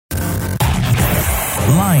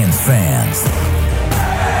Lions fans,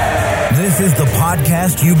 this is the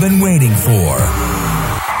podcast you've been waiting for.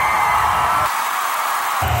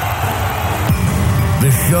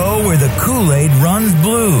 The show where the Kool-Aid runs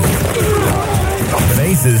blue,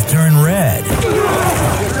 faces turn red,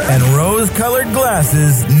 and rose-colored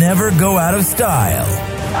glasses never go out of style.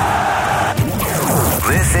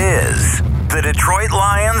 This is the Detroit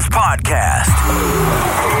Lions Podcast.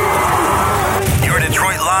 Your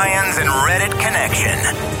Detroit Lions and Reddit connection.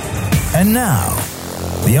 And now,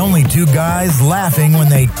 the only two guys laughing when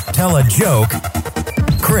they tell a joke,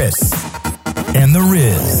 Chris and the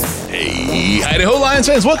Riz. Hey, hi-ho, Lions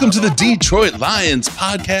fans. Welcome to the Detroit Lions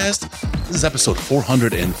Podcast. This is episode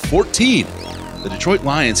 414. The Detroit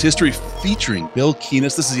Lions history featuring Bill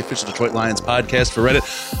Keenist. This is the official Detroit Lions podcast for Reddit.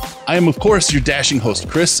 I am, of course, your dashing host,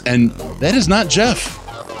 Chris, and that is not Jeff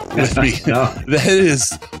with me. No. That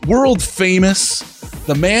is world famous,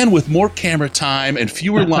 the man with more camera time and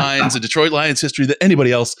fewer lines in Detroit Lions history than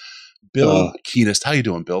anybody else, Bill Keenist. How you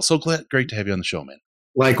doing, Bill? So great to have you on the show, man.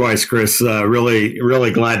 Likewise, Chris.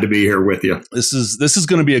 Really glad to be here with you. This is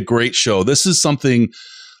going to be a great show. This is something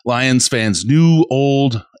Lions fans, new,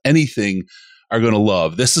 old, anything, are going to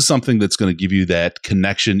love. This is something that's going to give you that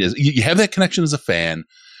connection. You have that connection as a fan.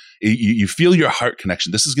 You feel your heart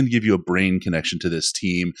connection. This is going to give you a brain connection to this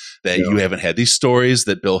team that you haven't had. These stories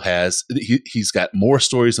that Bill has, he's got more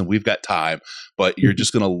stories than we've got time, but you're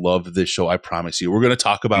just going to love this show. I promise you. We're going to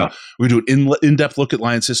talk about, we're going to do an in-depth look at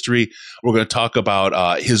Lions history. We're going to talk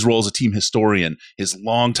about his role as a team historian, his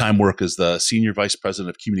longtime work as the senior vice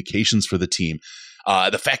president of communications for the team.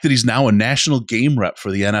 The fact that he's now a national game rep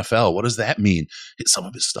for the NFL. What does that mean? Some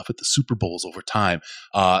of his stuff at the Super Bowls over time.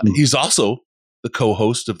 He's also the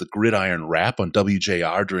co-host of the Gridiron Wrap on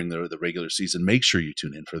WJR during the regular season. Make sure you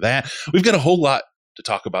tune in for that. We've got a whole lot to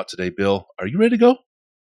talk about today, Bill. Are you ready to go?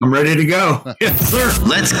 I'm ready to go. Yes, sir.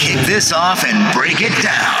 Let's kick this off and break it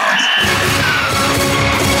down.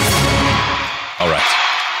 All right.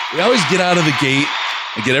 We always get out of the gate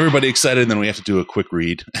and get everybody excited, and then we have to do a quick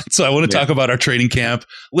read. So I want to talk about our training camp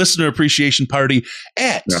listener appreciation party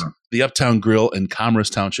at the Uptown Grill in Commerce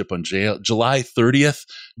Township on July 30th.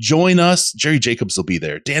 Join us. Jerry Jacobs will be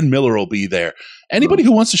there. Dan Miller will be there. Anybody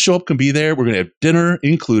who wants to show up can be there. We're going to have dinner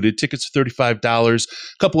included. Tickets are $35. A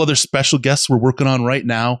couple other special guests we're working on right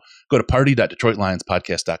now. Go to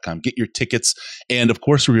party.detroitlionspodcast.com. Get your tickets. And, of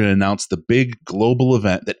course, we're going to announce the big global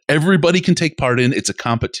event that everybody can take part in. It's a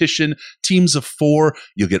competition, teams of 4.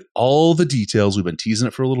 You'll get all the details. We've been teasing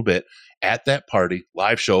it for a little bit at that party.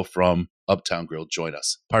 Live show from Uptown Grill. Join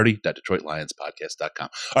us. Party.detroitlionspodcast.com.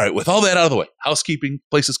 All right, with all that out of the way, housekeeping,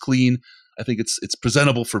 place is clean. I think it's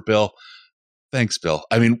presentable for Bill. Thanks, Bill.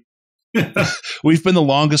 I mean, we've been the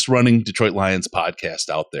longest running Detroit Lions podcast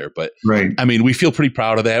out there, but I mean, we feel pretty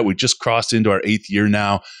proud of that. We just crossed into our 8th year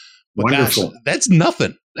now. But wonderful. Gosh, that's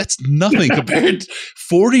nothing. That's nothing compared to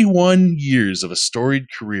 41 years of a storied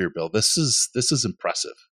career, Bill. This is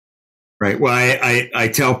impressive. Right. Well, I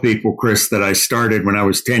tell people, Chris, that I started when I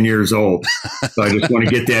was 10 years old. So I just want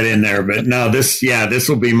to get that in there. But no, this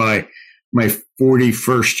will be my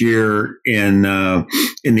 41st year in the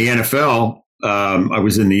NFL. I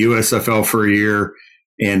was in the USFL for a year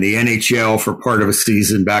and the NHL for part of a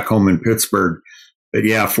season back home in Pittsburgh. But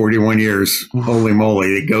yeah, 41 years. Holy moly.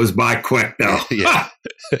 It goes by quick though. Yeah,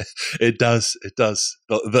 it does. It does.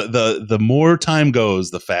 The more time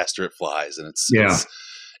goes, the faster it flies. And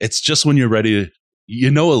it's just when you're ready to, a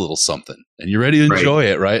little something and you're ready to enjoy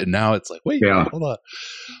it. Right. And now it's like, wait, hold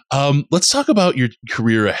on. Let's talk about your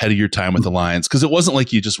career ahead of your time with the Lions. Cause it wasn't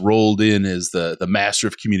like you just rolled in as the master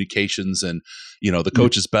of communications and, the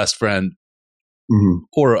coach's best friend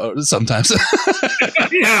or sometimes.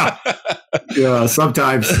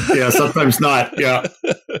 Sometimes not. Yeah.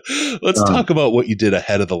 Let's talk about what you did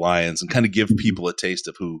ahead of the Lions and kind of give people a taste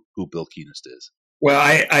of who Bill Keenist is. Well,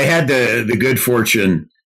 I had the good fortune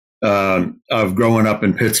of growing up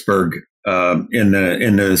in Pittsburgh in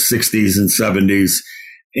the 60s and 70s.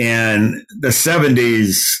 And the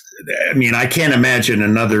 70s, I mean, I can't imagine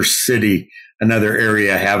another city, another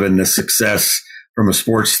area having the success from a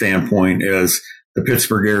sports standpoint as the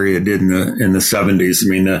Pittsburgh area did in the 70s. I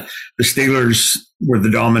mean, the Steelers were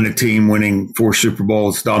the dominant team, winning 4 Super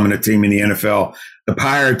Bowls, dominant team in the NFL. The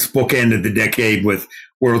Pirates bookended the decade with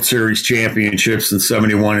World Series championships in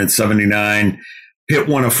 71 and 79. Pitt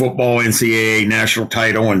won a football NCAA national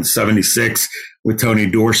title in 76 with Tony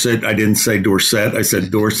Dorsett. I didn't say Dorsett. I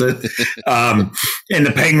said Dorsett. And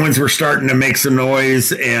the Penguins were starting to make some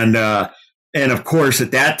noise. And of course,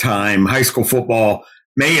 at that time, high school football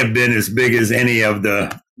may have been as big as any of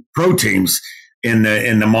the pro teams in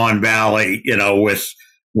the Mon Valley, with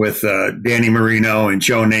Danny Marino and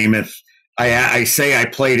Joe Namath. I say I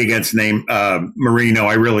played against Marino.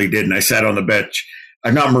 I really didn't. I sat on the bench.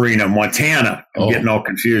 Not Marino, Montana. I'm getting all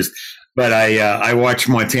confused. But I watched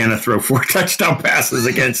Montana throw 4 touchdown passes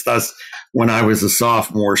against us when I was a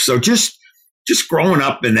sophomore. So just growing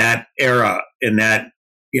up in that era, in that,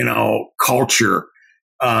 culture,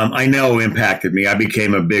 I know impacted me. I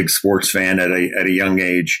became a big sports fan at a young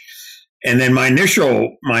age. And then my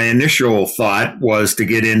initial thought was to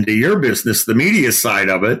get into your business, the media side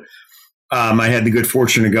of it. I had the good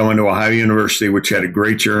fortune to go into Ohio University, which had a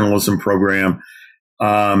great journalism program.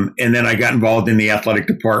 And then I got involved in the athletic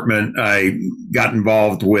department. I got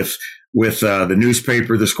involved with the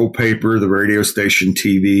newspaper, the school paper, the radio station,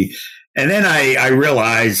 TV. And then I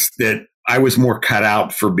realized that I was more cut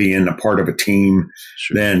out for being a part of a team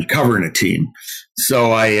than covering a team.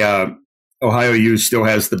 So Ohio U still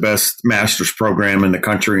has the best master's program in the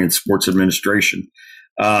country in sports administration.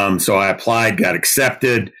 So I applied, got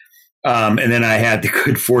accepted. And then I had the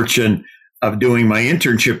good fortune of doing my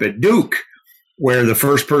internship at Duke, where the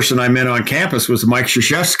first person I met on campus was Mike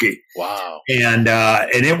Krzyzewski. Wow. And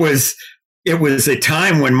it was a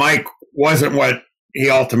time when Mike wasn't what he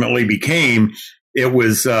ultimately became. It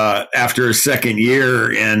was after his second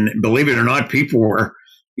year, and believe it or not, people were,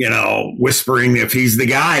 whispering if he's the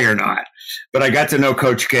guy or not. But I got to know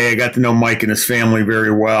Coach K. I got to know Mike and his family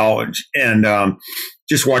very well, and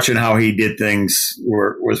just watching how he did things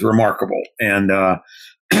was remarkable. And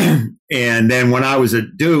and then when I was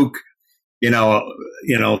at Duke,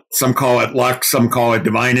 some call it luck, some call it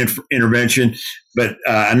divine intervention, but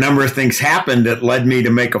a number of things happened that led me to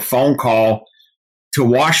make a phone call to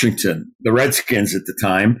Washington, the Redskins at the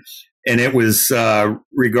time. And it was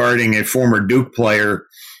regarding a former Duke player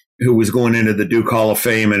who was going into the Duke Hall of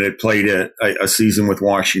Fame and had played a season with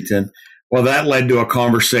Washington. Well, that led to a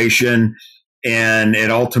conversation, and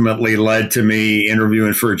it ultimately led to me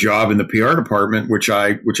interviewing for a job in the PR department, which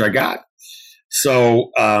I got.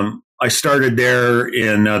 So I started there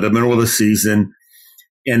in the middle of the season,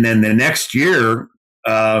 and then the next year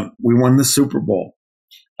we won the Super Bowl.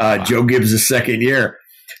 Wow. Joe Gibbs' second year.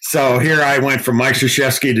 So here I went from Mike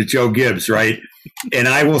Krzyzewski to Joe Gibbs, right? And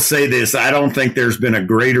I will say this, I don't think there's been a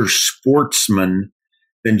greater sportsman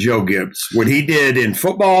than Joe Gibbs. What he did in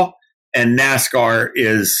football and NASCAR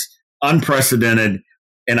is unprecedented,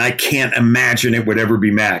 and I can't imagine it would ever be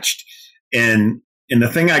matched. And the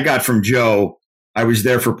thing I got from Joe, I was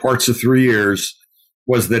there for parts of 3 years,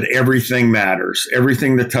 was that everything matters.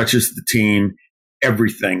 Everything that touches the team,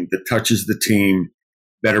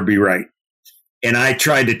 better be right. And I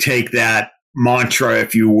tried to take that mantra,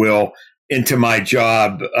 if you will, into my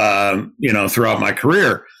job, throughout my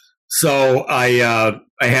career. So I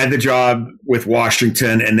had the job with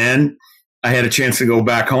Washington, and then I had a chance to go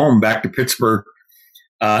back to Pittsburgh,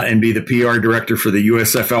 and be the PR director for the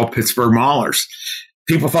USFL Pittsburgh Maulers.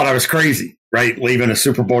 People thought I was crazy, right? Leaving a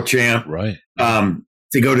Super Bowl champ, right,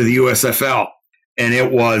 to go to the USFL. And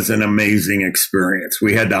it was an amazing experience.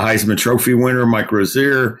 We had the Heisman Trophy winner, Mike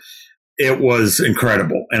Rozier. It was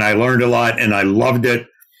incredible. And I learned a lot, and I loved it.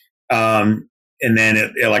 And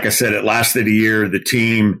then, like I said, it lasted a year. The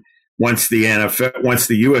team, once the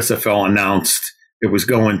USFL announced it was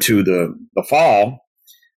going to the fall,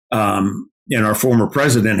 and our former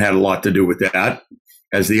president had a lot to do with that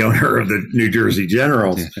as the owner of the New Jersey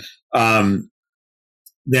Generals.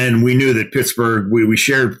 Then we knew that Pittsburgh, we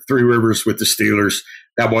shared Three Rivers with the Steelers.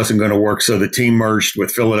 That wasn't going to work. So the team merged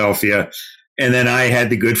with Philadelphia. And then I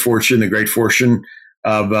had the great fortune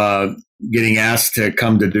of getting asked to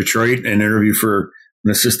come to Detroit and interview for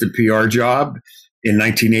an assistant PR job in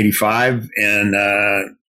 1985. And,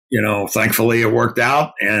 thankfully it worked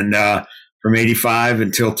out. And from 85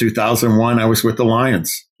 until 2001, I was with the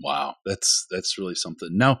Lions. Wow. That's really something.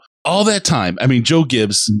 Now, all that time, I mean, Joe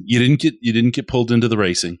Gibbs, you didn't get pulled into the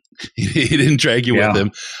racing. He didn't drag you with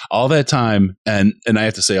him all that time. And I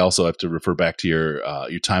have to say, also, I have to refer back to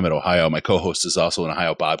your time at Ohio. My co-host is also an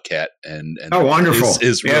Ohio Bobcat, and oh, wonderful!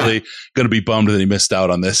 Is really going to be bummed that he missed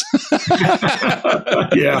out on this.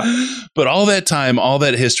 Yeah. But all that time, all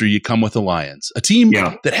that history, you come with the Lions, a team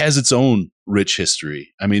that has its own rich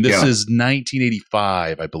history. I mean, this is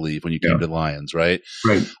 1985, I believe, when you came to the Lions, right?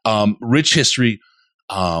 Right. Rich history.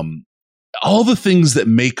 All the things that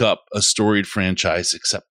make up a storied franchise,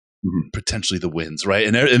 except potentially the wins, right?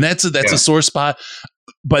 And that's a sore spot.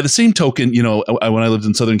 By the same token, when I lived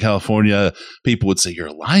in Southern California, people would say, "You're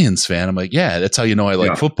a Lions fan." I'm like, "Yeah, that's how you know I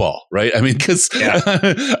like football, right?" I mean, because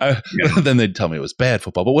then they'd tell me it was bad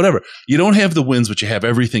football, but whatever. You don't have the wins, but you have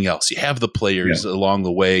everything else. You have the players along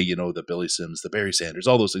the way. The Billy Sims, the Barry Sanders,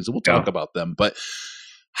 all those things. And we'll talk about them. But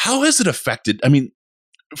how has it affected? I mean,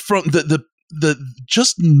 from the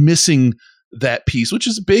just missing that piece, which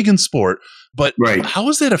is big in sport, but how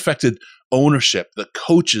has that affected ownership, the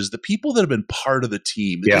coaches, the people that have been part of the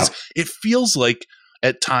team? Because it feels like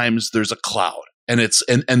at times there's a cloud and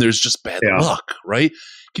there's just bad luck, right?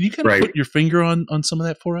 Can you kind of put your finger on some of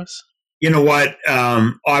that for us? You know what?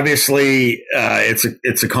 Obviously,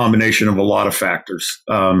 it's a combination of a lot of factors.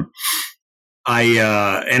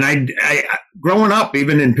 I growing up,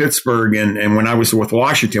 even in Pittsburgh and when I was with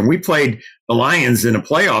Washington, we played the Lions in a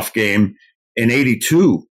playoff game in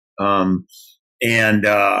 '82.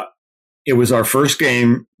 It was our first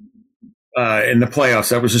game in the playoffs.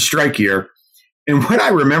 That was a strike year. And what I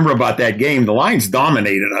remember about that game, the Lions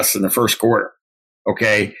dominated us in the first quarter.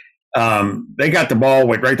 Okay. They got the ball,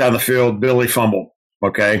 went right down the field. Billy fumbled.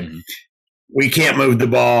 Okay. Mm-hmm. We can't move the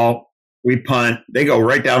ball. We punt. They go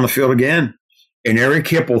right down the field again. And Eric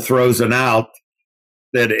Hipple throws an out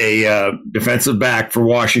that a defensive back for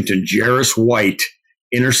Washington, Jarris White,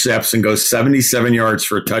 intercepts and goes 77 yards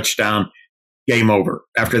for a touchdown. Game over.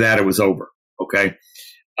 After that, it was over. Okay.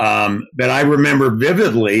 But I remember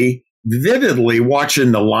vividly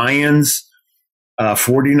watching the Lions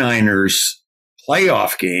 49ers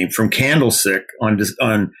playoff game from Candlestick on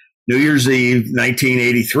New Year's Eve,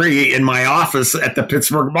 1983, in my office at the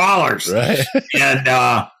Pittsburgh Ballers. Right.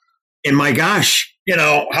 And my gosh,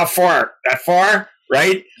 how far? That far,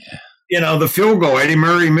 right? Yeah. The field goal. Eddie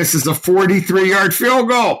Murray misses a 43-yard field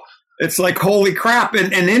goal. It's like, holy crap.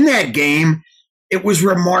 And in that game, it was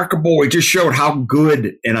remarkable. It just showed how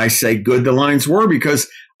good, and I say good, the Lions were, because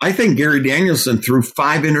I think Gary Danielson threw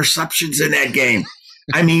 5 interceptions in that game.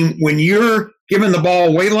 I mean, when you're giving the ball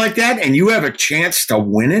away like that and you have a chance to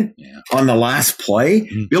win it on the last play,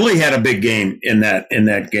 Billy had a big game in that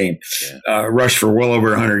game, rushed for well over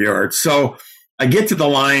 100 yards. So I get to the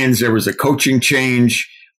Lions. There was a coaching change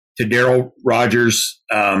to Darryl Rogers.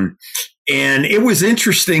 And it was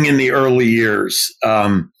interesting in the early years.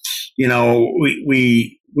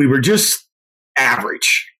 We were just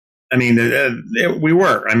average. I mean, we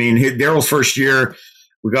were. I mean, Darryl's first year,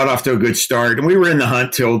 we got off to a good start, and we were in the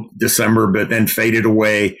hunt till December, but then faded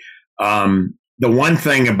away. The one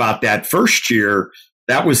thing about that first year,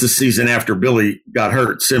 that was the season after Billy got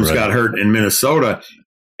hurt. Sims got hurt in Minnesota.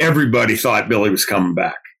 Everybody thought Billy was coming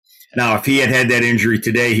back. Now, if he had that injury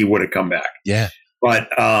today, he would have come back. Yeah. But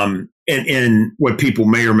and what people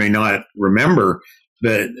may or may not remember,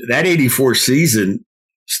 that 84 season,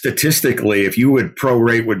 statistically, if you would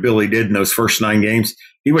prorate what Billy did in those first 9 games,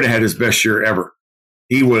 he would have had his best year ever.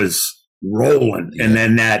 He was rolling. Yeah. And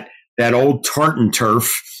then that old tartan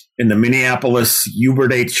turf in the Minneapolis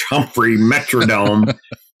Hubert H. Humphrey Metrodome,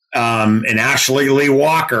 and Ashley Lee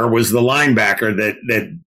Walker was the linebacker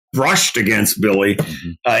that brushed against Billy,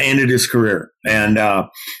 ended his career. And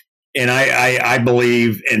I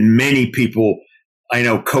believe, and many people, I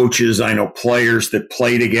know coaches, I know players that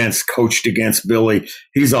coached against Billy.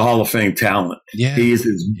 He's a Hall of Fame talent. Yeah. He is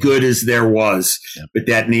as good as there was, but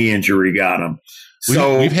that knee injury got him.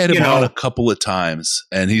 So we've had him on a couple of times,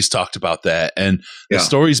 and he's talked about that. And the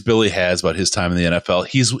stories Billy has about his time in the NFL,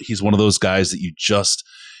 he's one of those guys that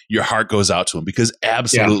your heart goes out to him, because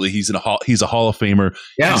absolutely he's a Hall of Famer.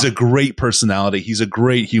 Yeah. He's a great personality. He's a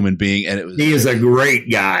great human being. And he is a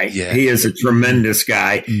great guy. Yeah. He is a tremendous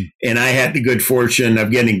guy. And I had the good fortune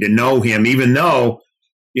of getting to know him, even though,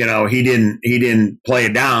 he didn't play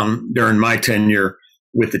it down during my tenure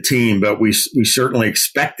with the team, but we certainly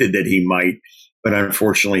expected that he might, but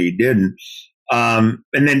unfortunately he didn't. And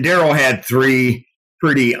then Darryl had 3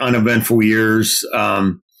 pretty uneventful years.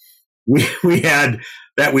 We had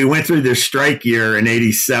that we went through this strike year in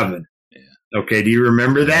 '87. Yeah. Okay. Do you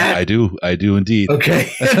remember that? Yeah, I do indeed.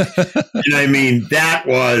 Okay. And I mean, that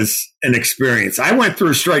was an experience. I went through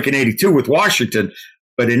a strike in '82 with Washington,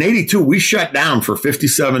 but in '82, we shut down for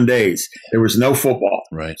 57 days. There was no football.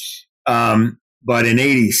 Right. But in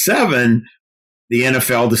 '87, the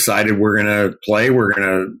NFL decided we're going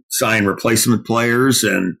to sign replacement players.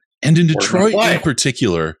 And in Detroit in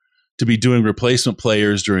particular, to be doing replacement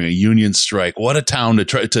players during a union strike. What a town to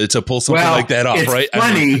try to pull something like that off, right? It's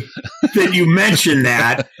funny that you mentioned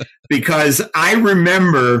that, because I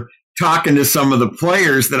remember talking to some of the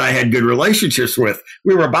players that I had good relationships with.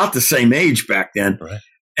 We were about the same age back then. Right.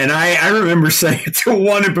 And I remember saying to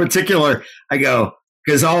one in particular, I go,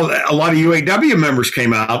 because a lot of UAW members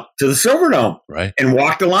came out to the Silverdome and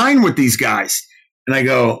walked the line with these guys. And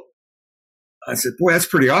I said, boy, that's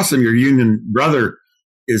pretty awesome. Your union brother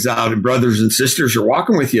is out and brothers and sisters are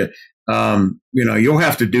walking with you. You'll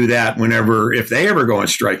have to do that if they ever go on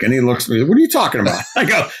strike. And he looks at me, what are you talking about? I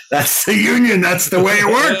go, that's the union. That's the way it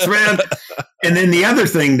works, man. And then the other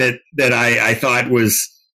thing that I thought was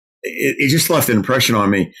it just left an impression on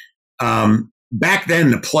me. Back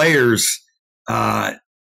then, the players,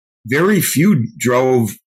 very few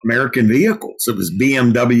drove American vehicles. It was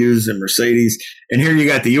BMWs and Mercedes. And here you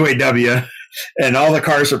got the UAW, and all the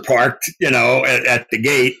cars are parked, at the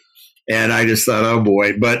gate. And I just thought, oh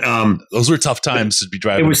boy. But those were tough times to be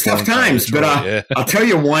driving. It was tough times. But I'll tell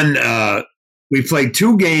you one. We played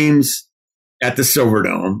 2 games at the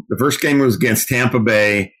Silverdome. The first game was against Tampa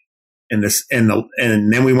Bay, and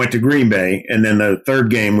then we went to Green Bay, and then the third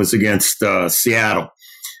game was against Seattle.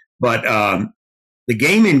 But the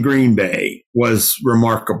game in Green Bay was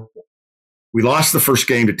remarkable. We lost the first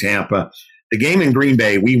game to Tampa. The game in Green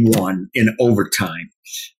Bay, we won in overtime.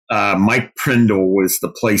 Mike Prindle was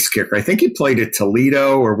the place kicker. I think he played at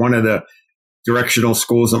Toledo or one of the directional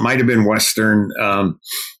schools. It might have been Western.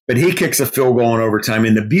 But he kicks a field goal in overtime.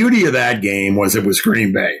 And the beauty of that game was it was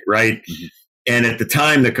Green Bay, right? Mm-hmm. And at the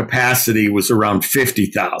time, the capacity was around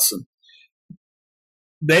 50,000.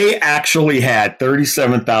 They actually had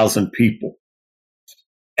 37,000 people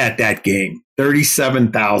at that game.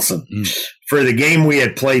 37,000. For the game we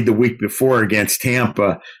had played the week before against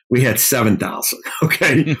Tampa, we had 7,000.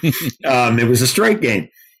 Okay. It was a straight game.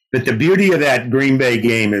 But the beauty of that Green Bay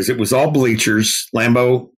game is it was all bleachers.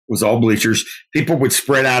 Lambeau was all bleachers. People would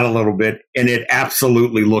spread out a little bit, and it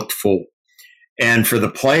absolutely looked full. And for the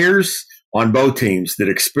players on both teams that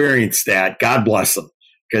experienced that, God bless them,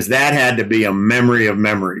 because that had to be a memory of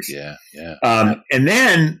memories. Yeah. And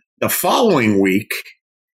then the following week,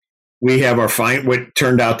 we have what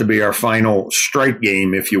turned out to be our final strike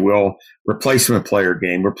game, if you will, replacement player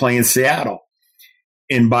game. We're playing Seattle.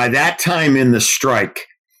 And by that time in the strike,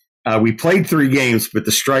 we played 3 games, but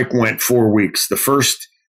the strike went 4 weeks. The first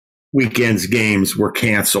weekend's games were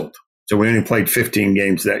canceled. So we only played 15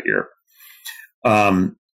 games that year.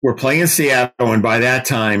 We're playing Seattle, and by that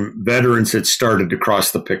time, veterans had started to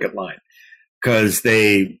cross the picket line because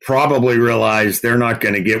they probably realized they're not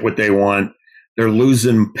going to get what they want. They're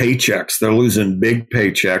losing paychecks. They're losing big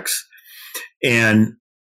paychecks. And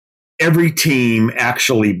every team,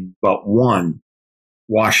 actually but one,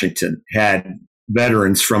 Washington, had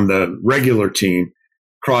veterans from the regular team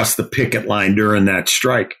cross the picket line during that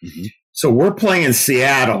strike. Mm-hmm. So we're playing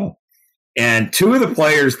Seattle, and 2 of the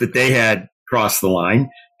players that they had crossed the line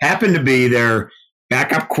happened to be their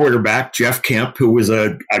backup quarterback, Jeff Kemp, who was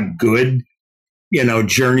a good,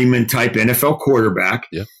 journeyman type NFL quarterback.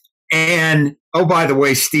 Yeah. And, oh, by the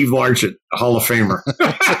way, Steve Largent, a Hall of Famer,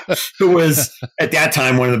 who was at that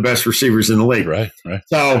time one of the best receivers in the league. Right.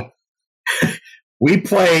 So we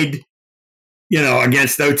played,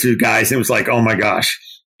 against those 2 guys. It was like, oh my gosh.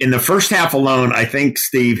 In the first half alone, I think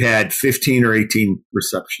Steve had 15 or 18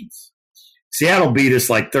 receptions. Seattle beat us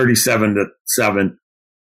like 37-7.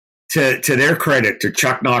 To their credit, to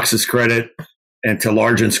Chuck Knox's credit, and to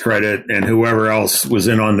Largent's credit, and whoever else was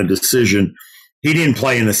in on the decision, he didn't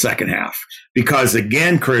play in the second half because,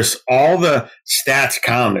 again, Chris, all the stats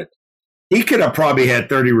counted. He could have probably had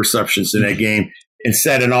 30 receptions in that game and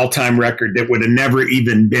set an all-time record that would have never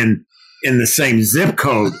even been in the same zip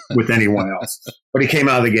code with anyone else. But he came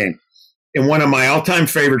out of the game. And one of my all-time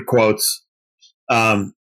favorite quotes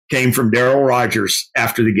came from Darryl Rogers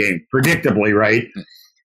after the game, predictably, right?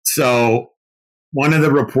 So one of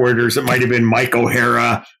the reporters, it might have been Mike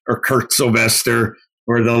O'Hara or Kurt Sylvester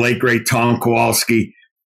or the late, great Tom Kowalski,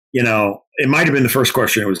 it might have been the first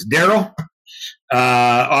question. It was, Darryl,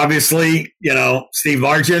 obviously, Steve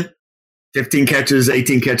Largent, 15 catches,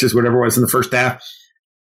 18 catches, whatever it was in the first half.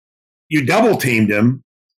 You double teamed him,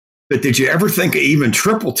 but did you ever think of even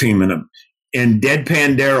triple teaming him? And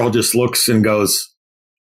deadpan Darryl just looks and goes,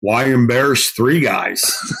 why embarrass 3 guys?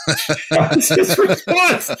 That was his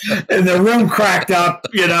response. And the room cracked up.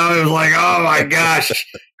 It was like, oh my gosh,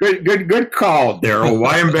 good call, Darryl.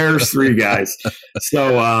 Why embarrass 3 guys?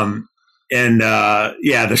 So,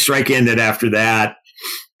 the strike ended after that.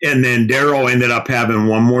 And then Darryl ended up having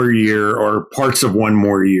one more year, or parts of one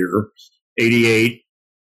more year, 88,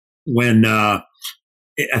 when I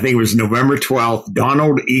think it was November 12th,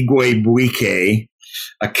 Donald Igwe-Buike,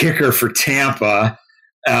 a kicker for Tampa,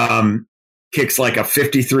 kicks like a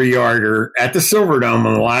 53-yarder at the Silverdome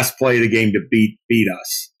on the last play of the game to beat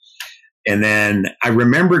us. And then I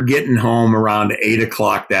remember getting home around 8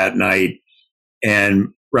 o'clock that night, and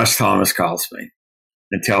Russ Thomas calls me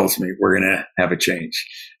and tells me we're going to have a change.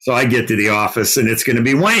 So I get to the office, and it's going to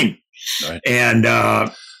be Wayne. Right. And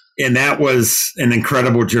that was an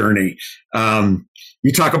incredible journey.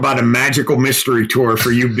 You talk about a magical mystery tour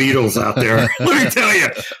for you Beatles out there. Let me tell you,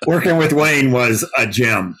 working with Wayne was a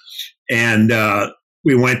gem. And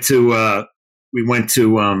we went to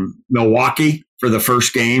Milwaukee for the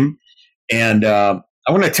first game, and I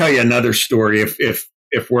want to tell you another story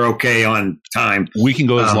if we're okay on time. We can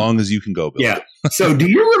go as long as you can go, Bill. Yeah. So do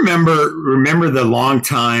you remember the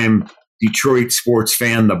longtime Detroit sports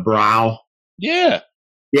fan, the Brow? Yeah.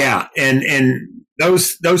 Yeah. And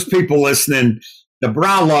those people listening, the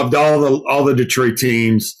Brow loved all the Detroit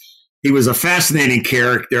teams. He was a fascinating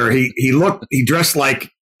character. He dressed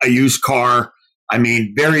like a used car. I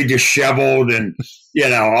mean, very disheveled and,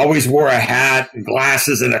 always wore a hat and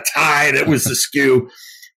glasses and a tie that was askew.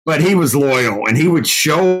 But he was loyal, and he would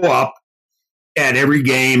show up at every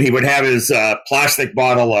game. He would have his plastic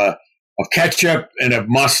bottle of ketchup and of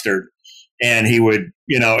mustard, and he would,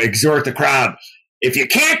 exhort the crowd, if you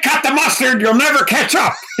can't cut the mustard, you'll never catch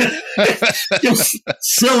up. Just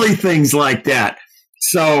silly things like that.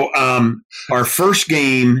 So our first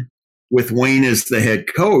game with Wayne as the head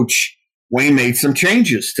coach, Wayne made some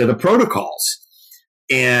changes to the protocols.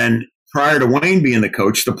 And prior to Wayne being the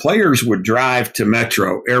coach, the players would drive to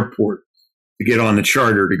Metro Airport to get on the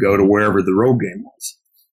charter to go to wherever the road game was.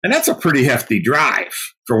 And that's a pretty hefty drive,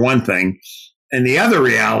 for one thing. And the other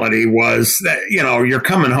reality was that, you're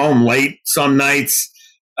coming home late some nights.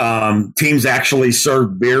 Teams actually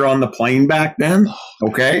served beer on the plane back then.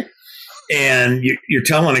 Okay. And you're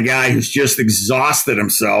telling a guy who's just exhausted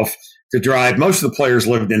himself to drive. Most of the players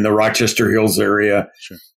lived in the Rochester Hills area,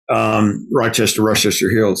 sure. Rochester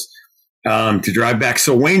Hills, to drive back.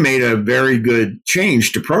 So Wayne made a very good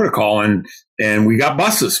change to protocol, and we got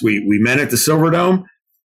buses. We met at the Silverdome,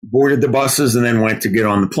 boarded the buses, and then went to get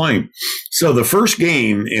on the plane. So the first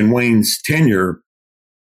game in Wayne's tenure,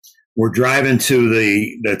 we're driving to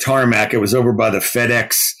the tarmac. It was over by the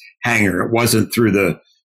FedEx hangar. It wasn't through the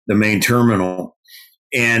main terminal.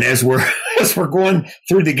 And as we're going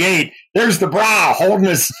through the gate, there's the Brow holding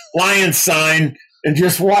his Lions sign and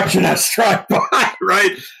just watching us drive by,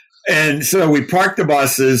 right? And so we parked the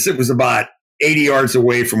buses. It was about 80 yards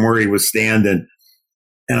away from where he was standing.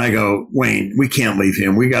 And I go, Wayne, we can't leave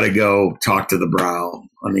him. We got to go talk to the Brow.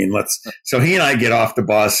 I mean, so he and I get off the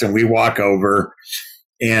bus and we walk over,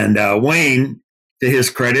 and Wayne, to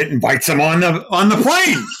his credit, invites him on the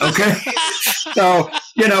plane. Okay. So,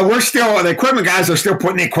 we're still, the equipment guys are still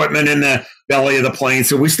putting the equipment in the belly of the plane.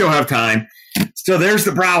 So we still have time. So there's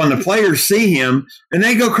the Brow, and the players see him and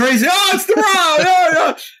they go crazy. Oh, it's the Brow.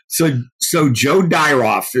 Yeah. So Joe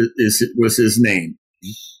Dyroff was his name.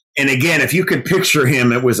 And again, if you could picture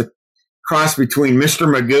him, it was a cross between Mr.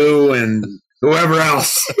 Magoo and whoever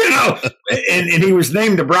else, and he was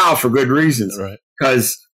named the Brow for good reasons, right?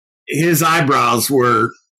 Because his eyebrows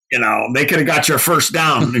were, they could have got your first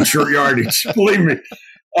down in short yardage, believe me.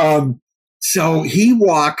 So he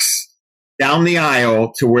walks down the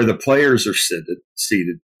aisle to where the players are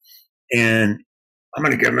seated, and I'm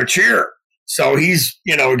going to give him a cheer. So he's,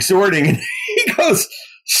 exhorting, and he goes,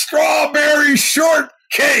 strawberry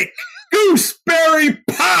shortcake, gooseberry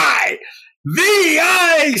pie,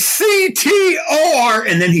 VICTOR.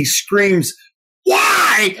 And then he screams,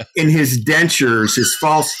 why? And his dentures, his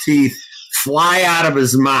false teeth, fly out of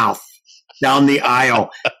his mouth down the aisle.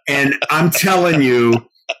 And I'm telling you,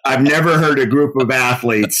 I've never heard a group of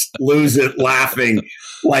athletes lose it laughing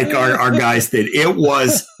like our guys did. It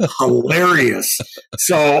was hilarious.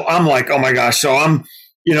 So I'm like, oh my gosh. So I'm,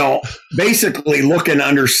 basically looking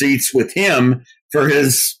under seats with him for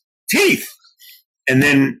his teeth. And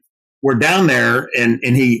then we're down there, and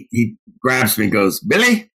he grabs me and goes,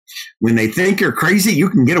 Billy, when they think you're crazy, you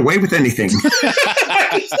can get away with anything.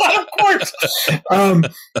 Of course. And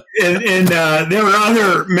there were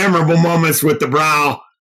other memorable moments with the Brow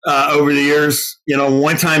over the years.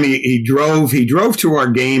 One time he drove to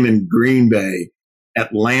our game in Green Bay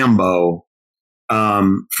at Lambeau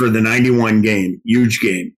for the 91 game. Huge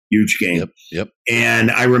game. Yep.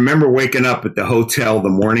 And I remember waking up at the hotel the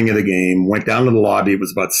morning of the game, went down to the lobby. It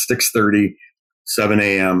was about 6:30, 7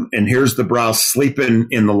 a.m. And here's the Brow sleeping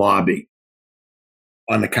in the lobby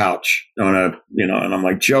on the couch and I'm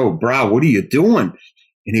like, Joe, Brow, what are you doing?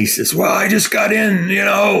 And he says, well, I just got in,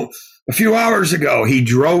 a few hours ago. He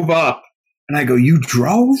drove up, and I go, you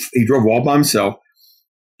drove? He drove all by himself.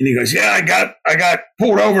 And he goes, yeah, I got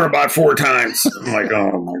pulled over about 4 times. I'm like,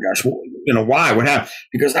 oh my gosh, why? What happened?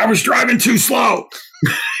 Because I was driving too slow.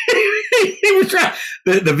 He was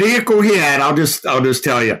the vehicle he had. I'll just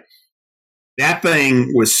tell you, that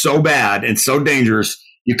thing was so bad and so dangerous.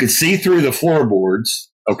 You could see through the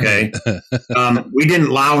floorboards. Okay, we didn't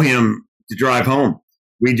allow him to drive home.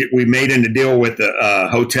 We made him a deal with the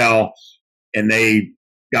hotel, and they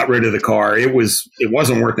got rid of the car. It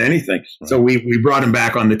wasn't worth anything. Right. So we brought him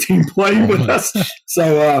back on the team plane with us.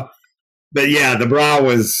 So, but yeah, the Brow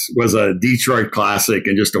was a Detroit classic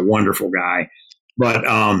and just a wonderful guy. But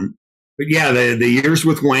yeah, the years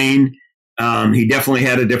with Wayne, he definitely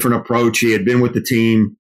had a different approach. He had been with the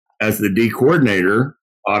team as the D coordinator,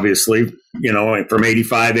 obviously, from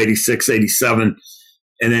 85, 86, 87.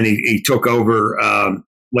 And then he took over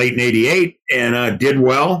late in 88 and did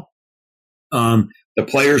well. The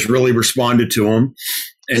players really responded to him,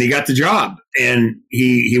 and he got the job. And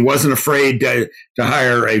he wasn't afraid to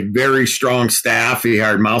hire a very strong staff. He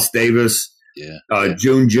hired Mouse Davis,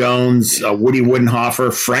 June Jones, Woody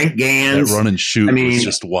Woodenhofer, Frank Gans. That run and shoot was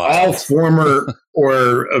just wild. All former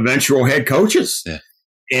or eventual head coaches. Yeah.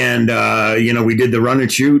 And, we did the run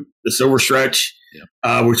and shoot, the silver stretch,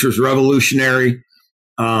 which was revolutionary.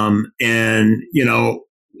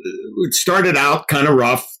 It started out kind of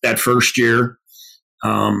rough that first year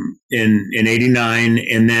in 89.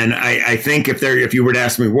 And then I think if you were to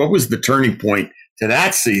ask me what was the turning point to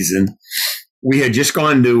that season, we had just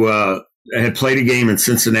gone to had played a game in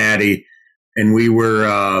Cincinnati, and we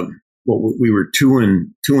were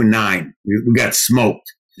 2-9. We got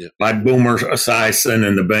smoked by Boomer Esiason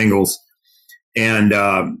and the Bengals, and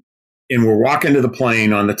we're walking to the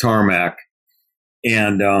plane on the tarmac,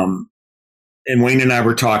 and Wayne and I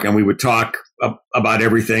were talking. We would talk about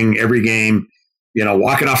everything, every game,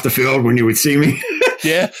 walking off the field when you would see me.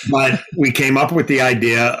 Yeah. But we came up with the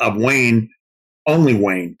idea of Wayne, only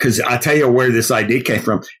Wayne, because I'll tell you where this idea came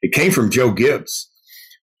from. It came from Joe Gibbs.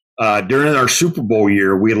 During our Super Bowl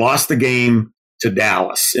year, we lost the game to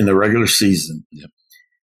Dallas in the regular season. Yep.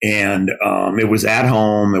 And it was at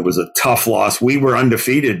home. It was a tough loss. We were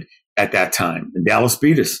undefeated at that time, and Dallas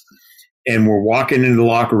beat us. And we're walking into the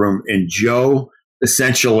locker room, and Joe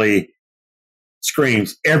essentially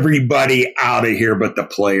screams, "Everybody out of here but the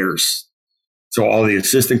players." So all the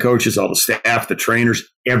assistant coaches, all the staff, the trainers,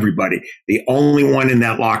 everybody. The only one in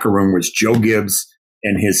that locker room was Joe Gibbs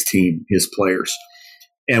and his team, his players.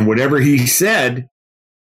 And whatever he said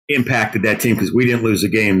impacted that team, because we didn't lose a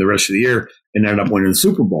game the rest of the year and ended up winning the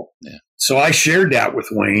Super Bowl. Yeah. So I shared that with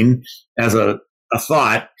Wayne as a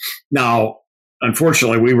thought. Now,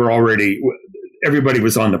 unfortunately, everybody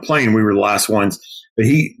was on the plane. We were the last ones. But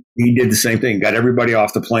he did the same thing, got everybody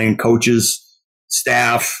off the plane, coaches,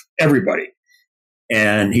 staff, everybody.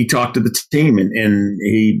 And he talked to the team, and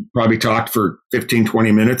he probably talked for 15,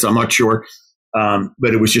 20 minutes. I'm not sure.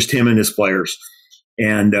 But it was just him and his players.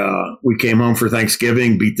 And we came home for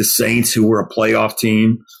Thanksgiving, beat the Saints, who were a playoff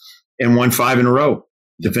team, and won 5 in a row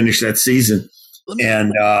to finish that season.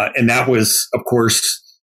 And that was, of course,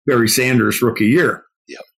 Barry Sanders' rookie year.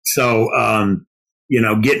 Yep. So,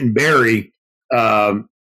 getting Barry, and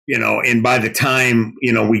by the time,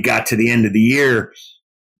 we got to the end of the year,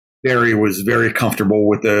 Barry was very comfortable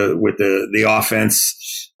with the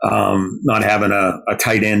offense, not having a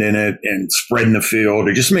tight end in it and spreading the field.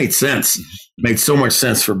 It just made sense. It made so much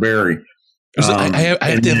sense for Barry. I have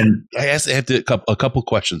a couple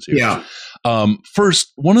questions here. Yeah.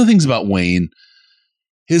 First, one of the things about Wayne,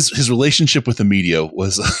 his relationship with the media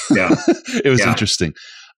was it was interesting.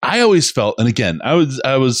 I always felt, and again, I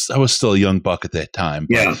was still a young buck at that time.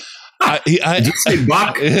 But yeah. Did you say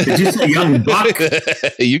buck? Did you say young buck?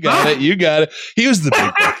 You got it. You got it. He was the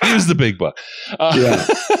big buck. He was the big buck.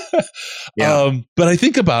 But I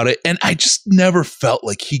think about it, and I just never felt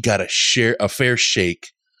like he got a fair shake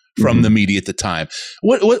from the media at the time.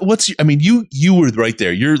 What's I mean, you were right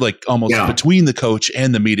there. You're like almost between the coach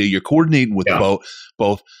and the media. You're coordinating with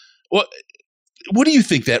both. What do you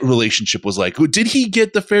think that relationship was like? Did he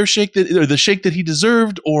get the fair shake or the shake that he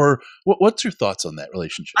deserved, or what's your thoughts on that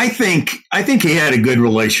relationship? I think he had a good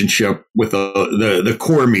relationship with the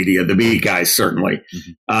core media, the B guys, certainly.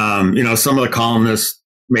 Mm-hmm. Some of the columnists,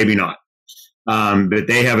 maybe not. But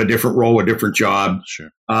they have a different role, a different job. Sure.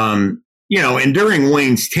 And during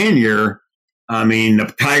Wayne's tenure, I mean, the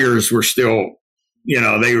Tigers were still,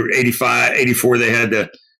 they were 85, 84, they had the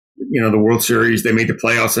World Series. They made the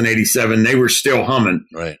playoffs in 87. They were still humming.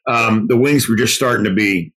 Right. The Wings were just starting to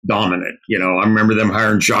be dominant. I remember them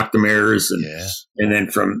hiring Jacques Demers, and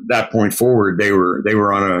then from that point forward, they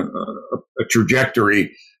were on a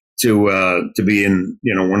trajectory to be in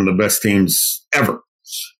one of the best teams ever.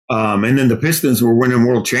 And then the Pistons were winning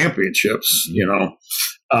world championships.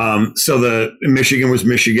 So Michigan was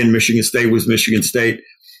Michigan. Michigan State was Michigan State.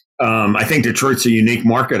 I think Detroit's a unique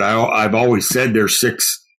market. I've always said there's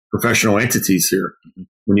 6 professional entities here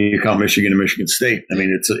when you count Michigan and Michigan State. I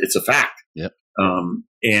mean, it's a fact. Yep.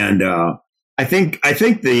 I think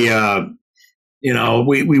the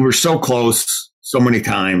we were so close so many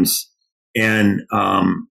times, and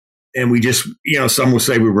we just some would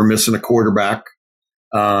say we were missing a quarterback.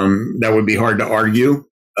 That would be hard to argue.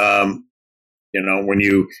 When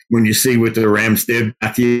you see what the Rams did,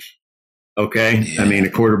 Matthew, Okay. Yeah. I mean, a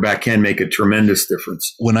quarterback can make a tremendous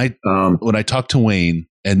difference. When I talk to Wayne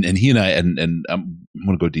and he and I, and I'm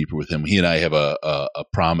going to go deeper with him. He and I have a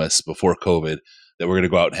promise before COVID that we're going to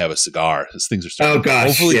go out and have a cigar as things are starting to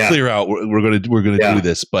hopefully clear out. We're going to do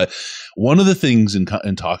this. But one of the things in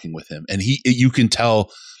talking with him, and you can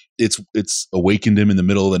tell it's awakened him in the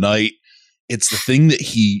middle of the night. It's the thing that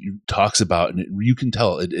he talks about, and you can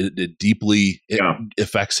tell it deeply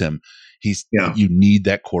affects him. You need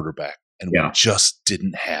that quarterback. And we just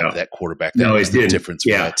didn't have that quarterback. That was the difference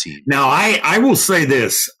with that team. Now, I will say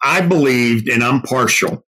this. I believed, and I'm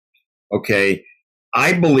partial, okay,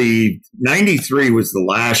 I believed 93 was the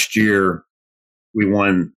last year we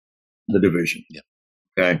won the division. Yeah.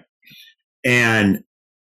 Okay. And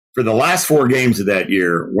for the last 4 games of that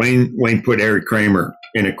year, Wayne put Eric Kramer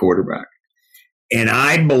in a quarterback. And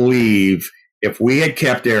I believe if we had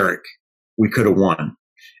kept Eric, we could have won.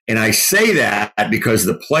 And I say that because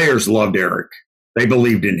the players loved Eric. They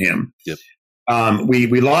believed in him. Yep.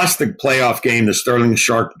 We lost the playoff game, the Sterling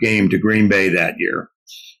Sharp game, to Green Bay that year.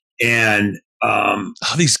 And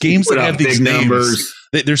these games that have these names. Numbers.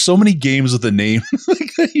 There's so many games with a name.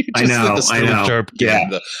 I know. Sharp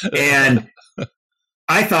game, and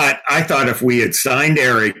I thought if we had signed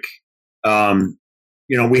Eric,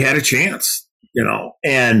 we had a chance.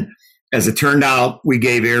 And as it turned out, we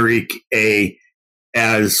gave Eric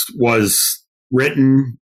as was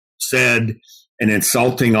written, said, an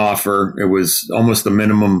insulting offer. It was almost the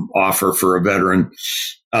minimum offer for a veteran.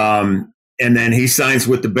 And then he signs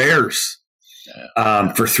with the Bears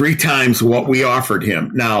for 3 times what we offered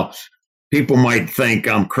him. Now, people might think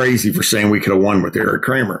I'm crazy for saying we could have won with Eric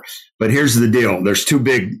Kramer. But here's the deal. There's 2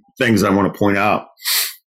 big things I want to point out.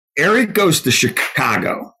 Eric goes to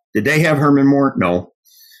Chicago. Did they have Herman Moore? No.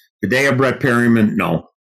 Did they have Brett Perryman? No.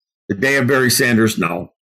 Did they have Barry Sanders?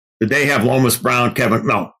 No. Did they have Lomas Brown, Kevin?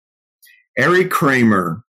 No. Eric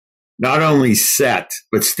Kramer not only set,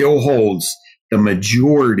 but still holds the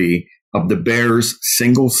majority of the Bears'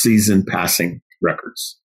 single-season passing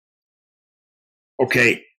records.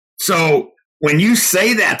 Okay, so when you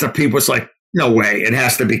say that to people, it's like, no way. It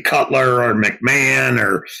has to be Cutler or McMahon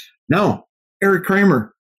or – no, Eric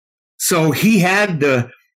Kramer. So he had the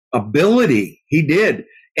ability. He did.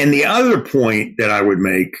 And the other point that I would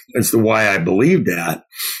make as to why I believe that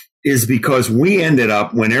is because we ended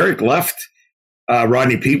up, when Eric left,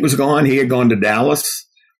 Rodney Peete was gone. He had gone to Dallas.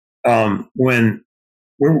 When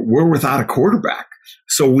we're without a quarterback.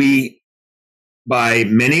 So we, by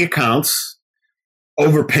many accounts,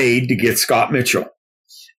 overpaid to get Scott Mitchell.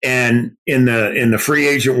 And in the free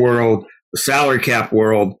agent world, the salary cap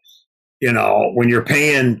world, when you're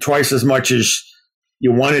paying twice as much as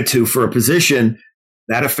you wanted to for a position,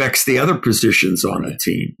 that affects the other positions on a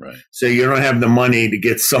team. Right. So you don't have the money to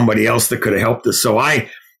get somebody else that could have helped us. So I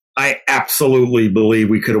absolutely believe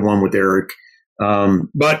we could have won with Eric,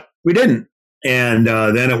 but we didn't. And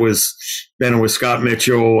then it was Scott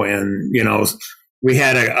Mitchell, and we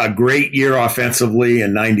had a great year offensively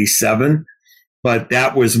in '97, but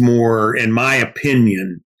that was more, in my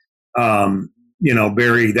opinion,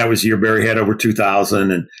 Barry. That was the year Barry had over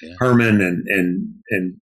 2,000, and Herman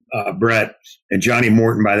and Brett and Johnny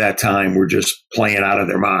Morton by that time were just playing out of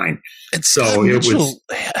their mind. And so Mitchell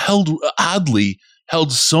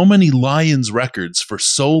held so many Lions records for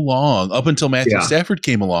so long, up until Matthew Stafford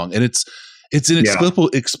came along, and it's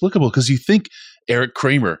inexplicable because you think Eric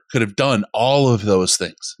Kramer could have done all of those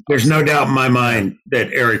things. There's no doubt in my mind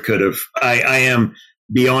that Eric could have. I am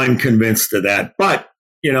beyond convinced of that. But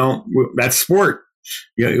that's sport.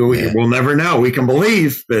 We'll never know. We can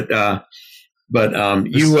believe, but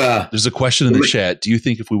there's a question in the chat. Do you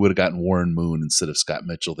think if we would have gotten Warren Moon instead of Scott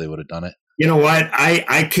Mitchell, they would have done it? You know what?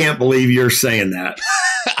 I can't believe you're saying that.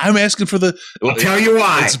 I'm asking for the. I'll tell you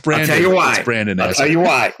why. It's Brandon. I'll tell you why. It's Brandon. I'll tell you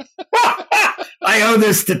why. I owe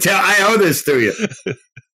this to you.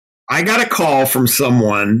 I got a call from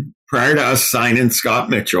someone prior to us signing Scott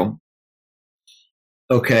Mitchell.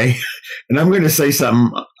 Okay, and I'm going to say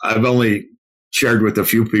something I've only shared with a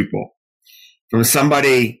few people, from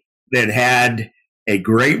somebody that had a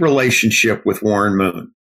great relationship with Warren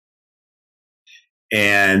Moon.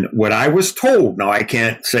 And what I was told, now I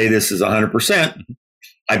can't say this is 100%,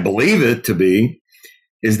 I believe it to be,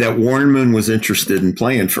 is that Warren Moon was interested in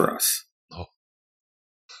playing for us. Oh.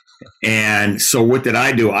 And so what did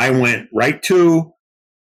I do? I went right to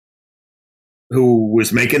who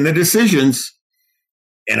was making the decisions,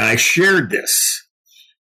 and I shared this.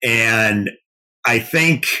 And I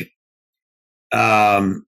think,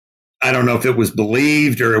 I don't know if it was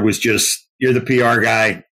believed or it was just, you're the PR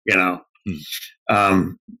guy,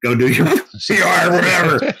 go do your PR or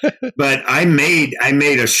whatever. But I made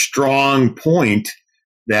a strong point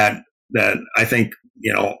that I think,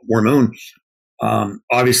 Warren Moon,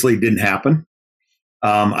 obviously didn't happen.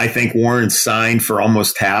 I think Warren signed for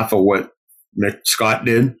almost half of what Mick Scott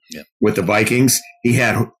did with the Vikings. He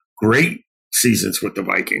had great seasons with the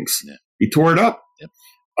Vikings. Yeah. He tore it up. Yep.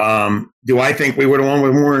 Do I think we would have won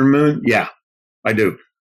with Warren Moon? Yeah, I do.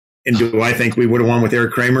 And do I think we would have won with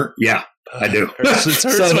Eric Kramer? Yeah, I do. It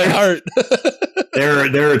hurts my heart.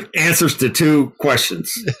 there are answers to two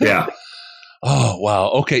questions. Yeah. Oh, wow.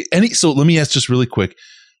 Okay. So let me ask just really quick.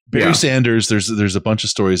 Barry Sanders, there's a bunch of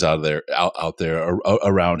stories out there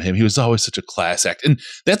around him. He was always such a class act. And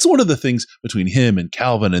that's one of the things between him and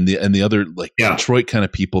Calvin and the other Detroit kind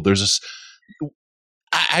of people. There's this,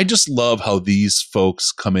 I just love how these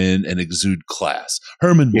folks come in and exude class.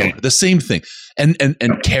 Herman Moore, the same thing, and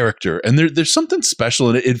character. And there's something special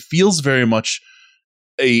in it. It feels very much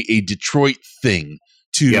a Detroit thing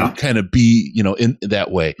to kind of be, in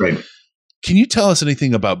that way. Right. Can you tell us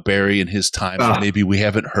anything about Barry and his time that maybe we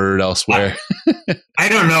haven't heard elsewhere? I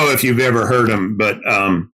don't know if you've ever heard him, but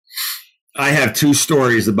I have two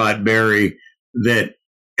stories about Barry that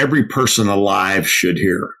every person alive should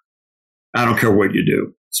hear. I don't care what you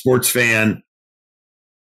do. Sports fan,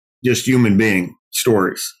 just human being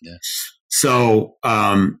stories. Yeah. So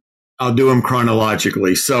I'll do them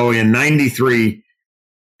chronologically. So in '93,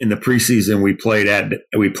 in the preseason, we played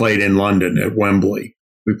in London at Wembley.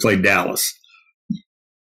 We played Dallas.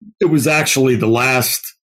 It was actually the last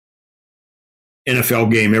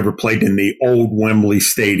NFL game ever played in the old Wembley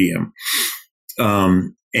Stadium.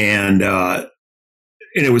 And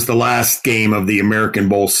it was the last game of the American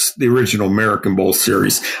Bowl, the original American Bowl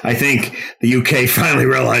series. I think the UK finally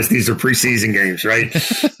realized these are preseason games, right?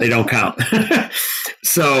 They don't count.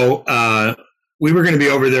 So we were going to be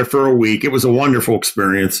over there for a week. It was a wonderful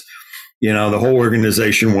experience. The whole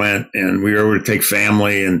organization went, and we were able to take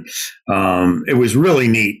family, and it was really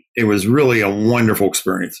neat. It was really a wonderful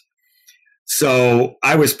experience. So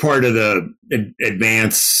I was part of the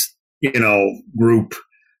advance, group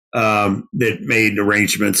that made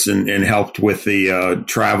arrangements and helped with the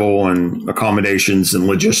travel and accommodations and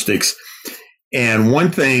logistics. And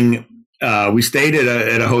one thing, we stayed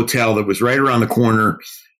at a hotel that was right around the corner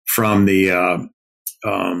from the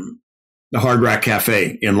Hard Rock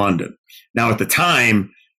Cafe in London. Now, at the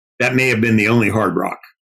time, that may have been the only Hard Rock,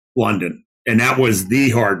 London. And that was the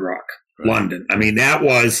Hard Rock, London. I mean, that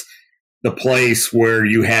was the place where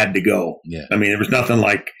you had to go. Yeah. I mean, there was nothing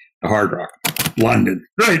like the Hard Rock, London.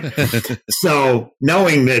 Right. So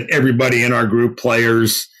knowing that everybody in our group,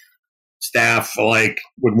 players, staff alike,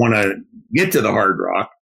 would want to get to the Hard Rock,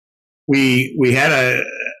 we had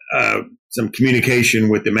some communication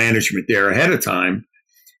with the management there ahead of time.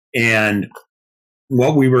 And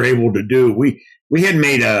what we were able to do, we had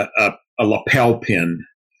made a lapel pin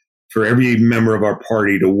for every member of our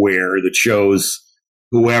party to wear that shows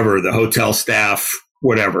whoever, the hotel staff,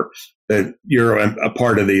 whatever, that you're a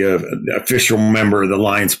part of the official member of the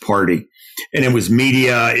Lions party. And it was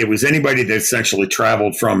media. It was anybody that essentially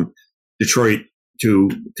traveled from Detroit to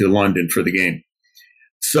London for the game.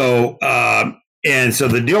 So, so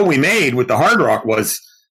the deal we made with the Hard Rock was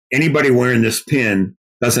anybody wearing this pin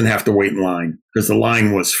doesn't have to wait in line, because the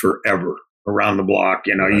line was forever around the block.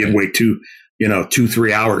 You'd wait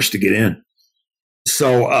 2-3 hours to get in.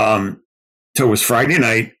 So, so it was Friday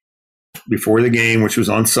night before the game, which was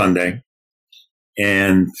on Sunday,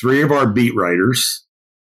 and 3 of our beat writers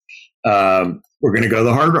were going to go to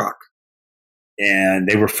the Hard Rock, and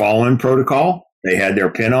they were following protocol. They had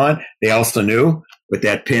their pin on. They also knew with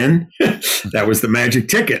that pin, that was the magic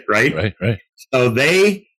ticket, right? Right. So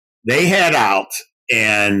they head out.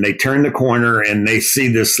 And they turn the corner and they see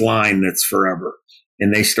this line that's forever.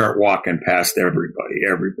 And they start walking past everybody.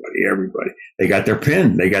 They got their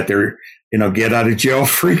pin. They got their, get out of jail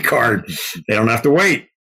free card. They don't have to wait.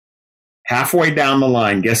 Halfway down the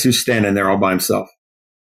line, guess who's standing there all by himself?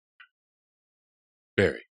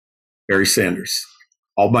 Barry Sanders,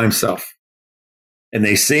 all by himself. And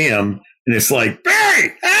they see him and it's like,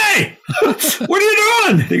 Barry, hey, what are you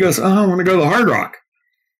doing? He goes, I want to go to the Hard Rock.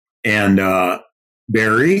 And,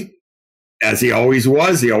 Barry, as he always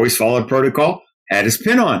was, he always followed protocol, had his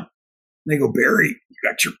pin on. They go, Barry, you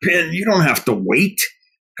got your pin. You don't have to wait.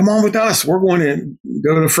 Come on with us. We're going to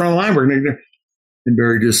go to the front line. We're going to. And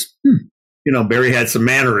Barry just, Barry had some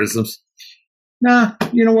mannerisms. Nah,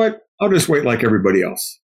 you know what? I'll just wait like everybody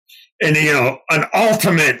else. And, an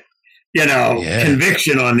ultimate,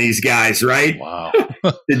 conviction on these guys, right? Wow.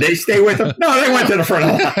 Did they stay with him? No, they went to the front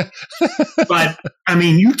of the line. But, I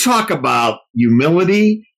mean, you talk about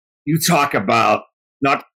humility you talk about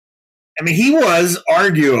he was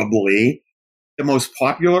arguably the most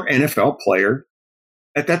popular NFL player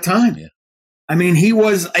at that time. Yeah. I mean, he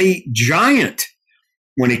was a giant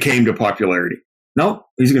when he came to popularity. No,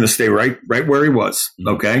 he's going to stay right where he was.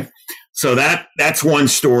 Okay. So that's one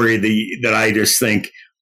story that I just think,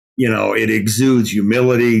 it exudes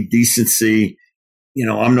humility, decency.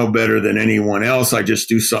 I'm no better than anyone else. I just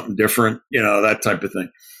do something different, that type of thing.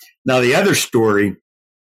 Now, the other story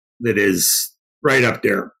that is right up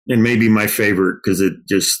there and maybe my favorite because it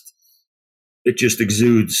just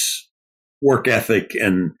exudes work ethic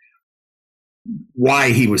and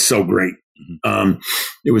why he was so great.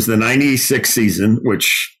 It was the 96 season,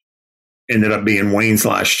 which ended up being Wayne's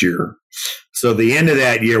last year. So the end of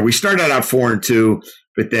that year, we started out 4-2,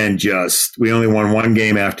 but then we only won one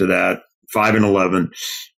game after that, 5-11.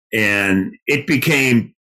 And it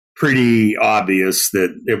became pretty obvious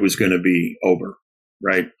that it was going to be over,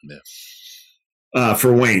 right? Yeah.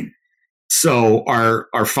 For Wayne. So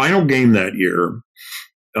our final game that year,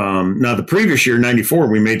 now the previous year,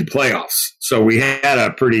 94, we made the playoffs. So we had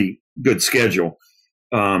a pretty good schedule.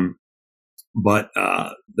 But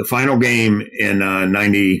the final game in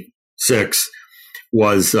 96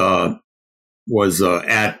 was at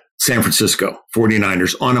San Francisco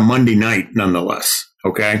 49ers on a Monday night, nonetheless.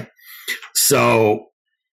 Okay. So,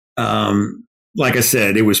 like I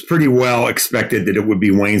said, it was pretty well expected that it would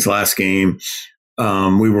be Wayne's last game.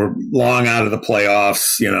 We were long out of the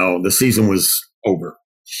playoffs. The season was over.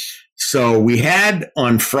 So we had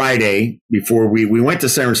on Friday before we went to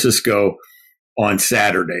San Francisco on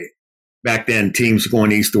Saturday. Back then, teams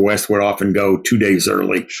going east to west would often go 2 days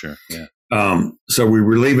early. Sure. Yeah. So we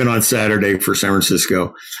were leaving on Saturday for San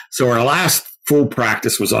Francisco. So our last full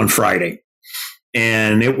practice was on Friday.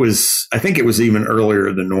 And I think it was even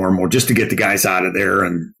earlier than normal just to get the guys out of there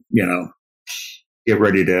and, get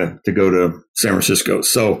ready to go to San Francisco.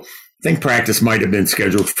 So I think practice might have been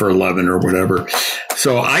scheduled for 11 or whatever.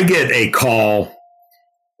 So I get a call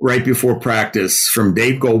right before practice from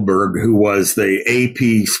Dave Goldberg, who was the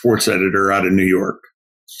AP sports editor out of New York.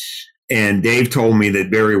 And Dave told me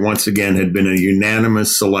that Barry once again had been a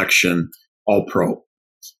unanimous selection All-Pro,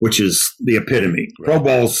 which is the epitome. Right. Pro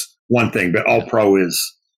Bowl's one thing, but All-Pro is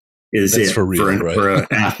that's it for real, for an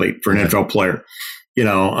athlete, for an NFL player.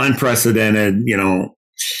 Unprecedented,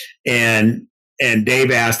 and Dave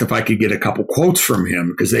asked if I could get a couple quotes from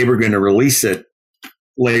him because they were going to release it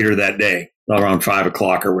later that day around 5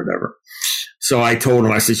 o'clock or whatever. So I told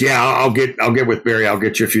him, I said, yeah, I'll get with Barry. I'll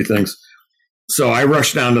get you a few things. So I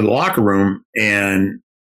rushed down to the locker room and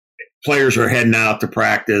players are heading out to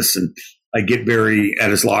practice and I get Barry at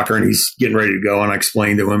his locker and he's getting ready to go. And I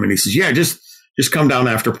explained to him and he says, yeah, just come down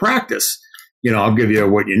after practice. I'll give you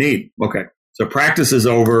what you need. Okay. So practice is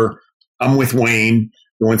over. I'm with Wayne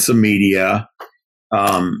doing some media.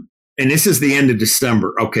 And this is the end of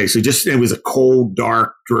December. Okay. So it was a cold,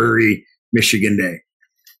 dark, dreary Michigan day.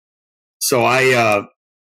 So I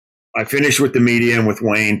finished with the media and with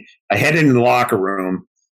Wayne. I head into the locker room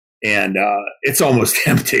and it's almost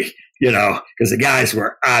empty, because the guys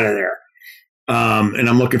were out of there. And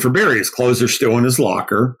I'm looking for Barry. His clothes are still in his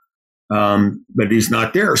locker, but he's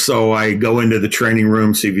not there. So I go into the training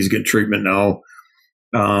room, see if he's getting treatment. No.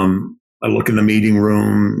 I look in the meeting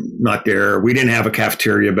room, not there. We didn't have a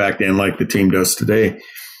cafeteria back then like the team does today.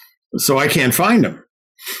 So I can't find him.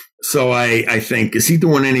 So I think, is he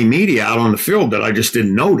doing any media out on the field that I just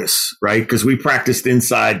didn't notice, right? Because we practiced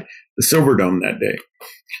inside the Silverdome that day.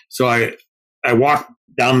 So I walk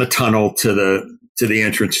down the tunnel to the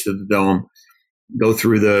entrance to the dome, go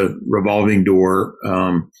through the revolving door,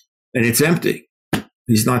 and it's empty.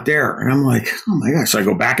 He's not there. And I'm like, oh my gosh. So I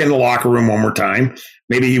go back in the locker room one more time.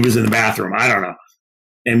 Maybe he was in the bathroom. I don't know.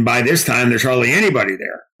 And by this time, there's hardly anybody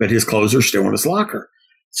there, but his clothes are still in his locker.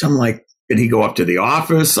 So I'm like, did he go up to the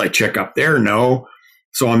office? I check up there. No.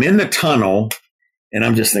 So I'm in the tunnel and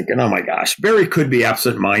I'm just thinking, oh my gosh, Barry could be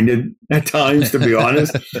absent-minded at times, to be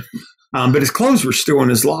honest. But his clothes were still in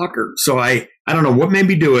his locker. So I don't know what made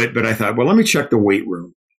me do it, but I thought, well, let me check the weight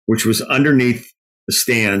room, which was underneath the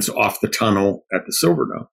stands off the tunnel at the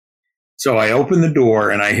Silverdome. So I open the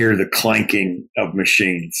door and I hear the clanking of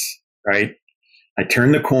machines, right? I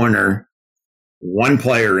turn the corner, one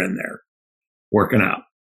player in there working out.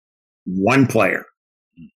 One player,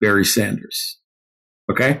 Barry Sanders.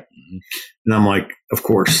 Okay? Mm-hmm. And I'm like, of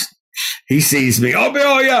course. He sees me. Oh,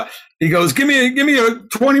 Bill, yeah. He goes, give me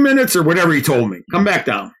 20 minutes or whatever he told me. Come back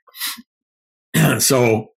down.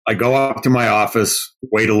 So I go up to my office,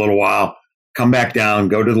 wait a little while, come back down,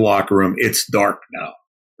 go to the locker room. It's dark now.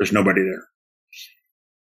 There's nobody there.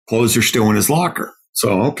 Clothes are still in his locker.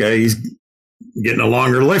 So, okay, he's getting a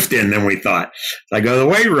longer lift in than we thought. So I go to the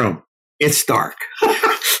weight room. It's dark.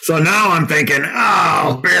 So now I'm thinking,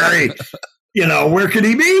 oh, Barry, where could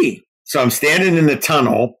he be? So I'm standing in the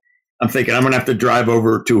tunnel. I'm thinking I'm going to have to drive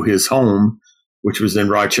over to his home, which was in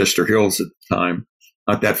Rochester Hills at the time,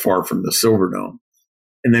 not that far from the Silverdome.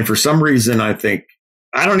 And then for some reason, I think,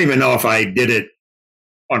 I don't even know if I did it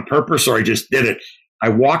on purpose or I just did it. I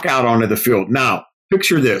walk out onto the field. Now,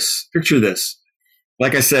 picture this.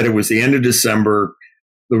 Like I said, it was the end of December.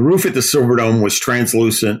 The roof at the Silverdome was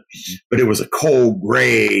translucent, but it was a cold,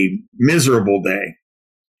 gray, miserable day.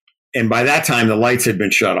 And by that time, the lights had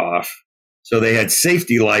been shut off. So they had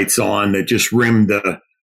safety lights on that just rimmed the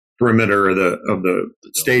perimeter of the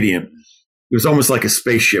stadium. It was almost like a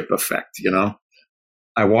spaceship effect,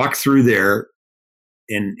 I walk through there,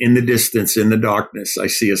 and in the distance, in the darkness, I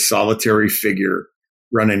see a solitary figure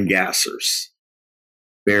running gassers.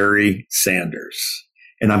 Barry Sanders.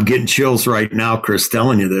 And I'm getting chills right now, Chris,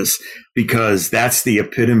 telling you this, because that's the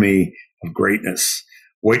epitome of greatness.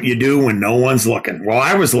 What you do when no one's looking. Well,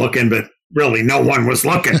 I was looking, but really no one was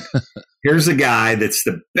looking. Here's a guy that's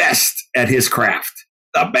the best at his craft,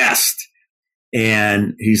 the best.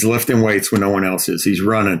 And he's lifting weights when no one else is. He's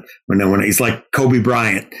running when no one. He's like Kobe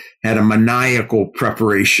Bryant, had a maniacal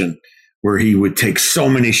preparation where he would take so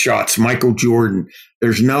many shots. Michael Jordan.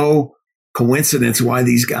 There's no coincidence why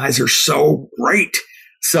these guys are so great.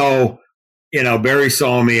 So, Barry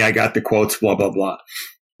saw me. I got the quotes, blah, blah, blah.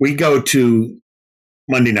 We go to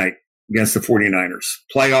Monday night against the 49ers.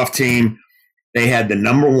 Playoff team. They had the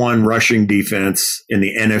number one rushing defense in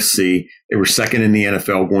the NFC. They were second in the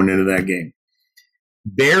NFL going into that game.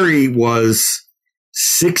 Barry was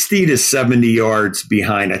 60 to 70 yards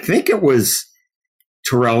behind. I think it was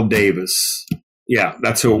Terrell Davis. Yeah,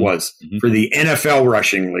 that's who it was for the NFL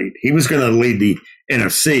rushing lead. He was going to lead the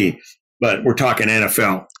NFC, but we're talking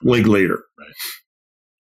NFL league leader.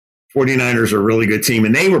 Right. 49ers are a really good team,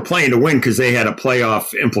 and they were playing to win because they had a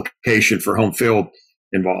playoff implication for home field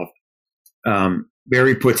involved.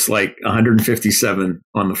 Barry puts like 157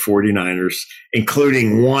 on the 49ers,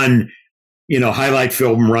 including one highlight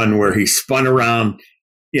film run where he spun around,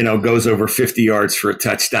 goes over 50 yards for a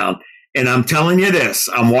touchdown. And I'm telling you this,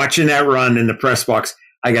 I'm watching that run in the press box.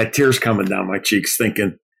 I got tears coming down my cheeks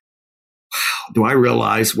thinking, wow, do I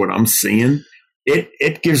realize what I'm seeing?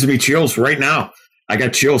 It gives me chills right now. I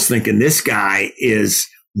got chills thinking this guy is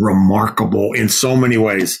remarkable in so many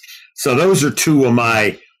ways. So those are two of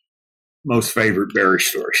my most favorite Barry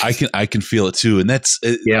stories. I can feel it too. And that's,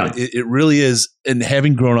 it really is. And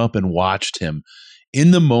having grown up and watched him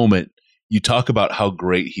in the moment, you talk about how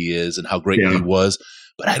great he is and how great he was,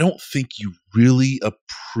 but I don't think you really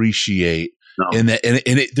appreciate in that.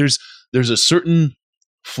 And there's a certain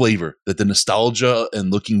flavor that the nostalgia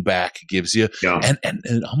and looking back gives you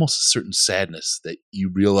and almost a certain sadness that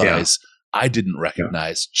you realize I didn't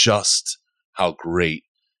recognize just how great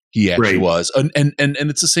he actually was. And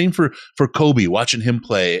it's the same for Kobe, watching him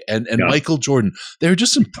play and Michael Jordan. They're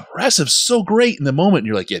just impressive, so great in the moment. And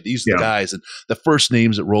you're like, these are the guys and the first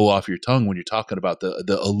names that roll off your tongue when you're talking about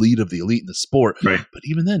the elite of the elite in the sport. Right. But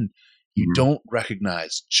even then, you don't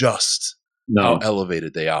recognize just how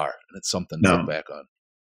elevated they are. And it's something to look back on.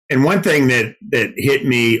 And one thing that hit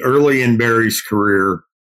me early in Barry's career,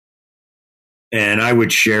 and I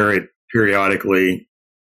would share it periodically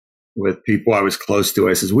with people I was close to,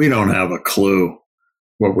 I says, we don't have a clue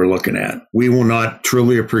what we're looking at. We will not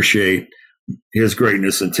truly appreciate his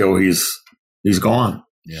greatness until he's gone.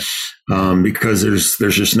 Yeah. Because there's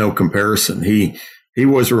just no comparison. He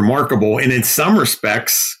was remarkable. And in some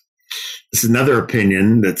respects, this is another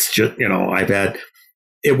opinion that's just, I've had,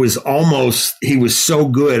 it was almost, he was so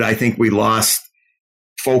good. I think we lost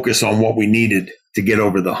focus on what we needed to get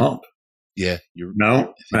over the hump. Yeah.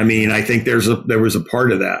 I think there was a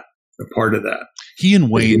part of that. He and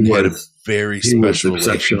Wayne had a very special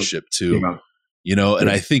relationship too, and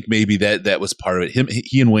I think maybe that was part of it.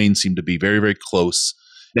 He and Wayne seemed to be very, very close.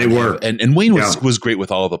 They were. And Wayne was great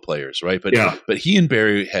with all the players, right? But he and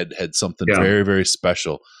Barry had something very, very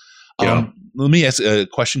special. Let me ask, a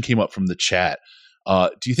question came up from the chat. Do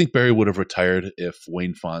you think Barry would have retired if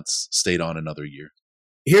Wayne Fonts stayed on another year?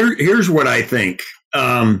 Here's what I think.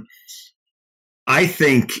 I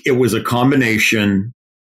think it was a combination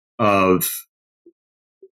of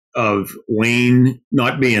Wayne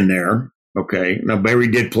not being there. Okay. Now Barry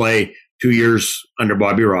did play 2 years under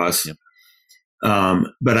Bobby Ross. Yep.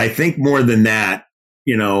 But I think more than that,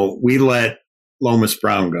 we let Lomas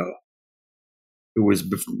Brown go. It was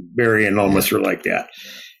Barry and Lomas were like that.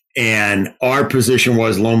 And our position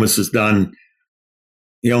was Lomas is done.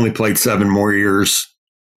 He only played 7 more years,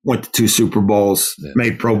 went to 2 Super Bowls,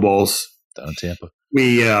 made Pro Bowls. Down in Tampa.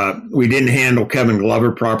 We didn't handle Kevin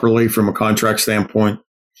Glover properly from a contract standpoint.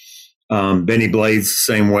 Benny Blades,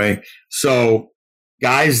 same way. So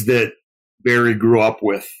guys that Barry grew up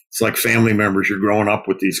with, it's like family members. You're growing up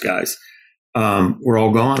with these guys. We're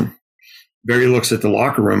all gone. Barry looks at the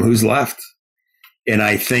locker room. Who's left? And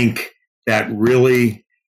I think that really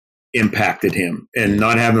impacted him. And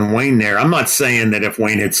not having Wayne there, I'm not saying that if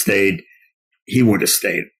Wayne had stayed, he would have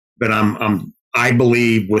stayed. But I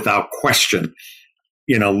believe without question,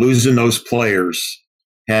 losing those players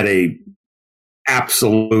had a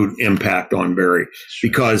absolute impact on Barry,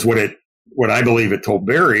 because what I believe it told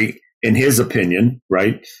Barry, in his opinion,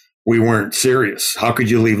 right? We weren't serious. How could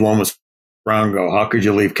you leave Lomas Brown go? How could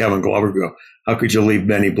you leave Kevin Glover go? How could you leave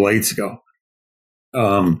Benny Blades go?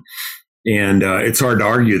 And it's hard to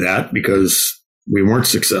argue that, because we weren't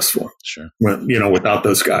successful. Sure. Without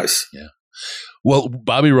those guys. Yeah. Well,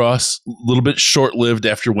 Bobby Ross, a little bit short-lived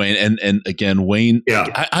after Wayne, and again, Wayne.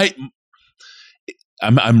 Yeah.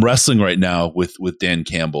 I'm wrestling right now with Dan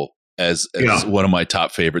Campbell as one of my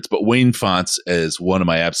top favorites, but Wayne Fonts as one of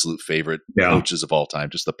my absolute favorite coaches of all time.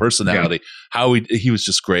 Just the personality, how he was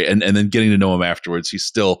just great, and then getting to know him afterwards.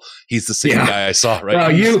 He's the same guy I saw. Right?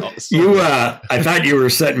 Well, I thought you were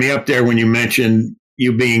setting me up there when you mentioned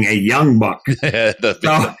you being a young buck.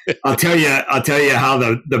 So I'll tell you how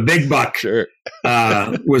the big buck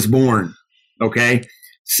was born. Okay,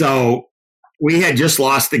 so we had just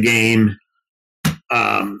lost the game,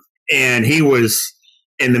 and he was.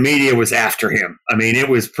 And the media was after him. I mean, it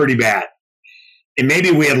was pretty bad. And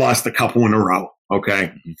maybe we had lost a couple in a row. Okay.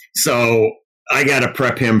 Mm-hmm. So I got to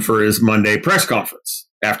prep him for his Monday press conference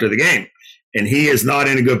after the game. And he is not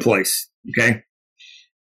in a good place. Okay.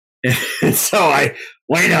 And so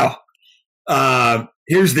Wayno,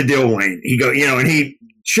 here's the deal, Wayne. He and he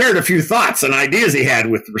shared a few thoughts and ideas he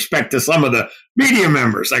had with respect to some of the media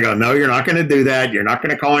members. I go, no, you're not going to do that. You're not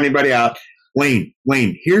going to call anybody out. Wayne,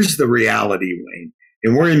 here's the reality, Wayne.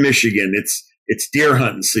 And we're in Michigan. It's deer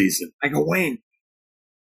hunting season. I go, Wayne,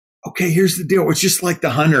 okay, here's the deal. It's just like the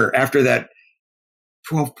hunter after that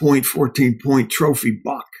 12-point, 14-point trophy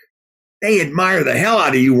buck. They admire the hell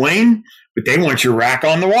out of you, Wayne, but they want your rack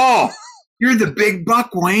on the wall. You're the big buck,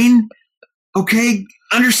 Wayne. Okay,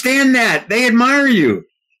 understand that. They admire you.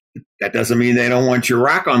 That doesn't mean they don't want your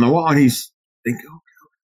rack on the wall. And he's thinking, okay.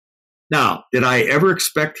 Now, did I ever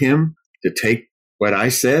expect him to take what I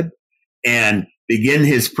said and begin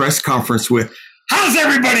his press conference with, how's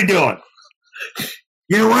everybody doing?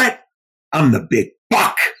 You know what? I'm the big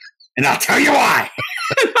buck, and I'll tell you why.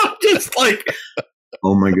 I'm just like,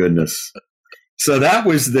 oh my goodness. So that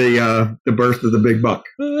was the birth of the big buck.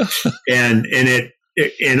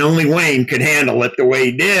 And only Wayne could handle it the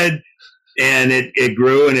way he did. And it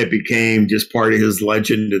grew, and it became just part of his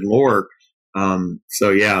legend and lore. So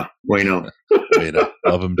yeah, Wayno.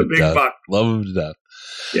 Love him to big death. Buck. Love him to death.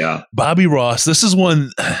 Yeah. Bobby Ross. This is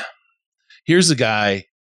one. Here's a guy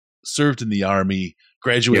served in the Army,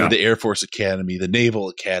 graduated the Air Force Academy, the Naval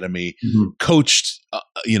Academy, coached,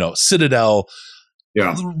 Citadel.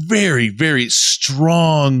 Yeah. Very, very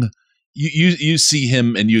strong. You see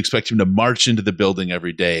him and you expect him to march into the building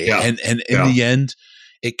every day. Yeah. And in the end,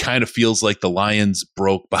 it kind of feels like the Lions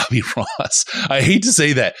broke Bobby Ross. I hate to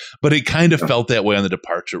say that, but it kind of felt that way on the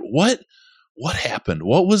departure. What happened?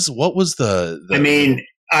 What was the I mean,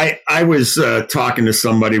 I was talking to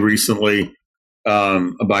somebody recently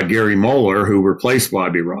about Gary Moeller, who replaced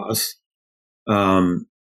Bobby Ross,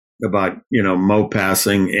 about Mo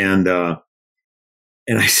passing, and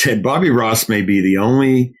I said Bobby Ross may be the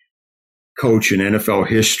only coach in NFL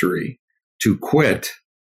history to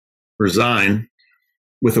resign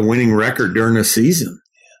with a winning record during a season,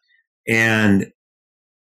 and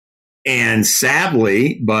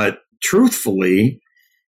sadly, but truthfully,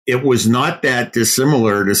 it was not that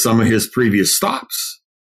dissimilar to some of his previous stops,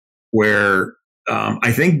 where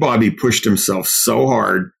I think Bobby pushed himself so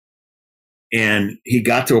hard, and he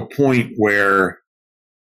got to a point where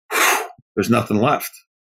there's nothing left,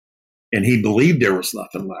 and he believed there was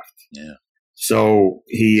nothing left. Yeah. So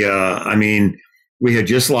we had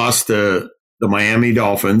just lost the Miami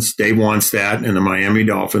Dolphins, Dave Wannstedt and the Miami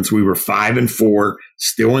Dolphins. We were 5-4,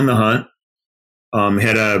 still in the hunt.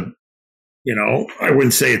 Had I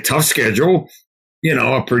wouldn't say a tough schedule,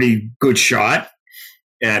 a pretty good shot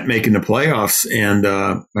at making the playoffs. And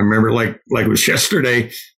I remember like it was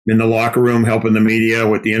yesterday, in the locker room helping the media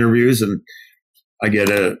with the interviews, and I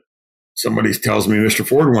get somebody tells me Mr.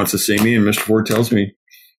 Ford wants to see me, and Mr. Ford tells me,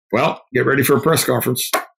 well, get ready for a press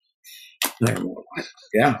conference.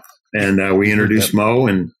 Yeah. And we introduced Mo,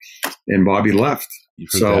 and Bobby left. You've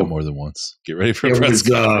heard that more than once. Get ready for a press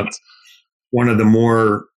conference. One of the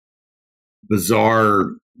more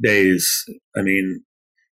bizarre days. I mean,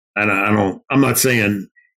 I'm not saying,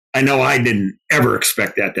 I know I didn't ever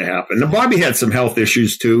expect that to happen. Now, Bobby had some health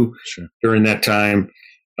issues too during that time.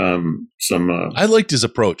 I liked his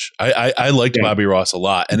approach. I liked Bobby Ross a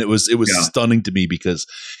lot, and it was stunning to me because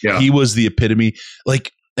he was the epitome.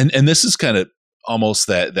 Like, and this is kind of almost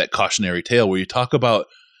that cautionary tale where you talk about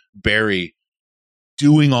Barry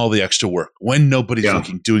doing all the extra work when nobody's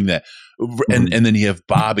looking, doing that, and then you have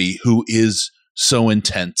Bobby, who is so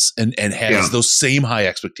intense and has those same high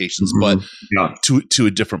expectations, but to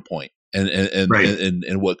a different point.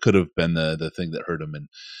 And what could have been the thing that hurt him. And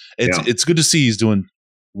it's good to see he's doing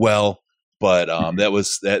well, but that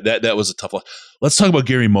was a tough loss. Let's talk about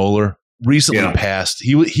Gary Moeller. Recently passed.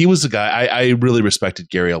 He was a guy I really respected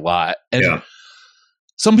Gary a lot. And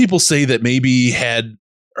some people say that maybe he had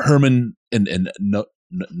Herman and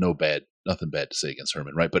nothing bad to say against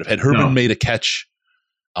Herman, right? But if had Herman made a catch,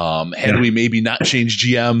 had we maybe not changed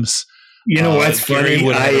GMs, you know what's funny?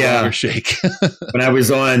 Shake. when I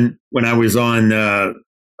was on a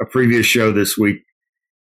previous show this week,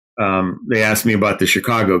 they asked me about the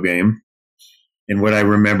Chicago game and what I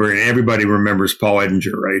remember, and everybody remembers Paul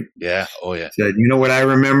Edinger, right? Yeah. Oh yeah. Said, you know what I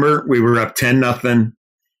remember? We were up 10-0,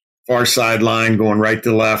 far sideline, going right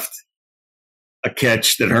to left. A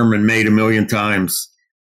catch that Herman made a million times,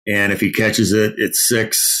 and if he catches it, it's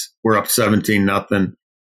 6. We're up 17-0.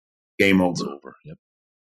 Game over. It's over. Yep.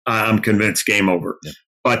 I'm convinced game over. Yep.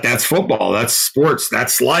 But that's football. That's sports.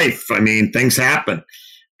 That's life. I mean, things happen.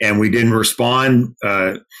 And we didn't respond.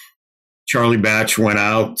 Charlie Batch went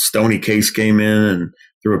out. Stoney Case came in and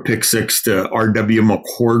threw a pick 6 to R.W.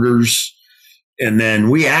 McQuarters. And then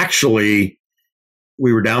we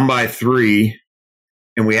were down by 3,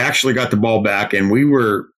 and we actually got the ball back, and we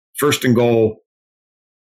were first and goal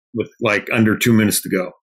with like under 2 minutes to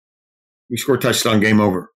go. We scored a touchdown, game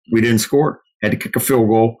over. We didn't score. Had to kick a field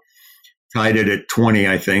goal. Tied it at 20,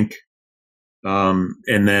 I think. And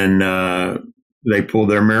then they pulled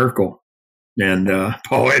their miracle. And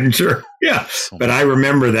Paul Edinger, But I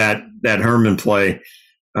remember that Herman play.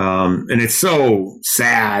 And it's so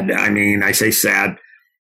sad. I mean, I say sad.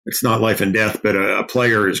 It's not life and death, but a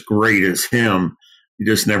player as great as him,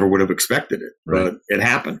 you just never would have expected it. Right. But it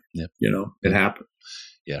happened. Yep. It happened.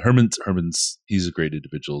 Yeah, Herman's he's a great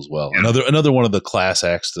individual as well. Yeah. Another one of the class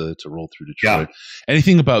acts to roll through Detroit. Yeah.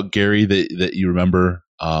 Anything about Gary that you remember?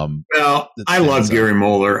 Well, I love Gary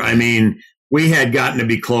Moeller. I mean, we had gotten to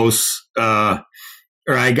be close, or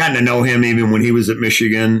I had gotten to know him even when he was at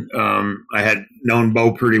Michigan. I had known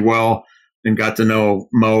Bo pretty well and got to know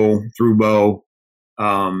Mo through Bo.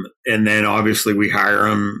 And then obviously we hire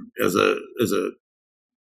him as a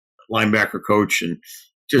linebacker coach, and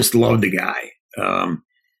just loved the guy.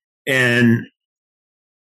 And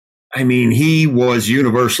I mean, he was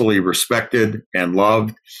universally respected and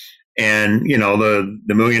loved. And, the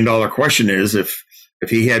 $1 million question is if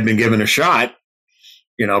he had been given a shot,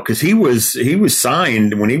 cause he was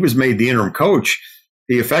signed when he was made the interim coach,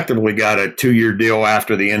 he effectively got a 2-year deal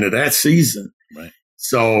after the end of that season. Right.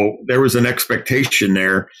 So there was an expectation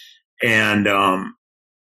there. And,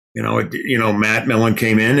 Matt Millen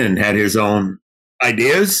came in and had his own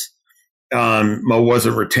ideas. Mo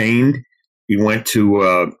wasn't retained. He went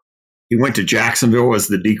to Jacksonville as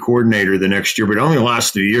the D coordinator the next year, but it only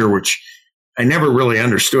lasted a year, which I never really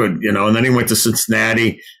understood, And then he went to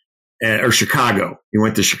Cincinnati or Chicago. He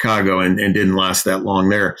went to Chicago and didn't last that long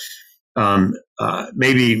there.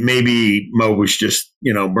 Maybe Mo was just,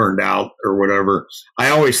 burned out or whatever.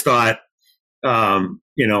 I always thought,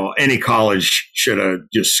 any college should have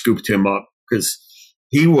just scooped him up because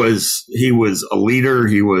he was a leader.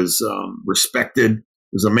 He was respected.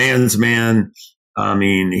 He was a man's man. I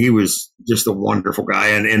mean, he was just a wonderful guy.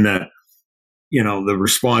 And the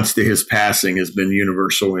response to his passing has been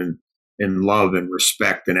universal in love and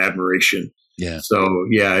respect and admiration. Yeah. So,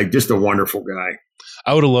 just a wonderful guy.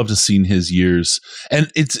 I would have loved to have seen his years.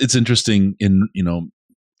 And it's interesting in,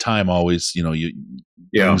 time always,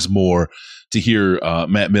 brings more to hear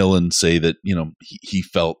Matt Millen say that, he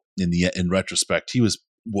felt in retrospect, he was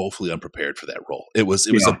woefully unprepared for that role. It was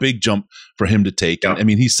a big jump for him to take. Yeah. I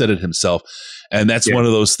mean, he said it himself, and that's one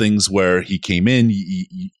of those things where he came in,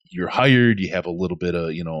 you're hired, you have a little bit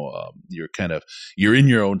of, you're in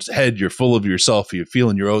your own head, you're full of yourself, you're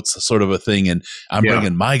feeling your oats sort of a thing. And I'm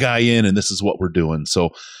bringing my guy in, and this is what we're doing. So,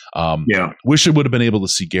 wish I would have been able to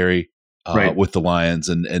see Gary with the Lions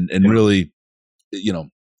and really,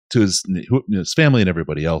 to his family and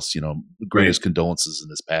everybody else, greatest condolences in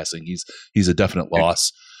his passing. He's a definite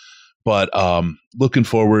loss, but looking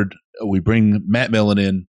forward, we bring Matt Millen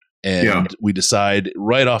in and we decide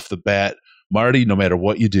right off the bat, Marty, no matter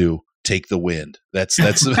what you do, take the wind. That's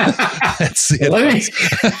it.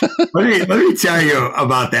 let me tell you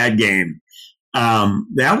about that game.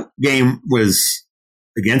 That game was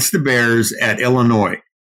against the Bears at Illinois.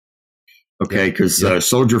 Okay, because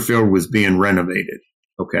Soldier Field was being renovated.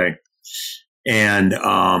 Okay, and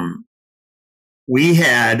we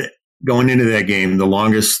had, going into that game, the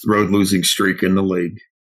longest road losing streak in the league,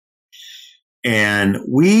 and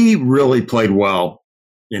we really played well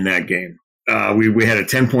in that game. We had a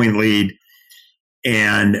 10-point lead,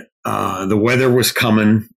 and the weather was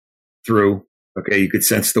coming through. Okay, you could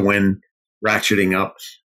sense the wind ratcheting up.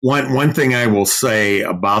 One thing I will say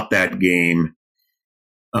about that game,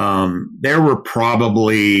 there were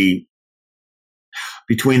probably,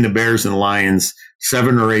 between the Bears and Lions,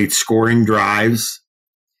 7 or 8 scoring drives.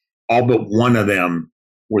 All but one of them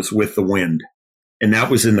was with the wind, and that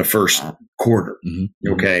was in the first quarter.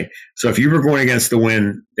 Mm-hmm. Okay, so if you were going against the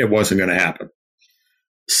wind, it wasn't going to happen.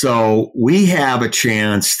 So we have a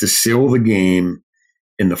chance to seal the game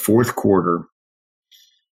in the fourth quarter,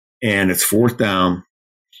 and it's 4th down,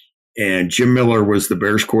 and Jim Miller was the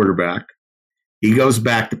Bears quarterback. He goes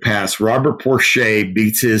back to pass. Robert Porcher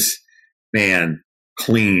beats his man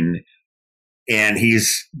clean, and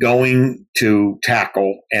he's going to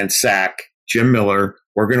tackle and sack Jim Miller.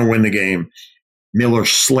 We're going to win the game. Miller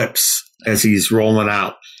slips as he's rolling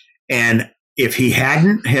out. And if he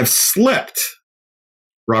hadn't have slipped,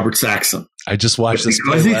 Robert sacks him. I just watched this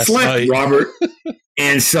because he slipped, Robert.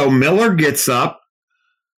 And so Miller gets up,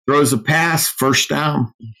 throws a pass, first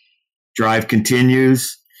down. Drive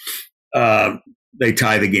continues. They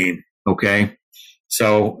tie the game. Okay.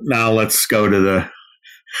 So now let's go to the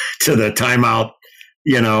timeout,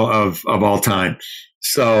 of all time.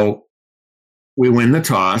 So we win the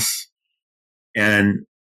toss and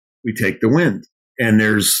we take the win. And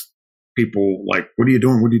there's people like, what are you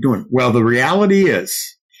doing? What are you doing? Well, the reality is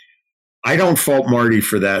I don't fault Marty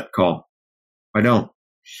for that call. I don't,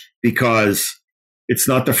 because it's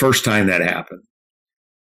not the first time that happened.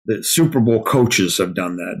 The Super Bowl coaches have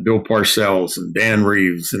done that. Bill Parcells and Dan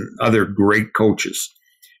Reeves and other great coaches.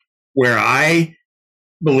 Where I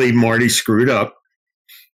believe Marty screwed up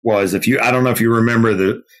was, I don't know if you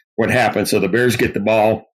remember what happened. So the Bears get the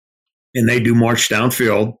ball and they do march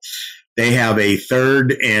downfield. They have a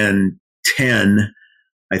 3rd and 10,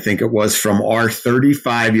 I think it was, from our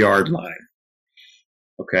 35-yard line.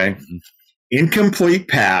 Okay. Mm-hmm. Incomplete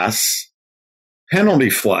pass, penalty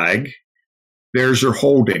flag. Bears are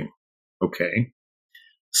holding. Okay.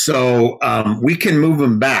 So we can move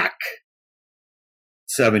them back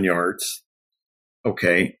 7 yards.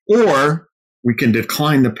 Okay. Or we can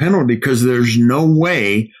decline the penalty because there's no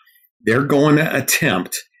way they're going to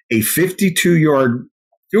attempt a 52-yard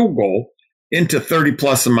field goal into 30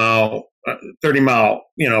 mile,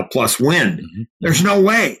 plus wind. Mm-hmm. There's no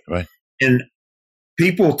way. Right. And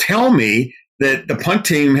people tell me that the punt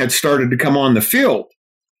team had started to come on the field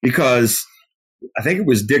because I think it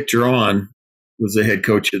was Dick Geron was the head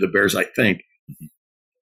coach of the Bears, I think. Mm-hmm.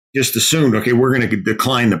 Just assumed, okay, we're going to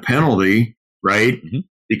decline the penalty, right? Mm-hmm.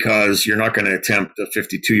 Because you're not going to attempt a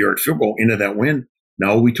 52-yard field goal into that wind.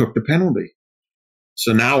 No, we took the penalty.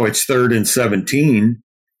 So now it's 3rd and 17.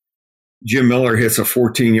 Jim Miller hits a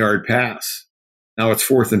 14-yard pass. Now it's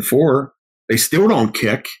 4th and 4. They still don't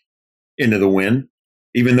kick into the wind,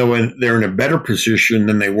 even though they're in a better position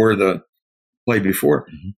than they were the play before.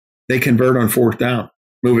 Mm-hmm. They convert on 4th down,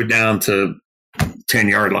 move it down to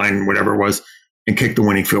 10-yard line, whatever it was, and kick the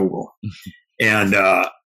winning field goal. Mm-hmm.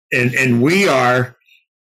 And we are,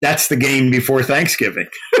 that's the game before Thanksgiving,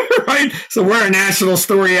 right? So we're a national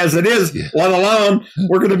story as it is, let alone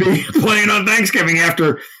we're going to be playing on Thanksgiving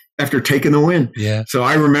after taking the win. Yeah. So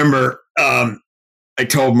I remember I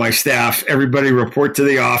told my staff, everybody report to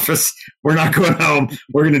the office. We're not going home.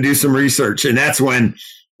 We're going to do some research. And that's when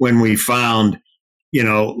we found,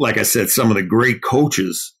 like I said, some of the great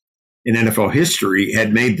coaches in NFL history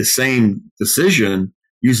had made the same decision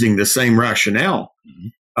using the same rationale.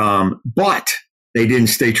 Mm-hmm. But they didn't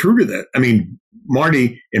stay true to that. I mean,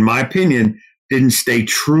 Marty, in my opinion, didn't stay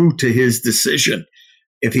true to his decision.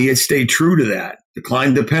 If he had stayed true to that,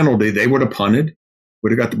 declined the penalty, they would have punted,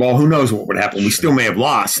 would have got the ball. Who knows what would happen? We still may have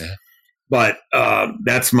lost. Yeah. But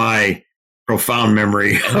that's my profound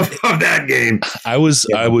memory of that game. I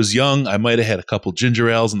was young. I might have had a couple ginger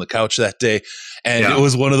ales on the couch that day. And it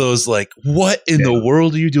was one of those like, what in the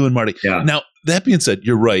world are you doing, Marty? Yeah. Now, that being said,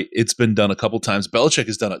 you're right. It's been done a couple times. Belichick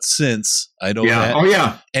has done it since. I know that. Oh,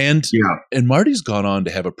 yeah. And Marty's gone on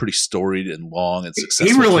to have a pretty storied and long and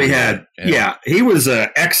successful He really had. Yeah. He was an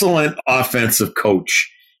excellent offensive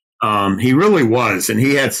coach. He really was. And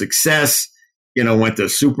he had success, went to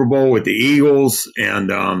Super Bowl with the Eagles.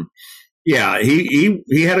 And Yeah,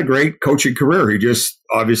 he had a great coaching career. He just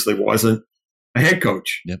obviously wasn't a head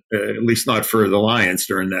coach, at least not for the Lions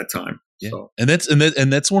during that time. Yeah. So. And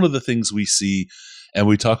that's one of the things we see and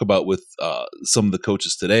we talk about with some of the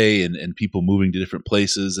coaches today and people moving to different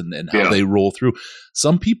places and how they roll through.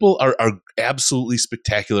 Some people are absolutely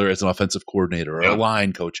spectacular as an offensive coordinator or a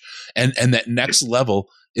line coach. And that next level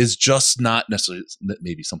is just not necessarily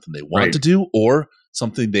maybe something they want to do or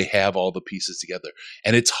something they have all the pieces together.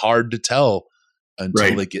 And it's hard to tell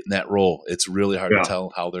until they get in that role. It's really hard to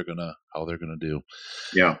tell how they're gonna do.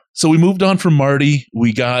 Yeah. So we moved on from Marty.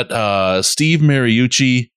 We got Steve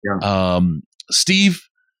Mariucci. Yeah. Steve,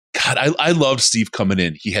 God, I loved Steve coming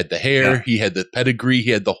in. He had the hair, he had the pedigree,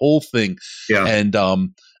 he had the whole thing. Yeah. And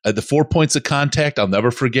the 4 points of contact, I'll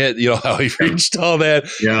never forget. You know how he reached all that.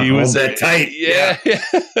 Yeah, he was that tight.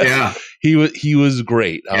 Yeah. He was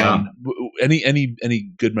great. Yeah.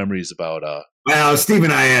 Any good memories about? Well, Steve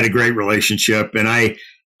and I had a great relationship, and I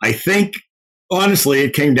think honestly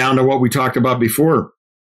it came down to what we talked about before.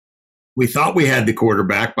 We thought we had the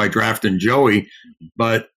quarterback by drafting Joey,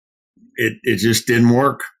 but it just didn't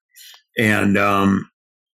work, and then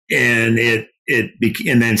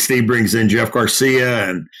Steve brings in Jeff Garcia,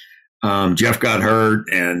 and Jeff got hurt,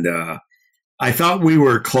 and I thought we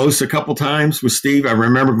were close a couple times with Steve. I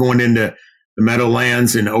remember going into the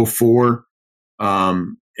Meadowlands in 2004,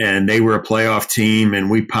 and they were a playoff team,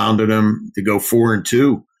 and we pounded them to go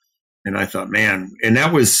 4-2. And I thought, man, and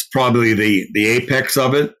that was probably the apex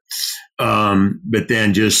of it. But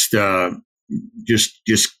then just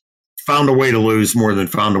found a way to lose more than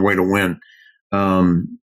found a way to win.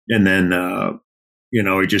 And then,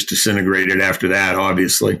 it just disintegrated after that,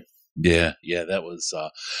 obviously. Yeah. That was,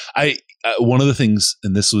 one of the things,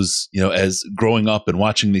 and this was, as growing up and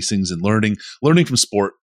watching these things and learning from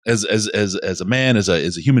sport as a man, as a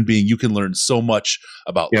human being, you can learn so much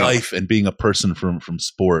about life and being a person from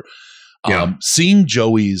sport. Seeing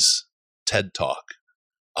Joey's TED Talk,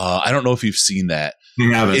 I don't know if you've seen that.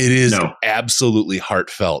 It is absolutely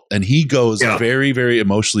heartfelt. And he goes very, very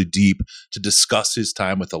emotionally deep to discuss his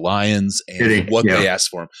time with the Lions and what they asked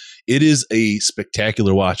for him. It is a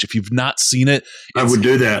spectacular watch. If you've not seen it, I would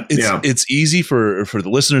do that. It's easy for the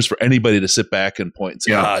listeners, for anybody to sit back and point and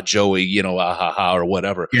say, Joey, or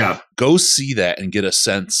whatever. Yeah. Go see that and get a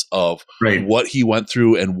sense of what he went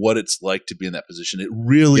through and what it's like to be in that position. It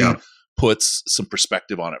really puts some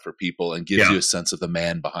perspective on it for people and gives you a sense of the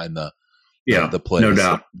man behind the play. No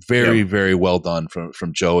doubt. Very, very well done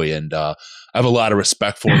from Joey. And I have a lot of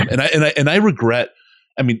respect for him. And I regret,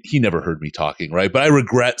 I mean, he never heard me talking, right? But I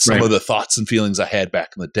regret some of the thoughts and feelings I had back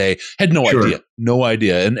in the day. Had no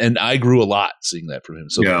idea. And I grew a lot seeing that from him.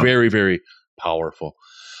 So very, very powerful.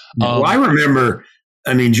 Well, I remember,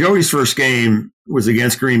 Joey's first game was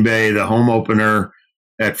against Green Bay, the home opener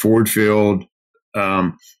at Ford Field.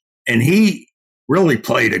 And he really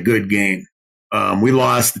played a good game. We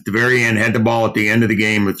lost at the very end, had the ball at the end of the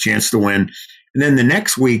game with a chance to win. And then the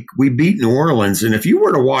next week, we beat New Orleans. And if you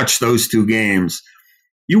were to watch those two games,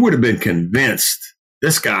 you would have been convinced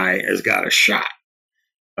this guy has got a shot.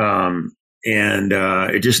 And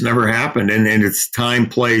it just never happened. And it's time,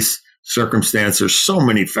 place, circumstance. There's so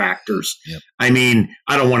many factors. Yep. I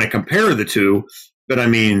don't want to compare the two, but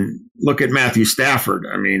look at Matthew Stafford.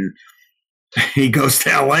 He goes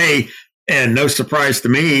to L.A., and no surprise to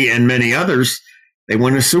me and many others, they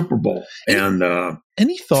win a Super Bowl. And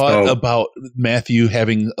any thought about Matthew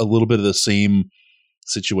having a little bit of the same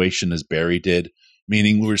situation as Barry did?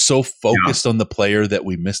 Meaning we're so focused on the player that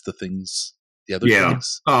we miss the other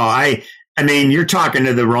things. Oh, you're talking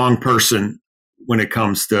to the wrong person when it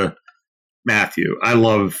comes to Matthew. I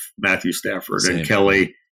love Matthew Stafford and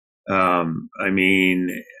Kelly. I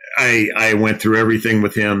went through everything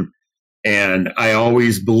with him. And I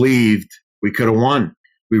always believed we could have won.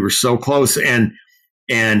 We were so close. And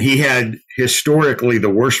he had historically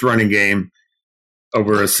the worst running game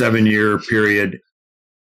over a 7-year period.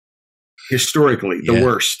 Historically, the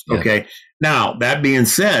worst. Yeah. Okay. Now, that being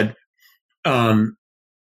said, the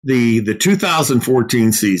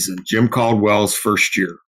 2014 season, Jim Caldwell's first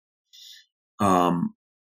year,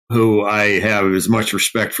 who I have as much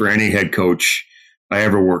respect for any head coach I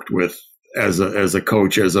ever worked with, as a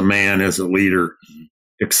coach, as a man, as a leader,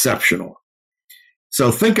 exceptional. So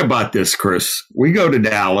think about this, Chris. We go to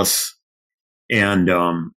Dallas, and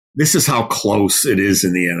this is how close it is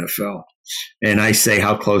in the NFL. And I say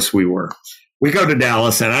how close we were. We go to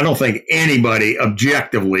Dallas, and I don't think anybody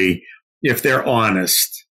objectively, if they're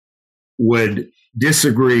honest, would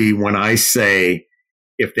disagree when I say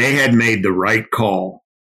if they had made the right call,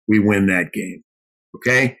 we win that game.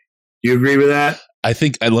 Okay? Do you agree with that? I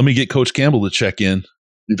think let me get Coach Campbell to check in.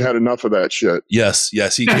 You've had enough of that shit. Yes,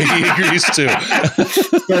 he agrees too.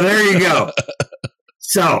 So there you go.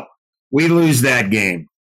 So we lose that game.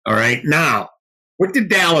 All right. Now, what did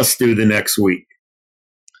Dallas do the next week?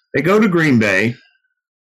 They go to Green Bay,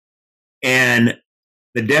 and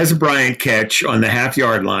the Dez Bryant catch on the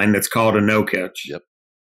half-yard line that's called a no catch. Yep.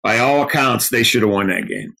 By all accounts, they should have won that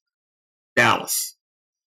game. Dallas,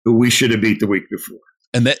 who we should have beat the week before.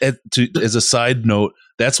 And that, as a side note,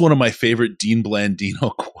 that's one of my favorite Dean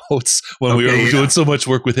Blandino quotes when we were doing so much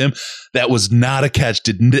work with him. That was not a catch.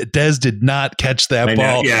 Dez did not catch that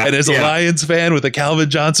ball. Yeah, and as a Lions fan with the Calvin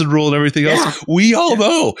Johnson rule and everything else, we all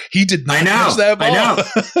know he did not catch that ball.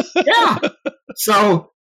 I know.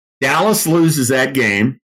 So Dallas loses that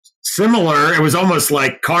game. Similar, it was almost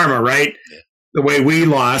like karma, right? Yeah. The way we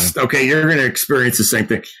lost. Okay, you're going to experience the same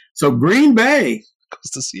thing. So Green Bay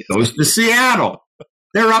goes to Seattle.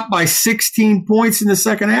 They're up by 16 points in the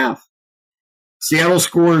second half. Seattle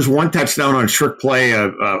scores one touchdown on a trick play,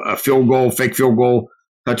 a field goal, fake field goal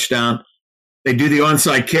touchdown. They do the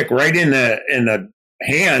onside kick right in the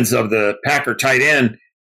hands of the Packer tight end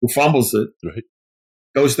who fumbles it. Right.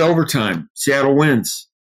 Goes to overtime. Seattle wins.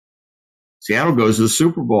 Seattle goes to the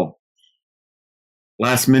Super Bowl.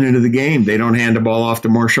 Last minute of the game, they don't hand the ball off to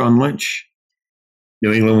Marshawn Lynch.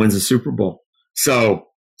 New England wins the Super Bowl. So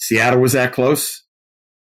Seattle was that close.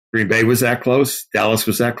 Green Bay was that close. Dallas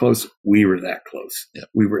was that close. We were that close. Yep.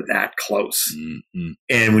 We were that close. Mm-hmm.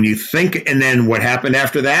 And when you think, and then what happened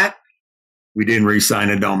after that? We didn't re-sign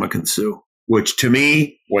Ndamukong Suh, which to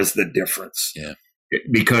me was the difference. Yeah.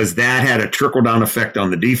 Because that had a trickle-down effect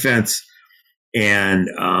on the defense, and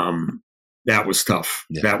that was tough.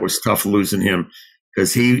 Yeah. That was tough losing him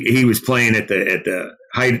because he was playing at the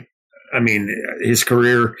height. I mean, his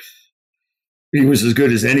career, he was as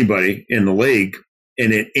good as anybody in the league.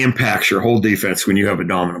 And it impacts your whole defense when you have a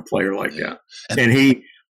dominant player like that. And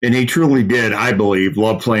he truly did, I believe,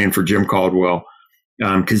 love playing for Jim Caldwell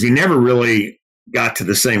because he never really got to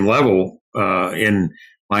the same level in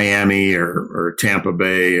Miami or Tampa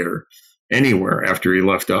Bay or anywhere after he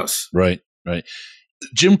left us. Right.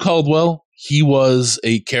 Jim Caldwell, he was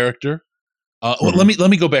a character. Well, let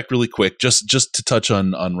me go back really quick, just to touch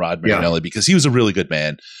on Rod Marinelli because he was a really good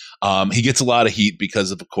man. He gets a lot of heat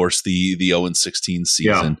because of course, the 0-16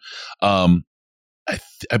 season. Yeah.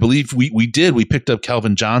 I believe we picked up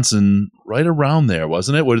Calvin Johnson right around there,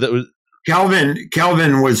 wasn't it?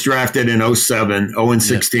 Calvin was drafted in 07.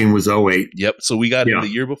 0-16 was 08. Yep. So we got him the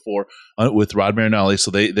year before with Rod Marinelli.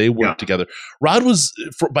 So they worked together. Rod was,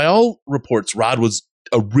 by all reports, Rod was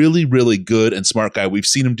a really, really good and smart guy. We've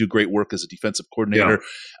seen him do great work as a defensive coordinator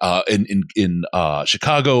in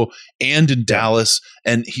Chicago and in Dallas.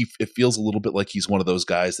 And it feels a little bit like he's one of those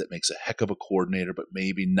guys that makes a heck of a coordinator, but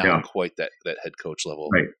maybe not quite that head coach level.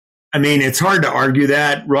 Right. I mean, it's hard to argue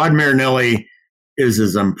that. Rod Marinelli is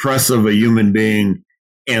as impressive a human being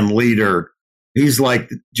and leader. He's like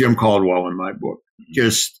Jim Caldwell in my book.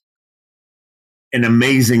 Just an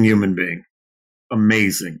amazing human being.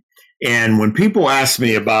 Amazing. And when people ask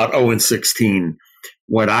me about 0-16,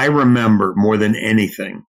 what I remember more than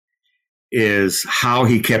anything is how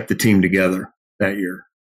he kept the team together that year,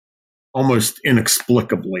 almost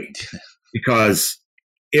inexplicably, because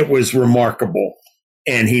it was remarkable.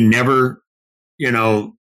 And he never,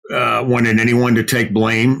 wanted anyone to take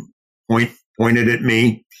blame, pointed at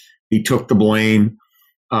me. He took the blame.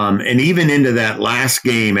 And even into that last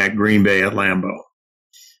game at Green Bay at Lambeau.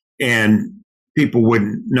 And people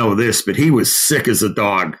wouldn't know this, but he was sick as a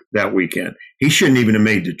dog that weekend. He shouldn't even have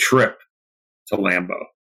made the trip to Lambeau.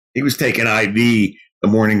 He was taking IV the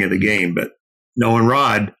morning of the game, but knowing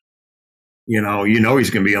Rod, he's going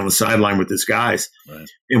to be on the sideline with his guys. Right.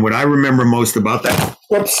 And what I remember most about that,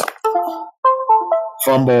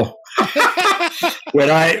 fumble. What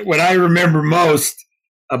I remember most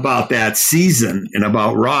about that season and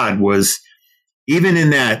about Rod was even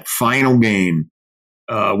in that final game,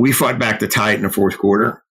 we fought back to tie it in the fourth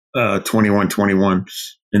quarter, 21-21,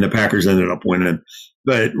 and the Packers ended up winning.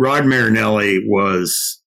 But Rod Marinelli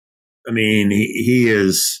he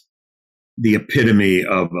is the epitome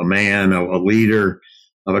of a man, of a leader,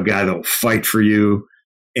 of a guy that will fight for you.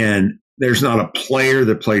 And there's not a player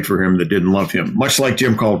that played for him that didn't love him, much like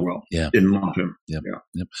Jim Caldwell didn't love him. Yep.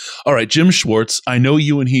 All right, Jim Schwartz, I know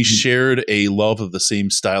you and he shared a love of the same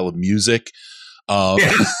style of music. He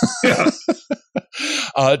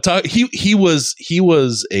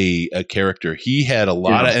was a character. He had a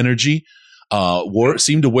lot of energy.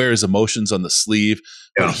 Seemed to wear his emotions on the sleeve,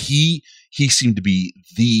 but he he seemed to be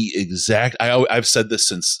the exact. I've said this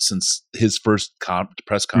since his first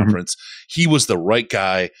press conference. He was the right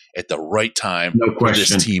guy at the right time for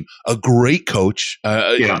this team. A great coach.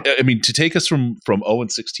 I mean, to take us from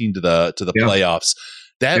 0-16 to the playoffs.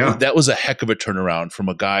 That was a heck of a turnaround from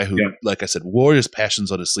a guy who, like I said, wore his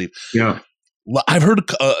passions on his sleeve. Yeah, I've heard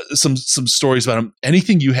some stories about him.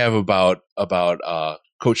 Anything you have about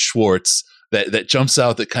Coach Schwartz that jumps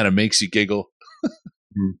out that kind of makes you giggle?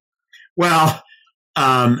 Well,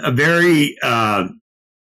 a very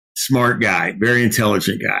smart guy, very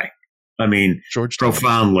intelligent guy. I mean,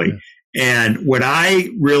 profoundly. Yeah. And what I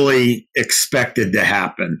really expected to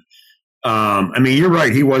happen. I mean, you're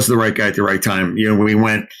right. He was the right guy at the right time. We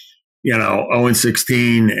went,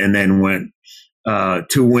 0-16 and then went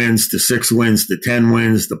 2 wins to 6 wins to 10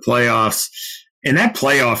 wins, the playoffs. And that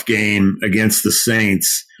playoff game against the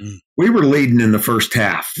Saints, we were leading in the first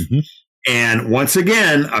half. Mm-hmm. And once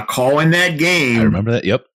again, a call in that game, I remember that.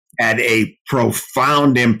 Yep, had a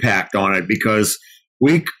profound impact on it because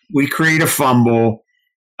we create a fumble.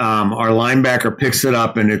 Our linebacker picks it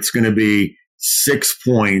up, and it's going to be 6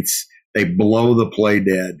 points. They blow the play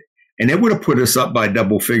dead, and it would have put us up by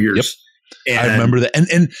double figures. Yep. I remember that.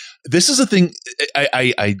 And this is a thing.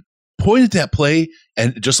 I pointed that play,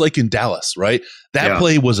 and just like in Dallas, right? That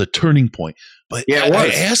play was a turning point. But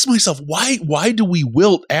I asked myself, why do we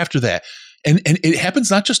wilt after that? And it happens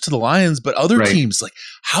not just to the Lions, but other teams. Like,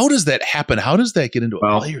 how does that happen? How does that get into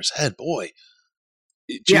a player's head? Boy,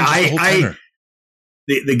 it changes the whole tenor.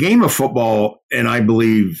 The game of football, and I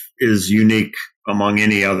believe, is unique among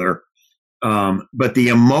any other. But the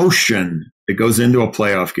emotion that goes into a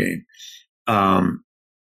playoff game,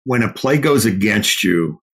 when a play goes against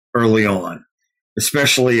you early on,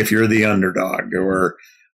 especially if you're the underdog, or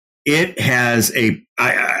it has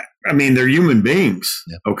I mean, they're human beings.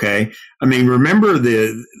 Yep. Okay. I mean, remember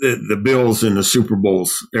the Bills in the Super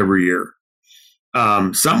Bowls every year.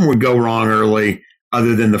 Something would go wrong early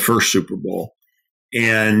other than the first Super Bowl.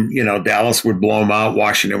 And, Dallas would blow them out.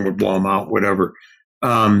 Washington would blow them out, whatever.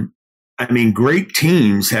 I mean, great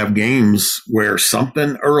teams have games where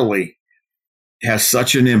something early has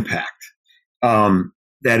such an impact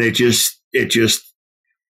that it just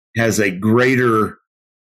has a greater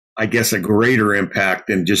impact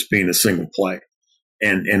than just being a single play.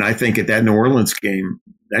 And I think at that New Orleans game,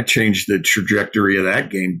 that changed the trajectory of that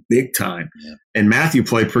game big time. Yeah. And Matthew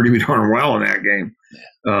played pretty darn well in that game.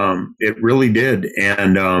 Yeah. It really did.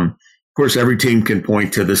 And of course, every team can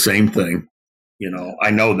point to the same thing. I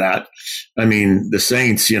know that. I mean, the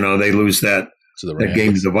Saints, they lose that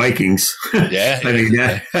game to the Vikings. Yeah. I mean,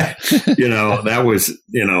 that was,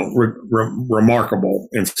 remarkable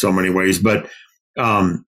in so many ways. But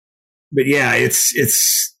yeah,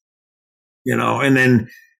 it's and then,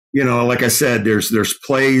 like I said, there's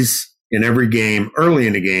plays in every game early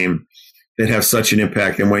in the game that have such an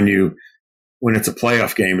impact. And when it's a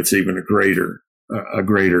playoff game, it's even a greater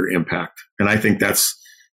impact. And I think that's,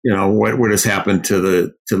 what has happened to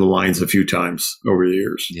the Lions a few times over the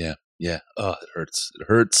years. Yeah. Yeah. Oh, it hurts. It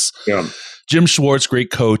hurts. Yeah. Jim Schwartz, great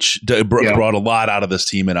coach, brought a lot out of this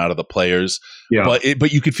team and out of the players. Yeah.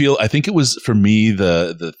 But you could feel, I think it was for me,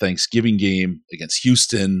 the Thanksgiving game against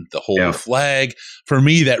Houston, the whole flag. For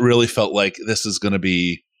me, that really felt like this is going to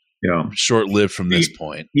be short-lived from this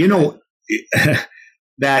point.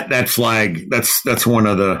 That flag, that's one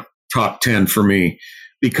of the top 10 for me,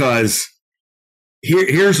 because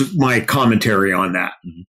here's my commentary on that.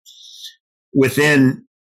 Mm-hmm. Within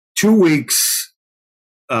 2 weeks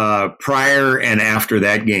prior and after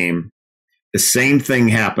that game, the same thing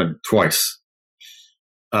happened twice.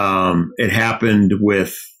 It happened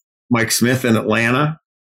with Mike Smith in Atlanta,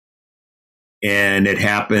 and it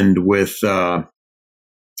happened with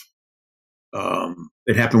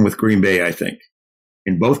Green Bay, I think.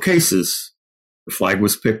 In both cases, the flag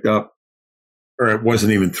was picked up, or it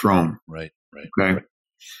wasn't even thrown. Right. Okay. Right.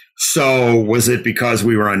 So was it because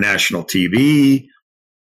we were on national TV?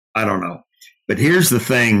 I don't know. But here's the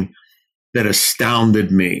thing that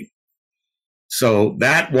astounded me. So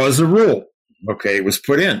that was a rule. Okay. It was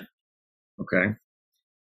put in. Okay.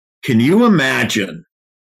 Can you imagine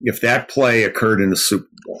if that play occurred in the Super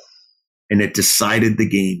Bowl and it decided the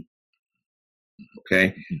game?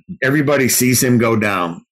 Okay. Everybody sees him go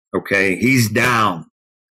down. Okay. He's down.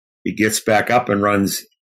 He gets back up and runs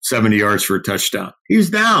 70 yards for a touchdown. He's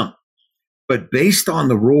down. But based on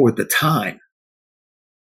the rule at the time,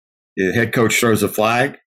 the head coach throws a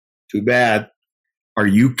flag. Too bad. Are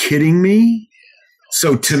you kidding me?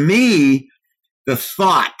 So to me, the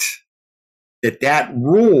thought that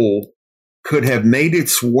rule could have made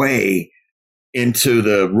its way into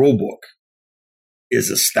the rule book is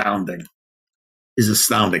astounding. is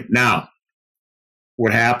astounding. Now,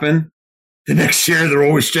 what happened? The next year, the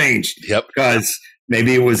rules changed. Yep. Because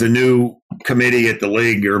maybe it was a new committee at the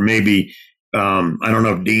league, or maybe I don't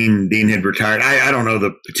know if Dean had retired. I don't know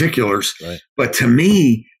the particulars. Right. But to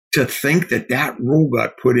me, to think that rule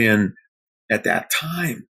got put in at that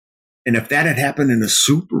time, and if that had happened in the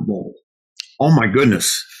Super Bowl, oh my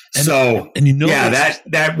goodness.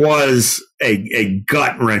 That was a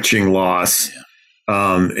gut-wrenching loss. Yeah.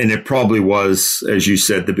 And it probably was, as you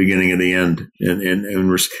said, the beginning of the end.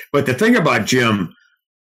 But the thing about Jim,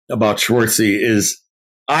 about Schwartzy, is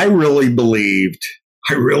I really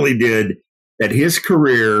did, that his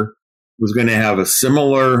career was going to have a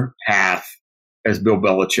similar path as Bill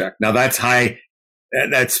Belichick. Now, that's high.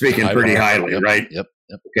 That's speaking pretty highly, right? Yep.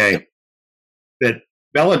 Okay. That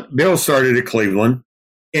Bill started at Cleveland,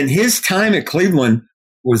 and his time at Cleveland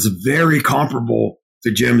was very comparable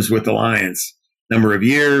to Jim's with the Lions. Number of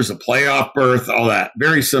years, a playoff berth, all that.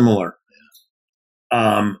 Very similar.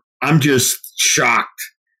 I'm just shocked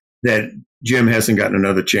that Jim hasn't gotten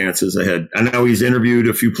another chance as a head. I know he's interviewed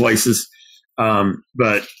a few places,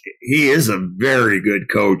 but he is a very good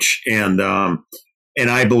coach. And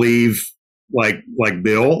I believe, like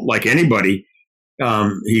Bill, like anybody,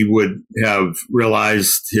 he would have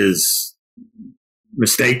realized his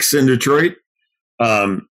mistakes in Detroit.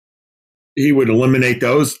 He would eliminate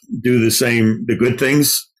those, do the good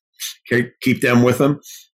things, keep them with him.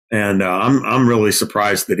 And I'm really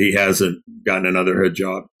surprised that he hasn't gotten another head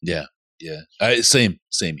job. Yeah. Same.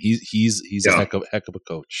 He's a heck of a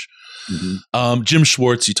coach. Mm-hmm. Jim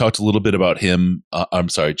Schwartz, you talked a little bit about him. I'm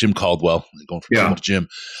sorry, Jim Caldwell. Going from Jim to Jim.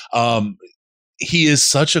 He is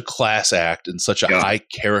such a class act and such a high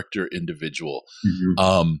character individual.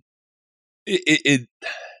 Mm-hmm.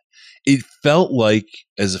 It felt like,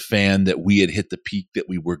 as a fan, that we had hit the peak that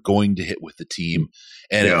we were going to hit with the team.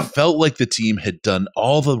 And it felt like the team had done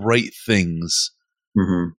all the right things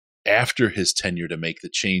after his tenure to make the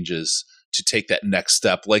changes to take that next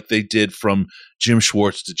step, like they did from Jim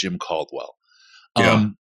Schwartz to Jim Caldwell.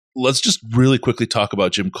 Let's just really quickly talk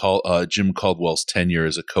about Jim Caldwell's tenure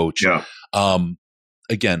as a coach. Yeah.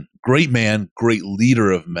 Again, great man, great leader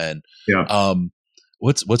of men. Yeah.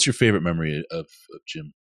 What's your favorite memory of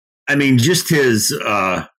Jim? I mean, just his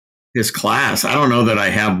class. I don't know that I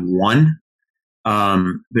have one,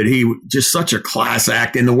 but he just such a class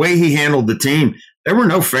act. And the way he handled the team, there were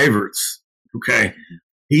no favorites. Okay.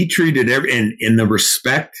 He treated in the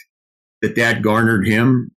respect that garnered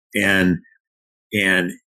him, and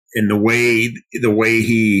in the way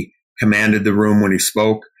he commanded the room when he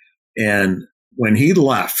spoke. And when he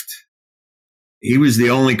left, he was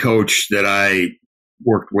the only coach that I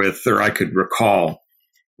worked with, or I could recall,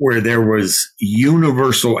 where there was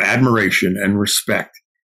universal admiration and respect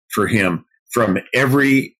for him from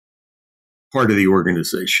every part of the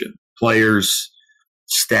organization: players,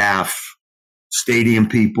 staff, stadium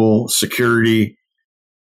people, security,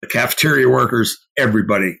 the cafeteria workers,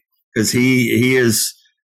 everybody, because he is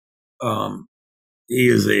a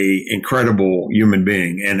incredible human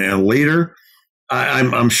being and a leader.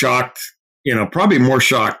 I'm shocked, probably more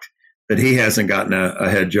shocked that he hasn't gotten a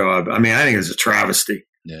head job. I mean, I think it's a travesty.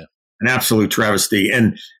 Yeah. An absolute travesty.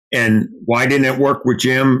 And why didn't it work with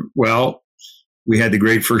Jim? Well, we had the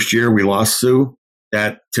great first year. We lost Sue.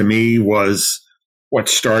 That, to me, was what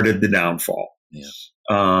started the downfall. Yeah.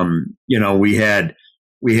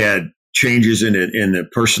 We had changes in the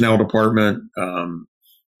personnel department.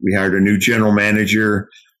 We hired a new general manager.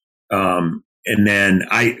 And then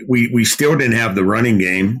we still didn't have the running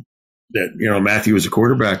game. That, Matthew was a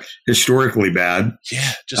quarterback, historically bad.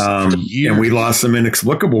 Yeah, just for years. And we lost some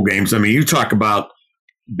inexplicable games. I mean, you talk about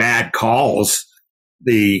bad calls.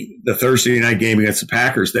 The Thursday night game against the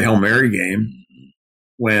Packers, the Hail Mary game,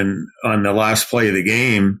 when on the last play of the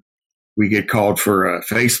game, we get called for a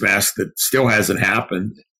face mask that still hasn't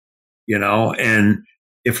happened, and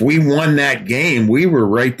if we won that game, we were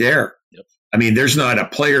right there. Yep. I mean, there's not a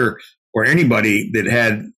player or anybody that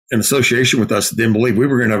had an association with us that didn't believe we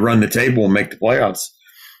were going to run the table and make the playoffs.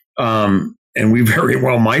 And we very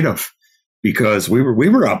well might have, because we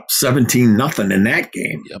were up 17-0 in that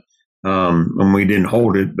game. Yep. And we didn't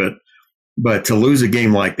hold it, but to lose a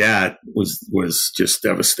game like that was just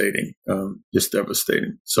devastating.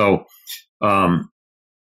 So,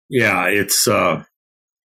 it's,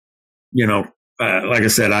 like I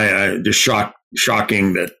said, I just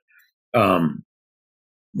shocking that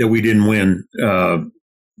we didn't win,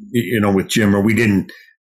 with Jim, or we didn't.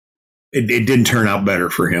 It didn't turn out better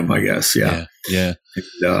for him, I guess. Yeah. And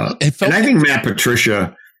I think Matt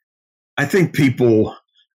Patricia. I think people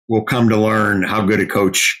will come to learn how good a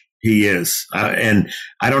coach He is. And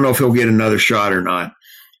I don't know if he'll get another shot or not.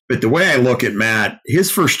 But the way I look at Matt,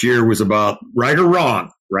 his first year was about right or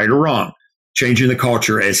wrong, changing the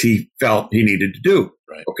culture as he felt he needed to do.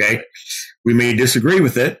 Right. Okay. Right. We may disagree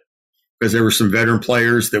with it because there were some veteran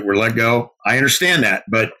players that were let go. I understand that.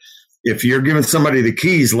 But if you're giving somebody the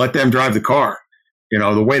keys, let them drive the car,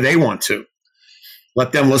 the way they want to.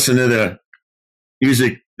 Let them listen to the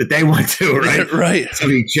music that they want to, right? Right. So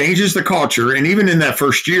he changes the culture. And even in that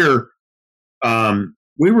first year,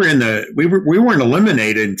 we weren't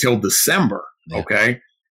eliminated until December. Yeah. Okay.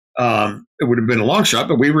 It would have been a long shot,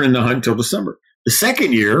 but we were in the hunt until December. The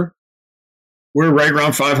second year, we're right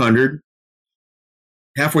around 500.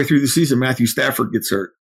 Halfway through the season, Matthew Stafford gets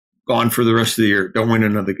hurt, gone for the rest of the year. Don't win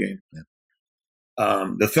another game. Yeah.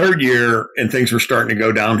 The third year, and things were starting to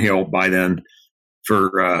go downhill by then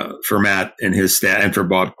for Matt and his staff and for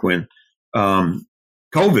Bob Quinn.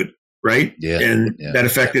 COVID, right? Yeah. And that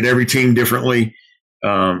affected every team differently.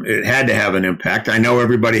 It had to have an impact. I know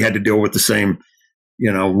everybody had to deal with the same,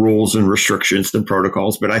 rules and restrictions and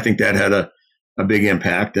protocols, but I think that had a big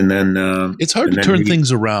impact. And then it's hard to turn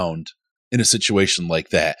things around in a situation like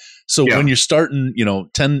that. So when you're starting,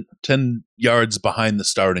 10 yards behind the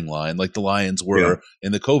starting line, like the Lions were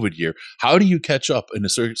in the COVID year, how do you catch up in a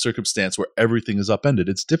circumstance where everything is upended?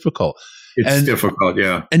 It's difficult. It's difficult,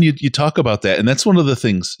 yeah. And you talk about that, and that's one of the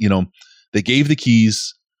things, they gave the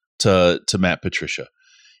keys to Matt Patricia.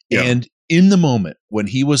 Yeah. And in the moment when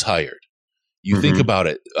he was hired, you think about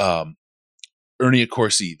it, Ernie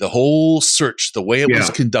Accorsi, the whole search, the way it was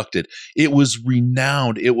conducted, it was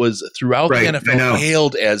renowned. It was throughout the NFL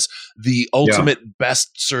hailed as the ultimate best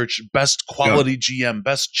search, best quality GM,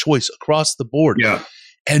 best choice across the board. Yeah.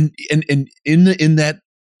 And in that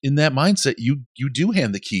mindset, you do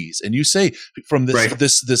hand the keys and you say from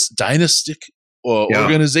this dynastic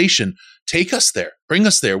organization, take us there, bring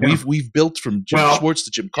us there. Yeah. We've built from Jim Schwartz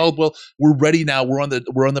to Jim Caldwell. We're ready now. We're on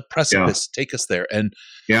the precipice. Yeah. Take us there. And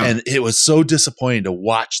it was so disappointing to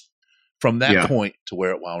watch from that point to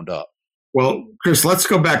where it wound up. Well, Chris, let's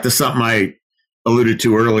go back to something I alluded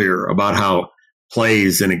to earlier about how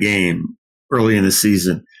plays in a game early in the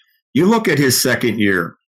season. You look at his second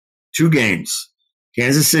year, 2 games,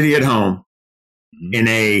 Kansas City at home in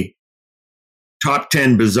a top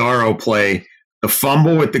 10 bizarro play. The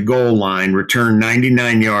fumble at the goal line, returned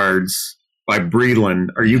 99 yards by Breland.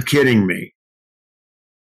 Are you kidding me?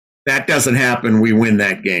 That doesn't happen. We win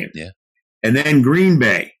that game. Yeah. And then Green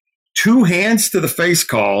Bay, 2 hands to the face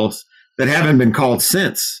calls that haven't been called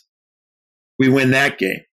since. We win that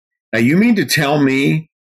game. Now, you mean to tell me,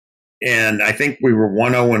 and I think we were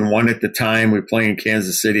 1-0-1 at the time we were playing in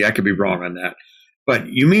Kansas City. I could be wrong on that. But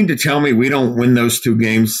you mean to tell me we don't win those 2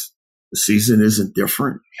 games? The season isn't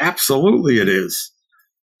different. Absolutely it is.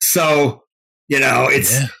 So,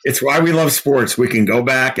 it's why we love sports. We can go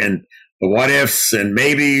back and the what ifs and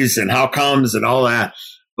maybes and how comes and all that.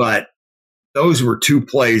 But those were 2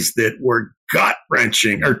 plays that were gut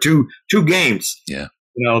wrenching, or two games. Yeah.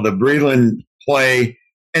 The Breland play.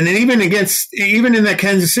 And then even in that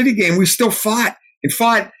Kansas City game, we still fought.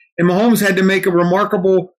 And Mahomes had to make a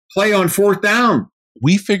remarkable play on 4th down.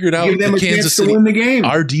 We figured out the Kansas City, win the game.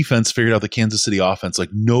 Our defense figured out the Kansas City offense like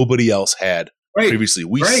nobody else had previously.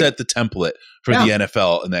 We set the template for the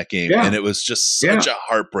NFL in that game, and it was just such a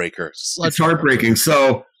heartbreaker. It's heartbreaking.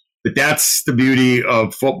 So, but that's the beauty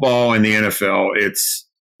of football and the NFL. It's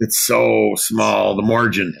so small, the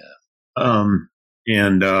margin, and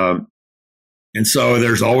so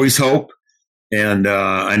there's always hope. And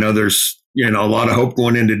I know there's a lot of hope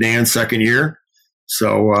going into Dan's second year.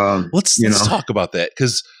 So let's talk about that,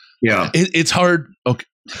 because it's hard. Okay.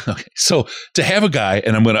 So to have a guy,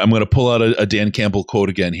 and I'm gonna pull out a Dan Campbell quote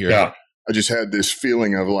again here. Yeah, I just had this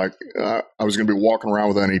feeling of like I was going to be walking around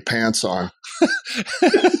with any pants on.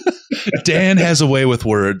 Dan has a way with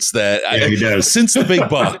words that he does. Since the big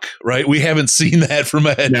buck, right? We haven't seen that from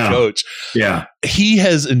a head coach. Yeah, he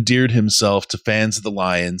has endeared himself to fans of the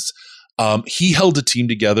Lions. He held a team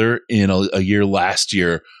together in a year last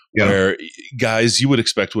year. Where guys you would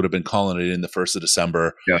expect would have been calling it in the 1st of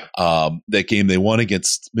December. Yeah. That game they won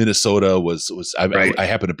against Minnesota was I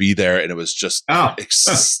happened to be there, and it was just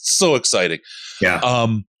so exciting. Yeah.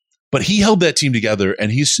 But he held that team together,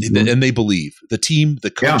 and and they believe the team,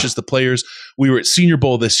 the coaches, the players. We were at Senior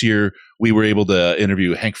Bowl this year. We were able to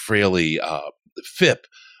interview Hank Fraley, Phipp,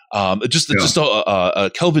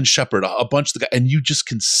 Kelvin Shepard, a bunch of the guys, and you just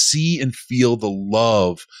can see and feel the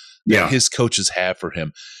love that his coaches have for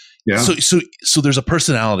him. Yeah. So there's a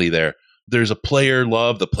personality there. There's a player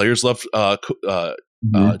love. The players love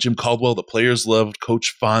Jim Caldwell. The players loved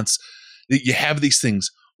Coach Fonts. You have these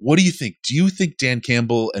things. What do you think? Do you think Dan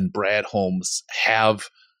Campbell and Brad Holmes have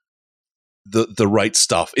the right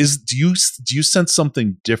stuff? Do you sense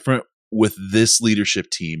something different with this leadership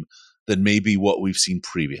team than maybe what we've seen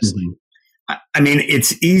previously? I mean,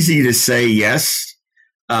 it's easy to say yes,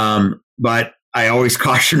 but I always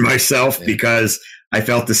caution myself because I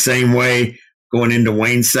felt the same way going into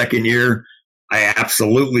Wayne's second year. I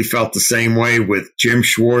absolutely felt the same way with Jim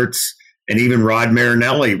Schwartz and even Rod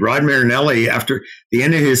Marinelli. Rod Marinelli, after the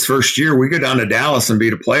end of his first year, we go down to Dallas and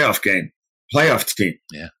beat a playoff team.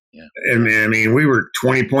 Yeah. I mean, we were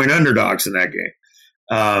 20-point underdogs in that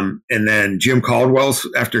game. And then Jim Caldwell's,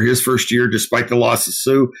 after his first year, despite the loss of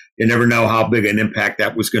Sue, you never know how big an impact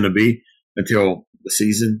that was going to be until the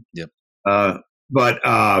season. Yep. But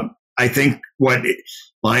I think what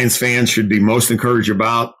Lions fans should be most encouraged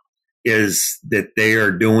about is that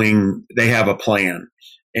they have a plan.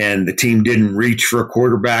 And the team didn't reach for a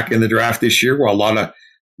quarterback in the draft this year, while a lot of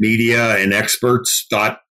media and experts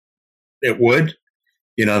thought it would.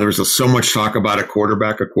 There was so much talk about a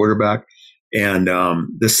quarterback. And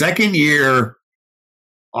the second year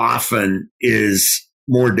often is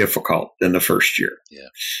more difficult than the first year. Yeah.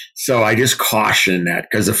 So I just caution that,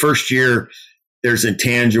 because the first year there's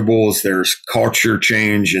intangibles, there's culture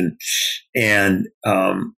change. And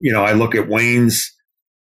I look at Wayne's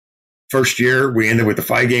first year, we ended with a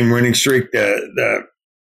 5-game winning streak. The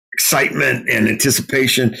excitement and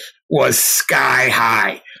anticipation was sky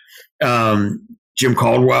high. Jim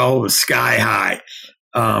Caldwell was sky high.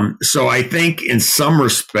 So I think in some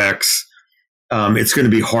respects, it's going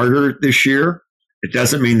to be harder this year. It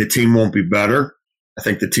doesn't mean the team won't be better. I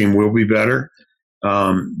think the team will be better.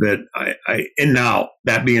 But and now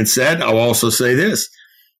that being said, I'll also say this: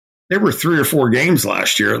 there were 3 or 4 games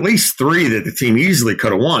last year, at least 3 that the team easily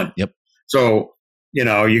could have won. Yep. So,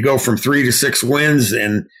 you go from 3 to 6 wins,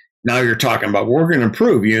 and now you're talking about, we're going to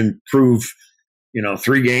improve. You improve,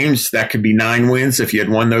 3 games, that could be 9 wins if you had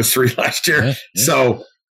won those 3 last year. Yeah. So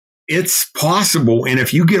it's possible. And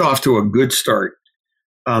if you get off to a good start,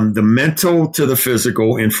 the mental to the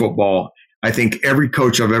physical in football, I think every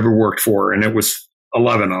coach I've ever worked for, and it was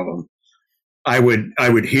 11 of them, I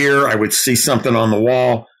would see something on the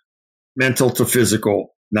wall, mental to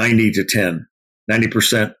physical, 90 to 10,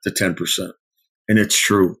 90% to 10%. And it's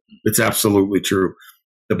true. It's absolutely true.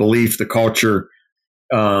 The belief, the culture,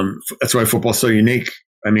 that's why football's so unique.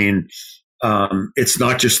 I mean, it's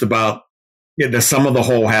not just about the sum of the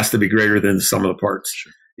whole has to be greater than the sum of the parts.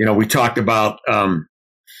 Sure. We talked about the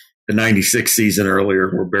 96 season earlier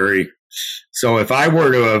where Barry. So if I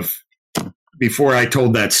were to have, before I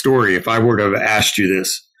told that story, if I were to have asked you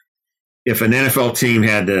this, if an NFL team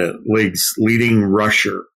had the league's leading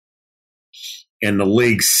rusher and the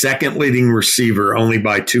league's second leading receiver only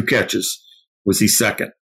by 2 catches, was he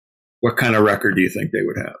second? What kind of record do you think they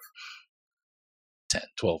would have? 10,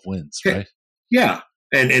 12 wins, right? Yeah.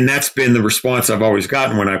 And that's been the response I've always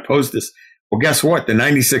gotten when I posed this. Well, guess what? The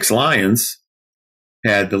 96 Lions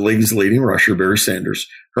had the league's leading rusher, Barry Sanders.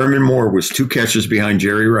 Herman Moore was 2 catches behind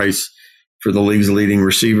Jerry Rice for the league's leading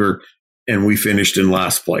receiver, and we finished in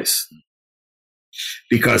last place.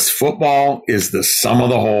 Because football is the sum of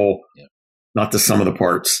the whole, not the sum of the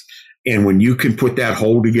parts. And when you can put that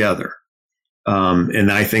whole together,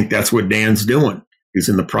 and I think that's what Dan's doing. He's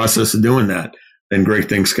in the process of doing that. Then great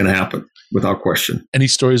things can happen without question. Any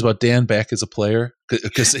stories about Dan back as a player?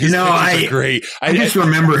 Because his are great. I just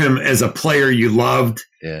remember him as a player you loved.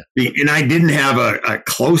 Yeah. And I didn't have a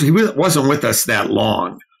close. He wasn't with us that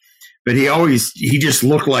long, but he just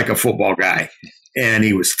looked like a football guy, and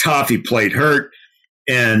he was tough. He played hurt,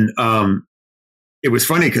 and it was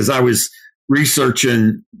funny because I was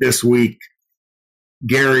researching this week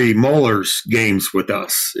Gary Muller's games with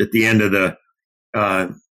us at the end of the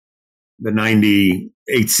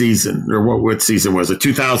 98 season, or what season was it?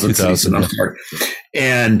 2000 season. I'm sorry.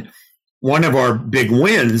 And one of our big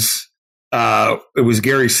wins, it was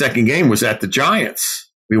Gary's second game, was at the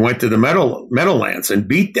Giants. We went to the Meadowlands and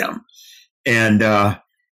beat them. And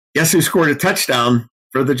guess who scored a touchdown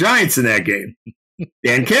for the Giants in that game?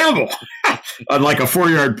 Dan Campbell on like a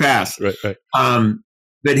 4-yard pass. Right.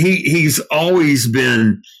 But he's always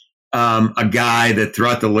been a guy that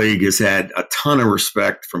throughout the league has had a ton of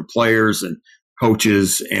respect from players and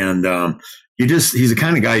coaches, and he's the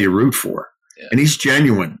kind of guy you root for, and he's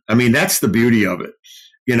genuine. I mean, that's the beauty of it.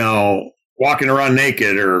 Walking around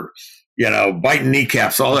naked or biting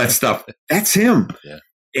kneecaps, all that stuff. That's him. Yeah.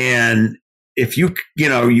 And if you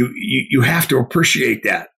have to appreciate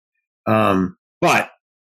that. But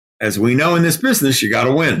as we know in this business, you got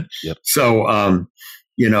to win. Yep. So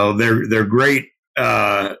they're great.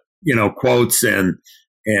 Quotes, and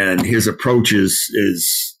and his approach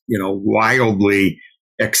is wildly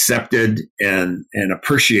accepted and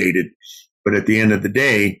appreciated. But at the end of the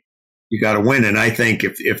day, you got to win. And I think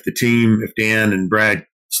if Dan and Brad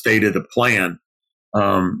stay to the plan,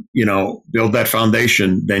 build that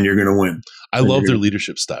foundation, then you're going to win. I love their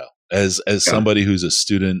leadership style. As somebody who's a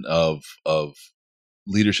student of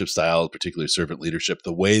leadership style, particularly servant leadership,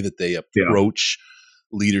 the way that they approach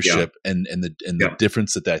leadership and the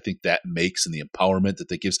difference that I think that makes and the empowerment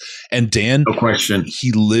that gives. And Dan, no question,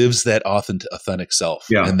 he lives that authentic self.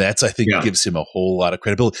 Yeah. And that's, I think, gives him a whole lot of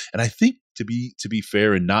credibility. And I think to be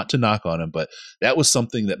fair and not to knock on him, but that was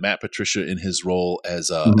something that Matt Patricia, in his role as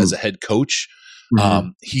a head coach,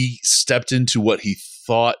 he stepped into what he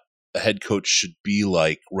thought a head coach should be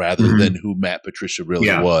like rather than who Matt Patricia really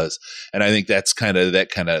was. And I think that kind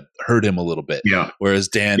of hurt him a little bit. Yeah. Whereas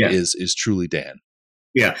Dan is truly Dan.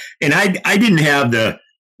 Yeah. And I didn't have the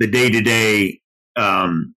day-to-day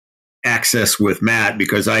access with Matt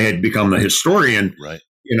because I had become the historian, right,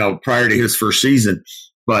 prior to his first season.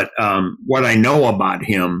 But what I know about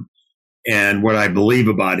him and what I believe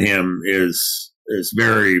about him is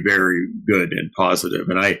very, very good and positive.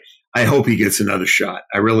 And I hope he gets another shot.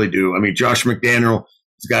 I really do. I mean, Josh McDaniel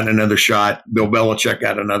has gotten another shot. Bill Belichick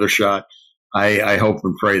got another shot. I hope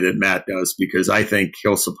and pray that Matt does because I think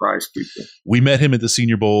he'll surprise people. We met him at the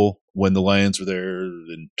Senior Bowl when the Lions were there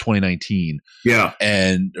in 2019. Yeah.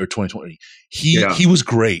 Or 2020. He was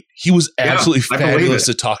great. He was absolutely fabulous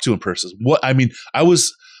to talk to in person. I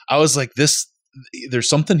was like, there's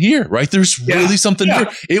something here, right? There's really something here.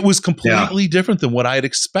 It was completely different than what I had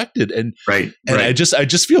expected. And I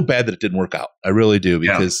just feel bad that it didn't work out. I really do,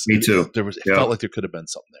 because me too. It felt like there could have been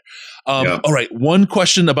something there. All right. One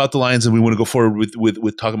question about the Lions, and we want to go forward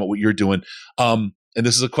with talking about what you're doing. And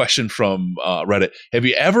this is a question from Reddit. Have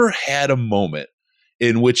you ever had a moment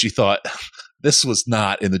in which you thought this was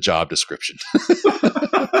not in the job description?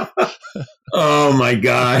 Oh my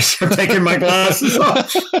gosh. I'm taking my glasses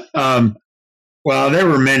off. Well, there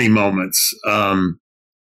were many moments. I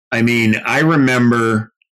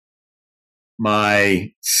remember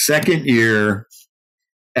my second year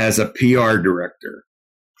as a PR director,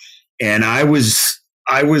 and I was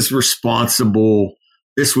responsible.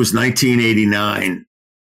 This was 1989,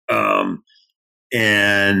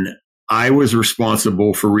 and I was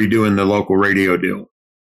responsible for redoing the local radio deal.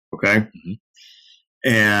 Okay,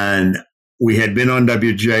 and we had been on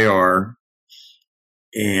WJR.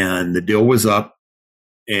 And the deal was up,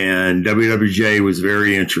 and WWJ was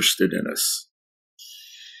very interested in us.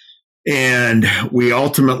 And we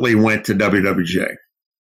ultimately went to WWJ.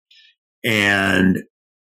 And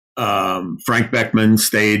Frank Beckman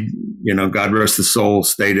stayed, God rest his soul,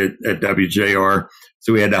 stayed at WJR.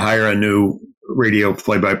 So we had to hire a new radio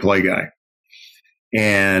play-by-play guy.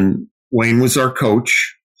 And Wayne was our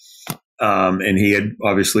coach. And he had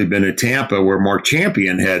obviously been at Tampa, where Mark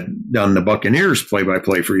Champion had done the Buccaneers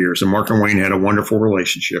play-by-play for years. And Mark and Wayne had a wonderful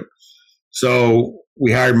relationship. So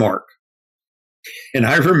we hired Mark. And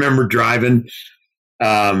I remember driving,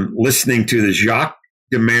 listening to the Jacques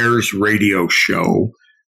Demers radio show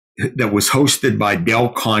that was hosted by Del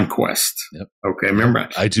Conquest. Yep. Okay, remember?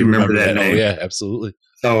 I do remember that name. Oh, yeah, absolutely.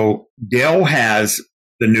 So Del has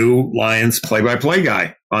the new Lions play-by-play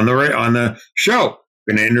guy on the show.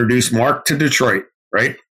 Going to introduce Mark to Detroit,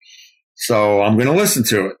 right? So I'm going to listen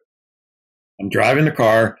to it. I'm driving the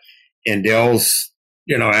car, and Dale's,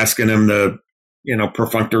 asking him the,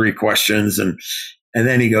 perfunctory questions, and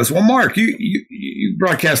then he goes, "Well, Mark, you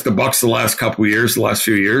broadcast the Bucs the last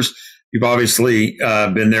few years. You've obviously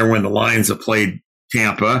been there when the Lions have played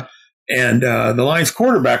Tampa, and the Lions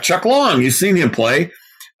quarterback Chuck Long. You've seen him play.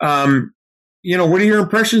 What are your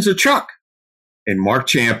impressions of Chuck?" And Mark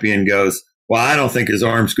Champion goes, "Well, I don't think his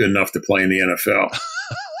arm's good enough to play in the NFL."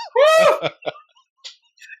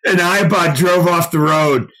 And I about drove off the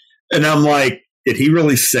road, and I'm like, did he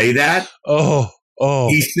really say that? Oh.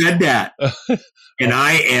 He said that. And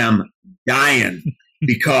I am dying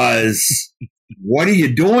because what are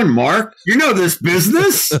you doing, Mark? You know this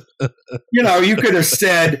business. You could have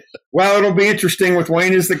said, well, it'll be interesting with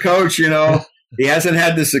Wayne as the coach. He hasn't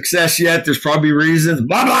had the success yet. There's probably reasons,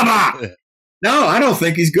 blah, blah, blah. No, I don't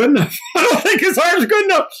think he's good enough. I don't think his arm's good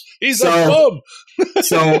enough. He's a bum.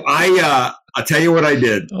 So I'll tell you what I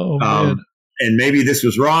did. Oh, man. And maybe this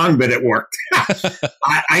was wrong, but it worked.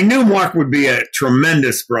 I knew Mark would be a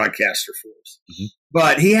tremendous broadcaster for us,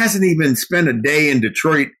 but he hasn't even spent a day in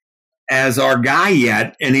Detroit as our guy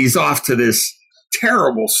yet, and he's off to this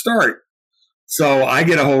terrible start. So I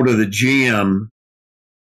get a hold of the GM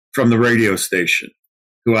from the radio station,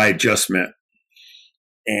 who I had just met.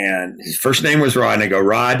 And his first name was Rod. And I go,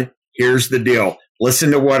 "Rod, here's the deal.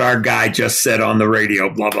 listen to what our guy just said on the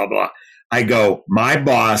radio, blah, blah, blah. I go, my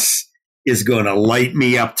boss is going to light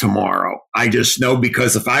me up tomorrow. I just know,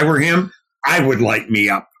 because if I were him, I would light me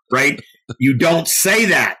up, right? You don't say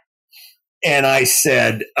that. And I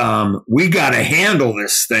said, we got to handle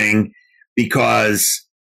this thing, because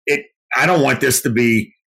I don't want this to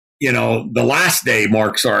be, the last day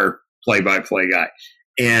Mark's our play-by-play guy.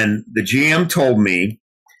 And the GM told me,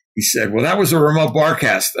 he said, well, that was a remote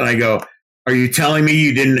broadcast. And I go, are you telling me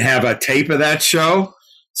you didn't have a tape of that show?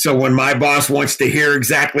 So when my boss wants to hear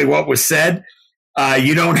exactly what was said,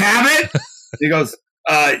 you don't have it? He goes,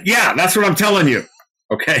 yeah, that's what I'm telling you.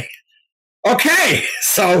 Okay.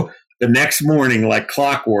 So the next morning, like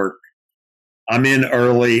clockwork, I'm in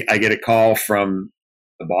early. I get a call from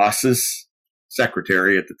the boss's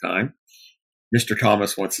secretary at the time. Mr.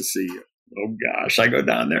 Thomas wants to see you. Oh, gosh. I go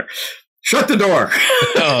down there. Shut the door.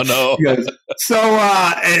 Oh, no. Goes, so,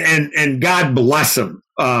 and God bless him.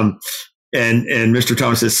 And Mr.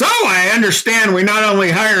 Thomas says, so I understand we not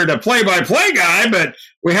only hired a play-by-play guy, but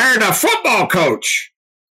we hired a football coach.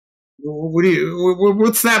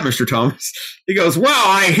 What's that, Mr. Thomas? He goes, well,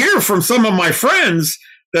 I hear from some of my friends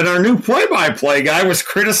that our new play-by-play guy was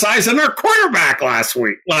criticizing our quarterback last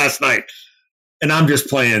night. And I'm just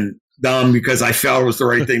playing dumb because I felt it was the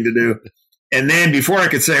right thing to do. And then before I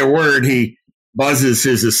could say a word, he buzzes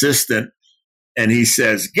his assistant and he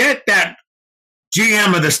says, get that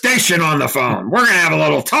GM of the station on the phone. We're going to have a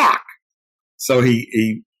little talk. So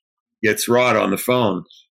he gets Rod on the phone,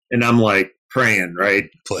 and I'm like praying, right?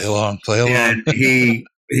 Play along. And he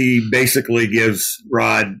basically gives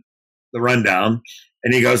Rod the rundown,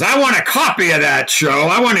 and he goes, I want a copy of that show.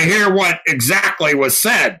 I want to hear what exactly was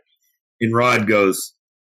said. And Rod goes,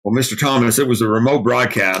 well, Mr. Thomas, it was a remote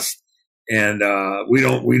broadcast. And we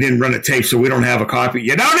didn't run a tape, so we don't have a copy.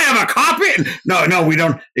 You don't have a copy? No, we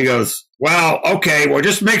don't. He goes, well, okay, well,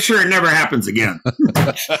 just make sure it never happens again.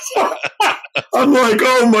 I'm like,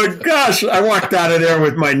 oh my gosh. I walked out of there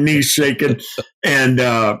with my knees shaking. And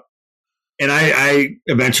I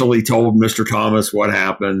eventually told Mr. Thomas what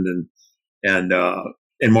happened. And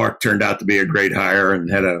Mark turned out to be a great hire and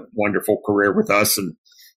had a wonderful career with us. And,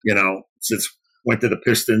 since went to the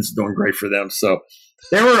Pistons, doing great for them. So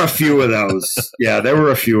there were a few of those. Yeah, there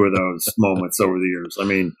were a few of those moments over the years. I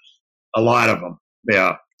mean, a lot of them.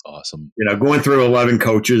 Yeah. Awesome. Going through 11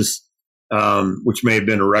 coaches, which may have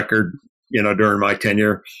been a record, during my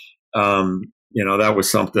tenure. That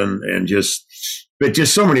was something. And just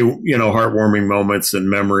so many, heartwarming moments and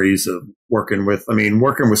memories of working with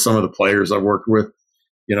some of the players I worked with,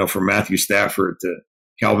 from Matthew Stafford to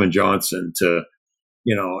Calvin Johnson to,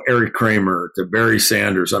 Eric Kramer to Barry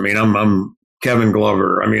Sanders. I mean, I'm Kevin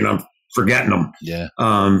Glover. I mean, I'm forgetting them. Yeah.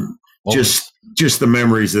 Just the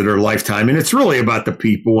memories that are lifetime. And it's really about the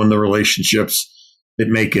people and the relationships that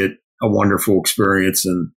make it a wonderful experience.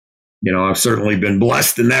 And, I've certainly been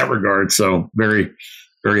blessed in that regard. So very,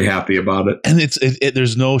 very happy about it. And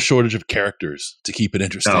there's no shortage of characters to keep it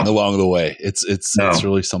interesting along the way. It's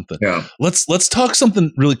really something. Yeah. Let's talk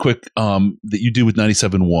something really quick that you do with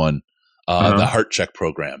 97.1. The Heart Check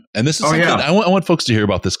program. And this is something I want folks to hear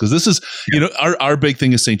about this, because this is, our big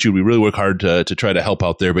thing is St. Jude. We really work hard to try to help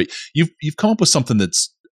out there, but you've come up with something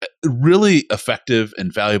that's really effective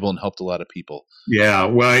and valuable and helped a lot of people. Yeah.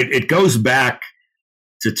 Well, it goes back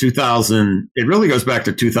to 2000. It really goes back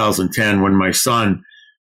to 2010 when my son,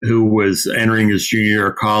 who was entering his junior year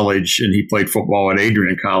of college, and he played football at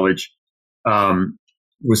Adrian College,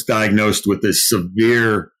 was diagnosed with this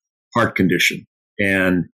severe heart condition.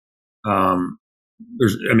 And by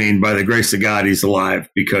the grace of God, he's alive,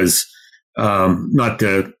 because not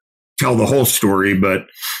to tell the whole story, but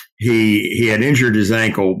he had injured his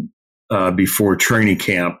ankle before training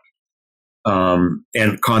camp,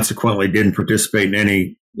 and consequently didn't participate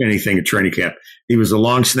in anything at training camp. He was a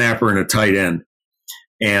long snapper and a tight end,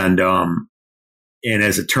 and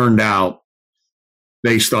as it turned out,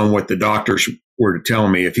 based on what the doctors were to tell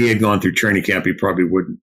me, if he had gone through training camp, he probably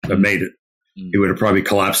wouldn't have made it. He would have probably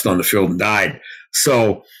collapsed on the field and died.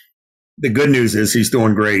 So the good news is he's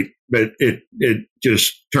doing great, but it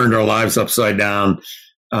just turned our lives upside down.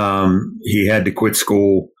 He had to quit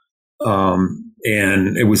school.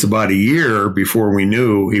 And it was about a year before we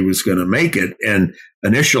knew he was going to make it. And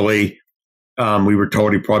initially, we were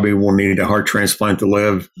told he probably will need a heart transplant to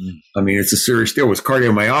live. I mean, it's a serious deal. It was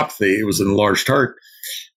cardiomyopathy. It was an enlarged heart.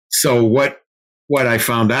 So what I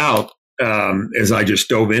found out, as I just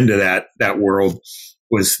dove into that world,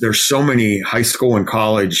 was there's so many high school and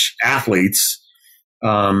college athletes,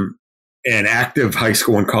 and active high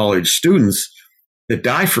school and college students that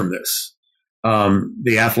die from this.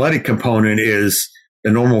 The athletic component is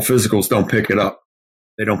the normal physicals don't pick it up.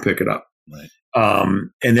 They don't pick it up. Right.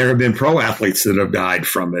 And there have been pro athletes that have died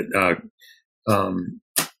from it.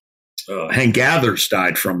 Hank Gathers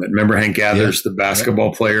died from it. Remember Hank Gathers, the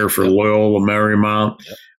basketball player for Loyola Marymount?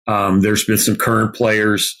 Yep. There's been some current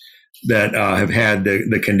players that have had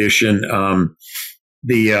the condition.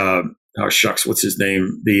 What's his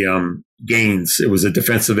name? Gaines. It was a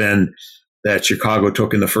defensive end that Chicago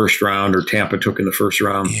took in the first round or Tampa took in the first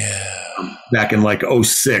round. Yeah. Back in like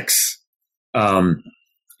 2006.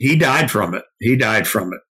 He died from it.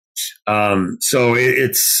 So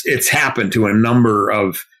it's happened to a number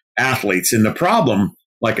of athletes. And the problem,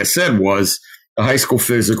 like I said, was the high school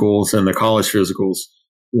physicals and the college physicals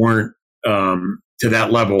weren't to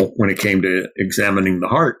that level when it came to examining the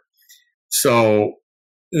heart. So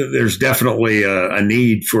there's definitely a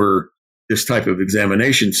need for this type of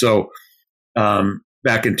examination. So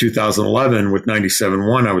back in 2011 with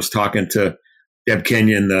 97.1, I was talking to Deb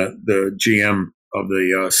Kenyon, the GM of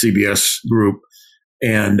the CBS group,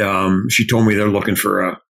 and she told me they're looking for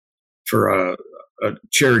a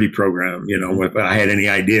charity program. If I had any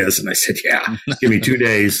ideas, and I said, "Yeah, give me 2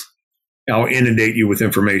 days. I'll inundate you with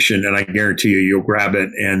information, and I guarantee you'll grab it."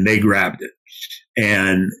 And they grabbed it,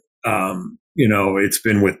 and it's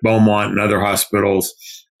been with Beaumont and other hospitals,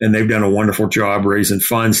 and they've done a wonderful job raising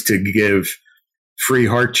funds to give free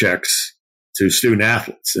heart checks to student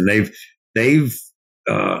athletes, and they've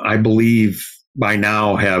I believe by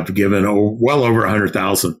now have given well over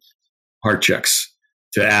 100,000 heart checks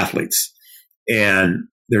to athletes. And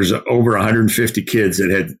there's over 150 kids that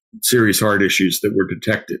had serious heart issues that were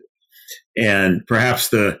detected. And perhaps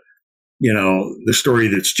the story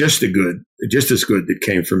that's just as good that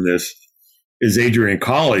came from this is Adrian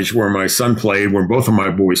College, where my son played, where both of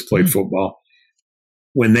my boys played football.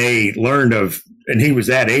 When they learned and he was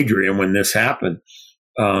at Adrian when this happened,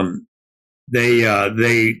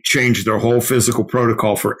 they changed their whole physical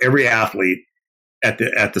protocol for every athlete at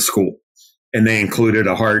the school, and they included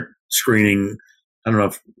a heart screening. I don't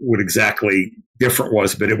know what exactly different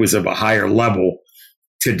was, but it was of a higher level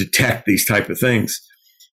to detect these type of things.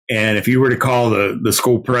 And if you were to call the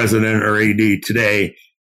school president or AD today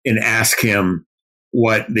and ask him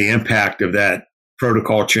what the impact of that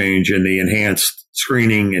protocol change and the enhanced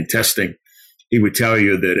screening and testing, he would tell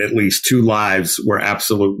you that at least 2 lives were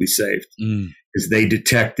absolutely saved because they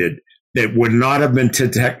detected that would not have been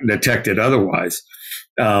detected otherwise.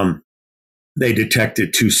 They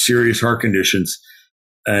detected 2 serious heart conditions.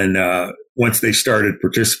 And once they started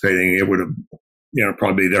participating, it would have,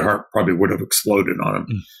 probably their heart probably would have exploded on them.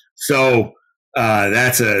 So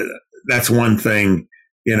that's one thing,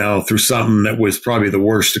 through something that was probably the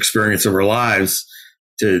worst experience of our lives,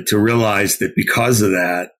 to realize that because of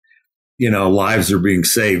that, lives are being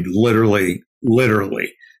saved literally,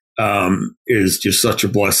 is just such a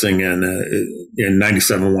blessing. And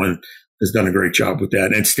 97.1 has done a great job with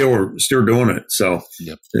that, and still doing it. So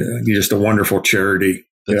just a wonderful charity.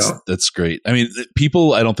 That's great. I mean,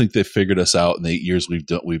 people, I don't think they've figured us out in the 8 years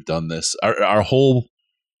we've done this. Our whole,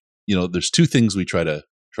 there's 2 things we try to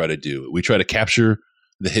do. We try to capture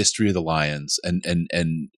the history of the Lions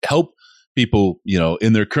and help people,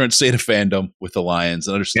 in their current state of fandom with the Lions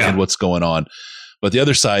and understand what's going on. But the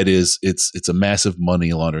other side is it's a massive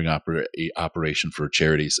money laundering operation for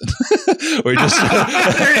charities. Or just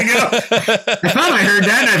there you go. I thought I heard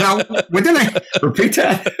that. And I thought, did I repeat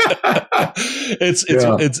that?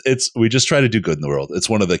 It's we just try to do good in the world. It's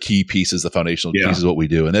one of the key pieces, the foundational pieces of what we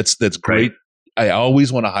do, and that's great. I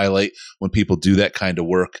always want to highlight when people do that kind of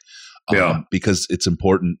work. Because it's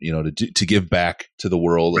important, to give back to the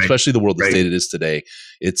world, especially the world the state it is today.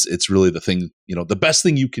 It's really the thing, the best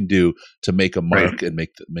thing you can do to make a mark and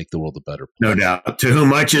make the world a better place. No doubt. To whom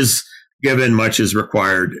much is given, much is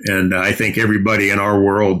required. And I think everybody in our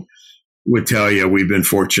world would tell you we've been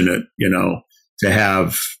fortunate, to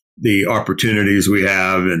have the opportunities we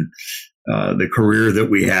have and the career that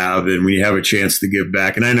we have, and we have a chance to give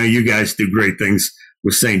back. And I know you guys do great things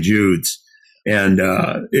with St. Jude's. And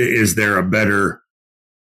is there a better,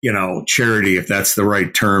 charity, if that's the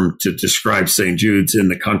right term to describe St. Jude's in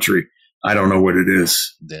the country? I don't know what it is.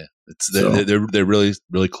 Yeah, they're really,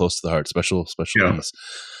 really close to the heart. Special needs.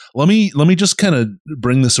 Let me just kind of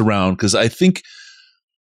bring this around, because I think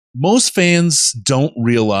most fans don't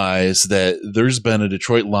realize that there's been a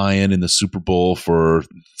Detroit Lion in the Super Bowl for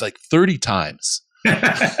like 30 times.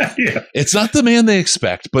 It's not the man they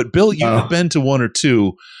expect, but Bill, you've been to 1 or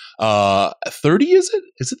 2. 30 is it?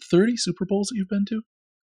 Is it 30 Super Bowls that you've been to?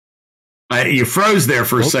 You froze there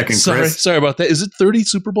for a second, Chris. Sorry about that. Is it 30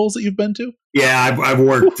 Super Bowls that you've been to? Yeah, I've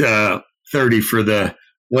worked 30 for the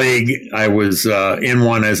league. I was in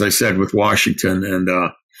one, as I said, with Washington, and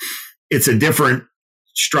it's a different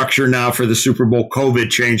structure now for the Super Bowl. COVID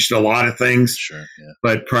changed a lot of things. Sure. Yeah.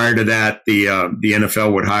 But prior to that, the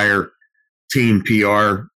NFL would hire team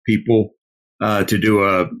PR people to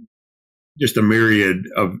do just a myriad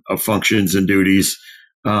of functions and duties,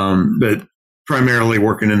 but primarily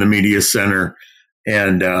working in the media center.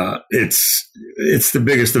 And it's the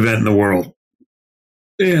biggest event in the world,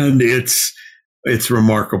 and it's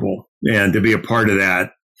remarkable. And to be a part of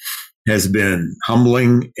that has been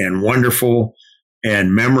humbling and wonderful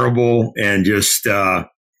and memorable, and just so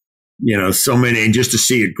many, and just to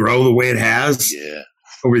see it grow the way it has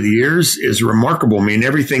over the years is remarkable. I mean,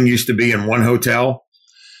 everything used to be in one hotel.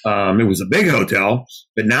 It was a big hotel,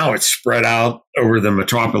 but now it's spread out over the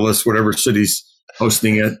metropolis, whatever city's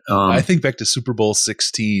hosting it. I think back to Super Bowl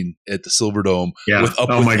 16 at the Silverdome with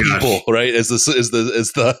people, right? As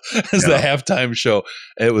the halftime show.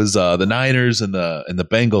 It was the Niners and the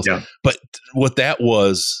Bengals. Yeah. But what that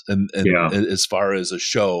was, and as far as a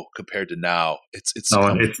show compared to now, it's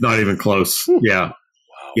not even close. Yeah. Wow.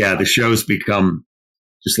 Yeah. The show's become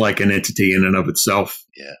just like an entity in and of itself.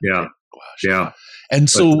 Yeah. Yeah. Gosh. Yeah. And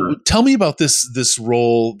so tell me about this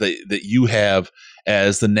role that you have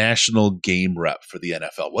as the national game rep for the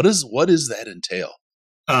NFL. What does that entail?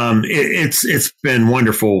 It's been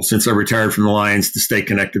wonderful since I retired from the Lions to stay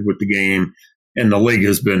connected with the game, and the league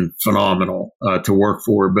has been phenomenal to work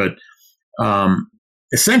for. But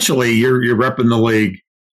essentially, you're repping the league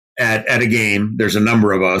at a game. There's a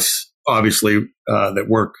number of us, obviously, that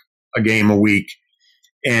work a game a week,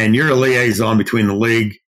 and you're a liaison between the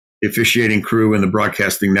league, the officiating crew, and the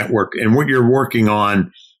broadcasting network. And what you're working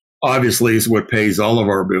on, obviously, is what pays all of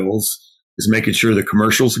our bills, is making sure the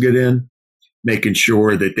commercials get in, making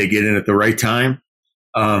sure that they get in at the right time.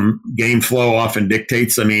 Game flow often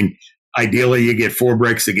dictates. I mean, ideally, you get 4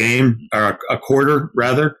 breaks a game, or a quarter,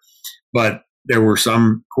 rather. But there were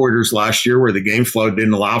some quarters last year where the game flow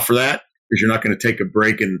didn't allow for that, because you're not going to take a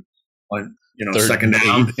break on second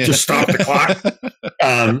down to stop the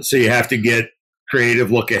clock. So you have to get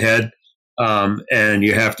creative, look ahead, and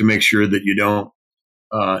you have to make sure that you don't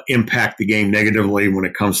impact the game negatively when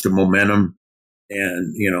it comes to momentum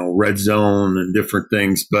and red zone and different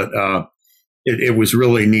things. But it was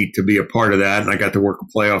really neat to be a part of that, and I got to work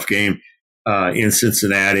a playoff game in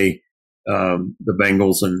Cincinnati, the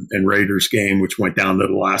Bengals and Raiders game, which went down to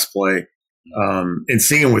the last play. And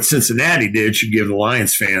seeing what Cincinnati did should give the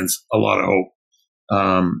Lions fans a lot of hope.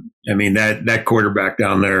 I mean, that quarterback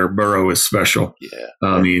down there, Burrow, is special. Yeah.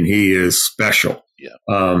 I mean, he is special. Yeah.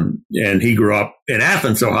 And he grew up in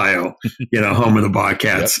Athens, Ohio, home of the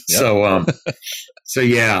Bobcats. Yep. So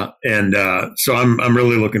yeah. And, so I'm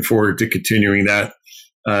really looking forward to continuing that,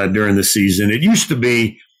 during the season. It used to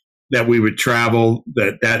be that we would travel,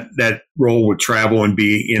 that role would travel and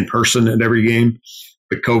be in person at every game,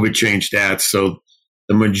 but COVID changed that. So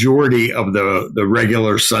the majority of the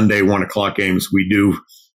regular Sunday 1:00 games we do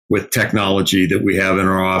with technology that we have in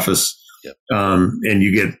our office. Yep. And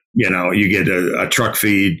you get a truck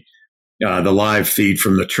feed, the live feed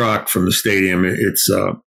from the truck, from the stadium.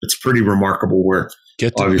 It's pretty remarkable where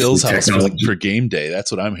get to Bill's house for game day.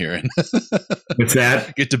 That's what I'm hearing. What's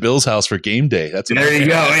that? Get to Bill's house for game day. That's what there you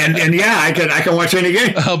go. And yeah, I can watch any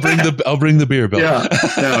game. I'll bring the beer, Bill. Yeah,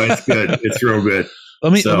 no, it's good. It's real good.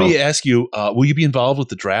 Let me ask you, will you be involved with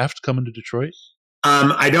the draft coming to Detroit?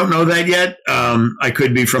 I don't know that yet. I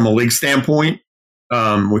could be from a league standpoint,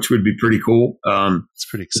 which would be pretty cool. It's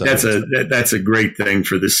pretty exciting. That's a great thing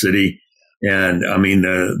for the city. And I mean,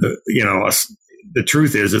 the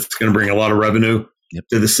truth is it's going to bring a lot of revenue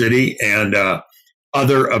to the city, and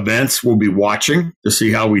other events we'll be watching to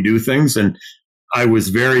see how we do things. And I was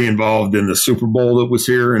very involved in the Super Bowl that was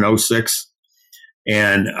here in 2006.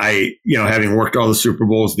 And I, having worked all the Super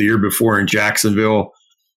Bowls the year before in Jacksonville,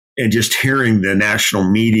 and just hearing the national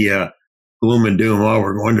media gloom and doom, oh,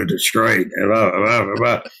 we're going to Detroit. Blah, blah, blah,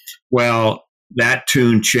 blah. Well, that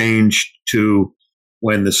tune changed to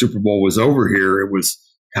when the Super Bowl was over here. It was,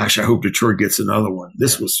 gosh, I hope Detroit gets another one.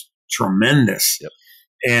 This was tremendous. Yep.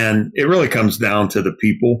 And it really comes down to the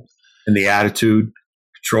people and the attitude,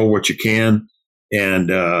 control what you can.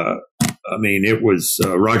 And, I mean, it was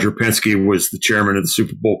Roger Penske was the chairman of the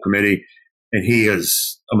Super Bowl committee, and he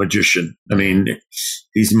is a magician. I mean,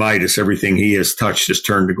 he's Midas. Everything he has touched has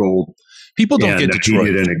turned to gold. People don't get Detroit.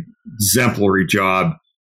 He did an exemplary job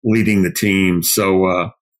leading the team.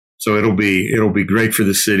 So it'll be great for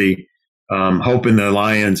the city. Hoping the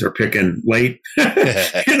Lions are picking late,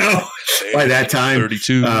 by that time.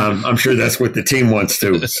 32. I'm sure that's what the team wants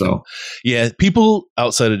to. So, yeah, people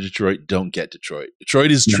outside of Detroit don't get Detroit.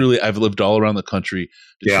 Detroit is truly, I've lived all around the country.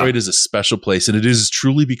 Detroit is a special place, and it is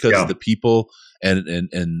truly because of the people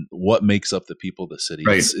and what makes up the people of the city.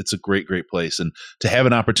 Right. It's a great, great place. And to have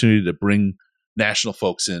an opportunity to bring national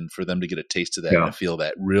folks in for them to get a taste of that and to feel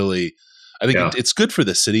that, really, I think it's good for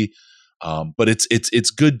the city. But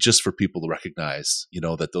it's good just for people to recognize,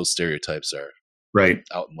 that those stereotypes are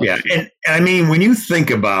out in left field. And I mean, when you think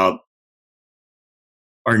about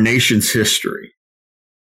our nation's history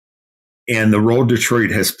and the role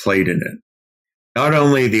Detroit has played in it, not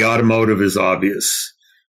only the automotive is obvious,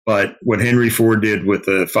 but what Henry Ford did with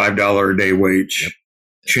the $5 a day wage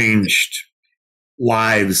changed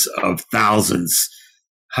lives of thousands,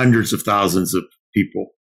 hundreds of thousands of people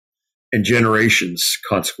and generations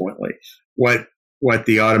consequently. What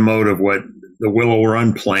the Willow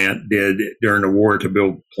Run plant did during the war to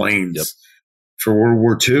build planes for World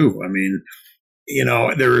War II. I mean,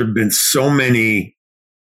 there have been so many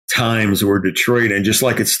times where Detroit, and just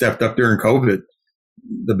like it stepped up during COVID,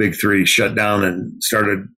 the big three shut down and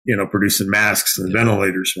started, producing masks and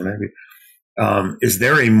ventilators, whatever. Is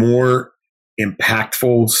there a more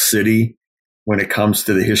impactful city when it comes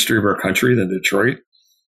to the history of our country than Detroit?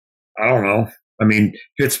 I don't know. I mean,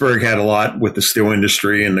 Pittsburgh had a lot with the steel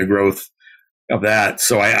industry and the growth of that.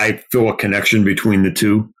 So I feel a connection between the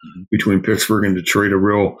two, between Pittsburgh and Detroit, a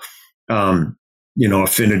real,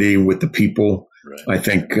 affinity with the people. Right. I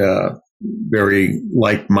think very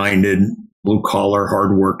like-minded, blue-collar,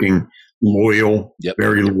 hardworking, loyal,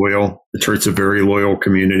 very loyal. Detroit's a very loyal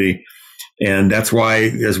community. And that's why,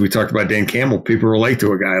 as we talked about Dan Campbell, people relate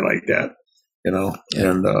to a guy like that,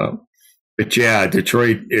 and, but yeah,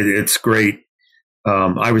 Detroit, it's great.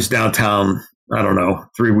 I was downtown,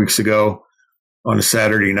 3 weeks ago on a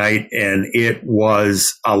Saturday night, and it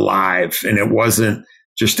was alive. And it wasn't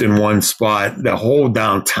just in one spot, the whole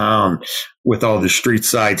downtown with all the street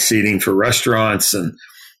side seating for restaurants. And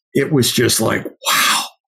it was just like, wow,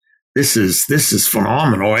 this is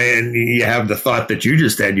phenomenal. And you have the thought that you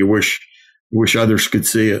just had, you wish others could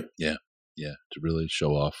see it. Yeah. To really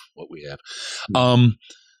show off what we have.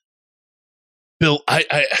 Bill,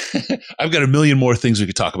 I've got a million more things we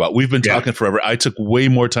could talk about. We've been talking forever. I took way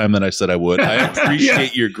more time than I said I would. I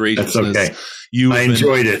appreciate your graciousness. That's okay. I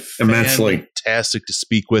enjoyed it immensely. Fantastic to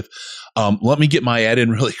speak with. Let me get my ad in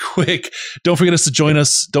really quick. Don't forget to join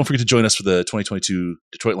us for the 2022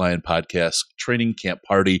 Detroit Lion Podcast Training Camp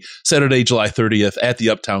Party, Saturday, July 30th at the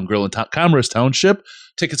Uptown Grill in Commerce Township.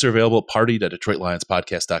 Tickets are available at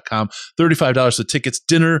party.detroitlionspodcast.com. $35 for tickets,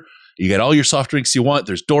 dinner. You get all your soft drinks you want.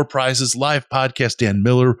 There's door prizes, live podcast. Dan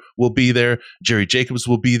Miller will be there. Jerry Jacobs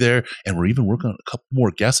will be there. And we're even working on a couple more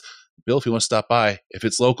guests. Bill, if you want to stop by, if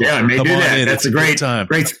it's local, come on in. That's a great time.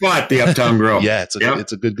 Great spot, the Uptown Grill. It's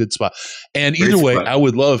a good spot. And either way, I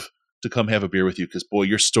would love to come have a beer with you because, boy,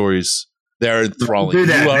 your stories, they're enthralling. We'll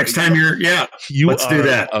do that next time let's do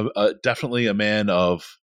that. Definitely a man of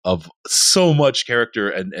so much character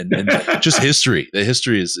and just history. The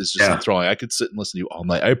history is just enthralling. I could sit and listen to you all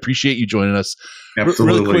night. I appreciate you joining us.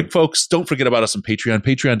 Absolutely. Really quick, folks, don't forget about us on Patreon,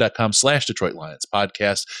 patreon.com/Detroit Lions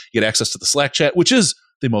Podcast. You get access to the Slack chat, which is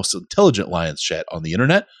the most intelligent Lions chat on the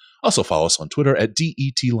internet. Also follow us on Twitter at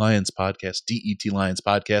DET Lions Podcast, DET Lions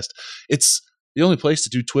Podcast. It's the only place to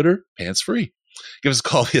do Twitter hands-free. Give us a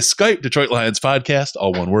call via Skype, Detroit Lions Podcast,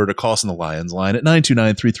 all one word, or call us on the Lions line at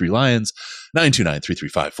 929-33-LIONS,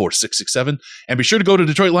 929-335-4667. And be sure to go to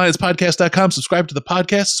DetroitLionsPodcast.com, subscribe to the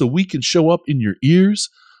podcast so we can show up in your ears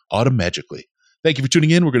automatically. Thank you for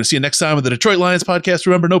tuning in. We're going to see you next time with the Detroit Lions Podcast.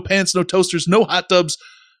 Remember, no pants, no toasters, no hot tubs,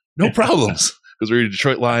 no problems, because we're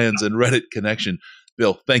Detroit Lions and Reddit Connection.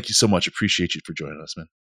 Bill, thank you so much. Appreciate you for joining us, man.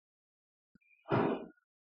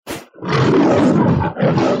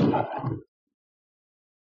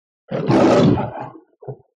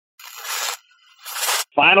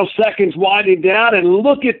 Final seconds winding down, and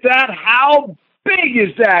look at that. How big is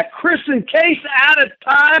that? Chris and Case out of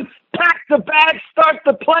time. Pack the bag, start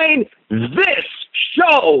the plane. This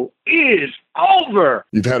show is over.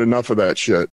 You've had enough of that shit.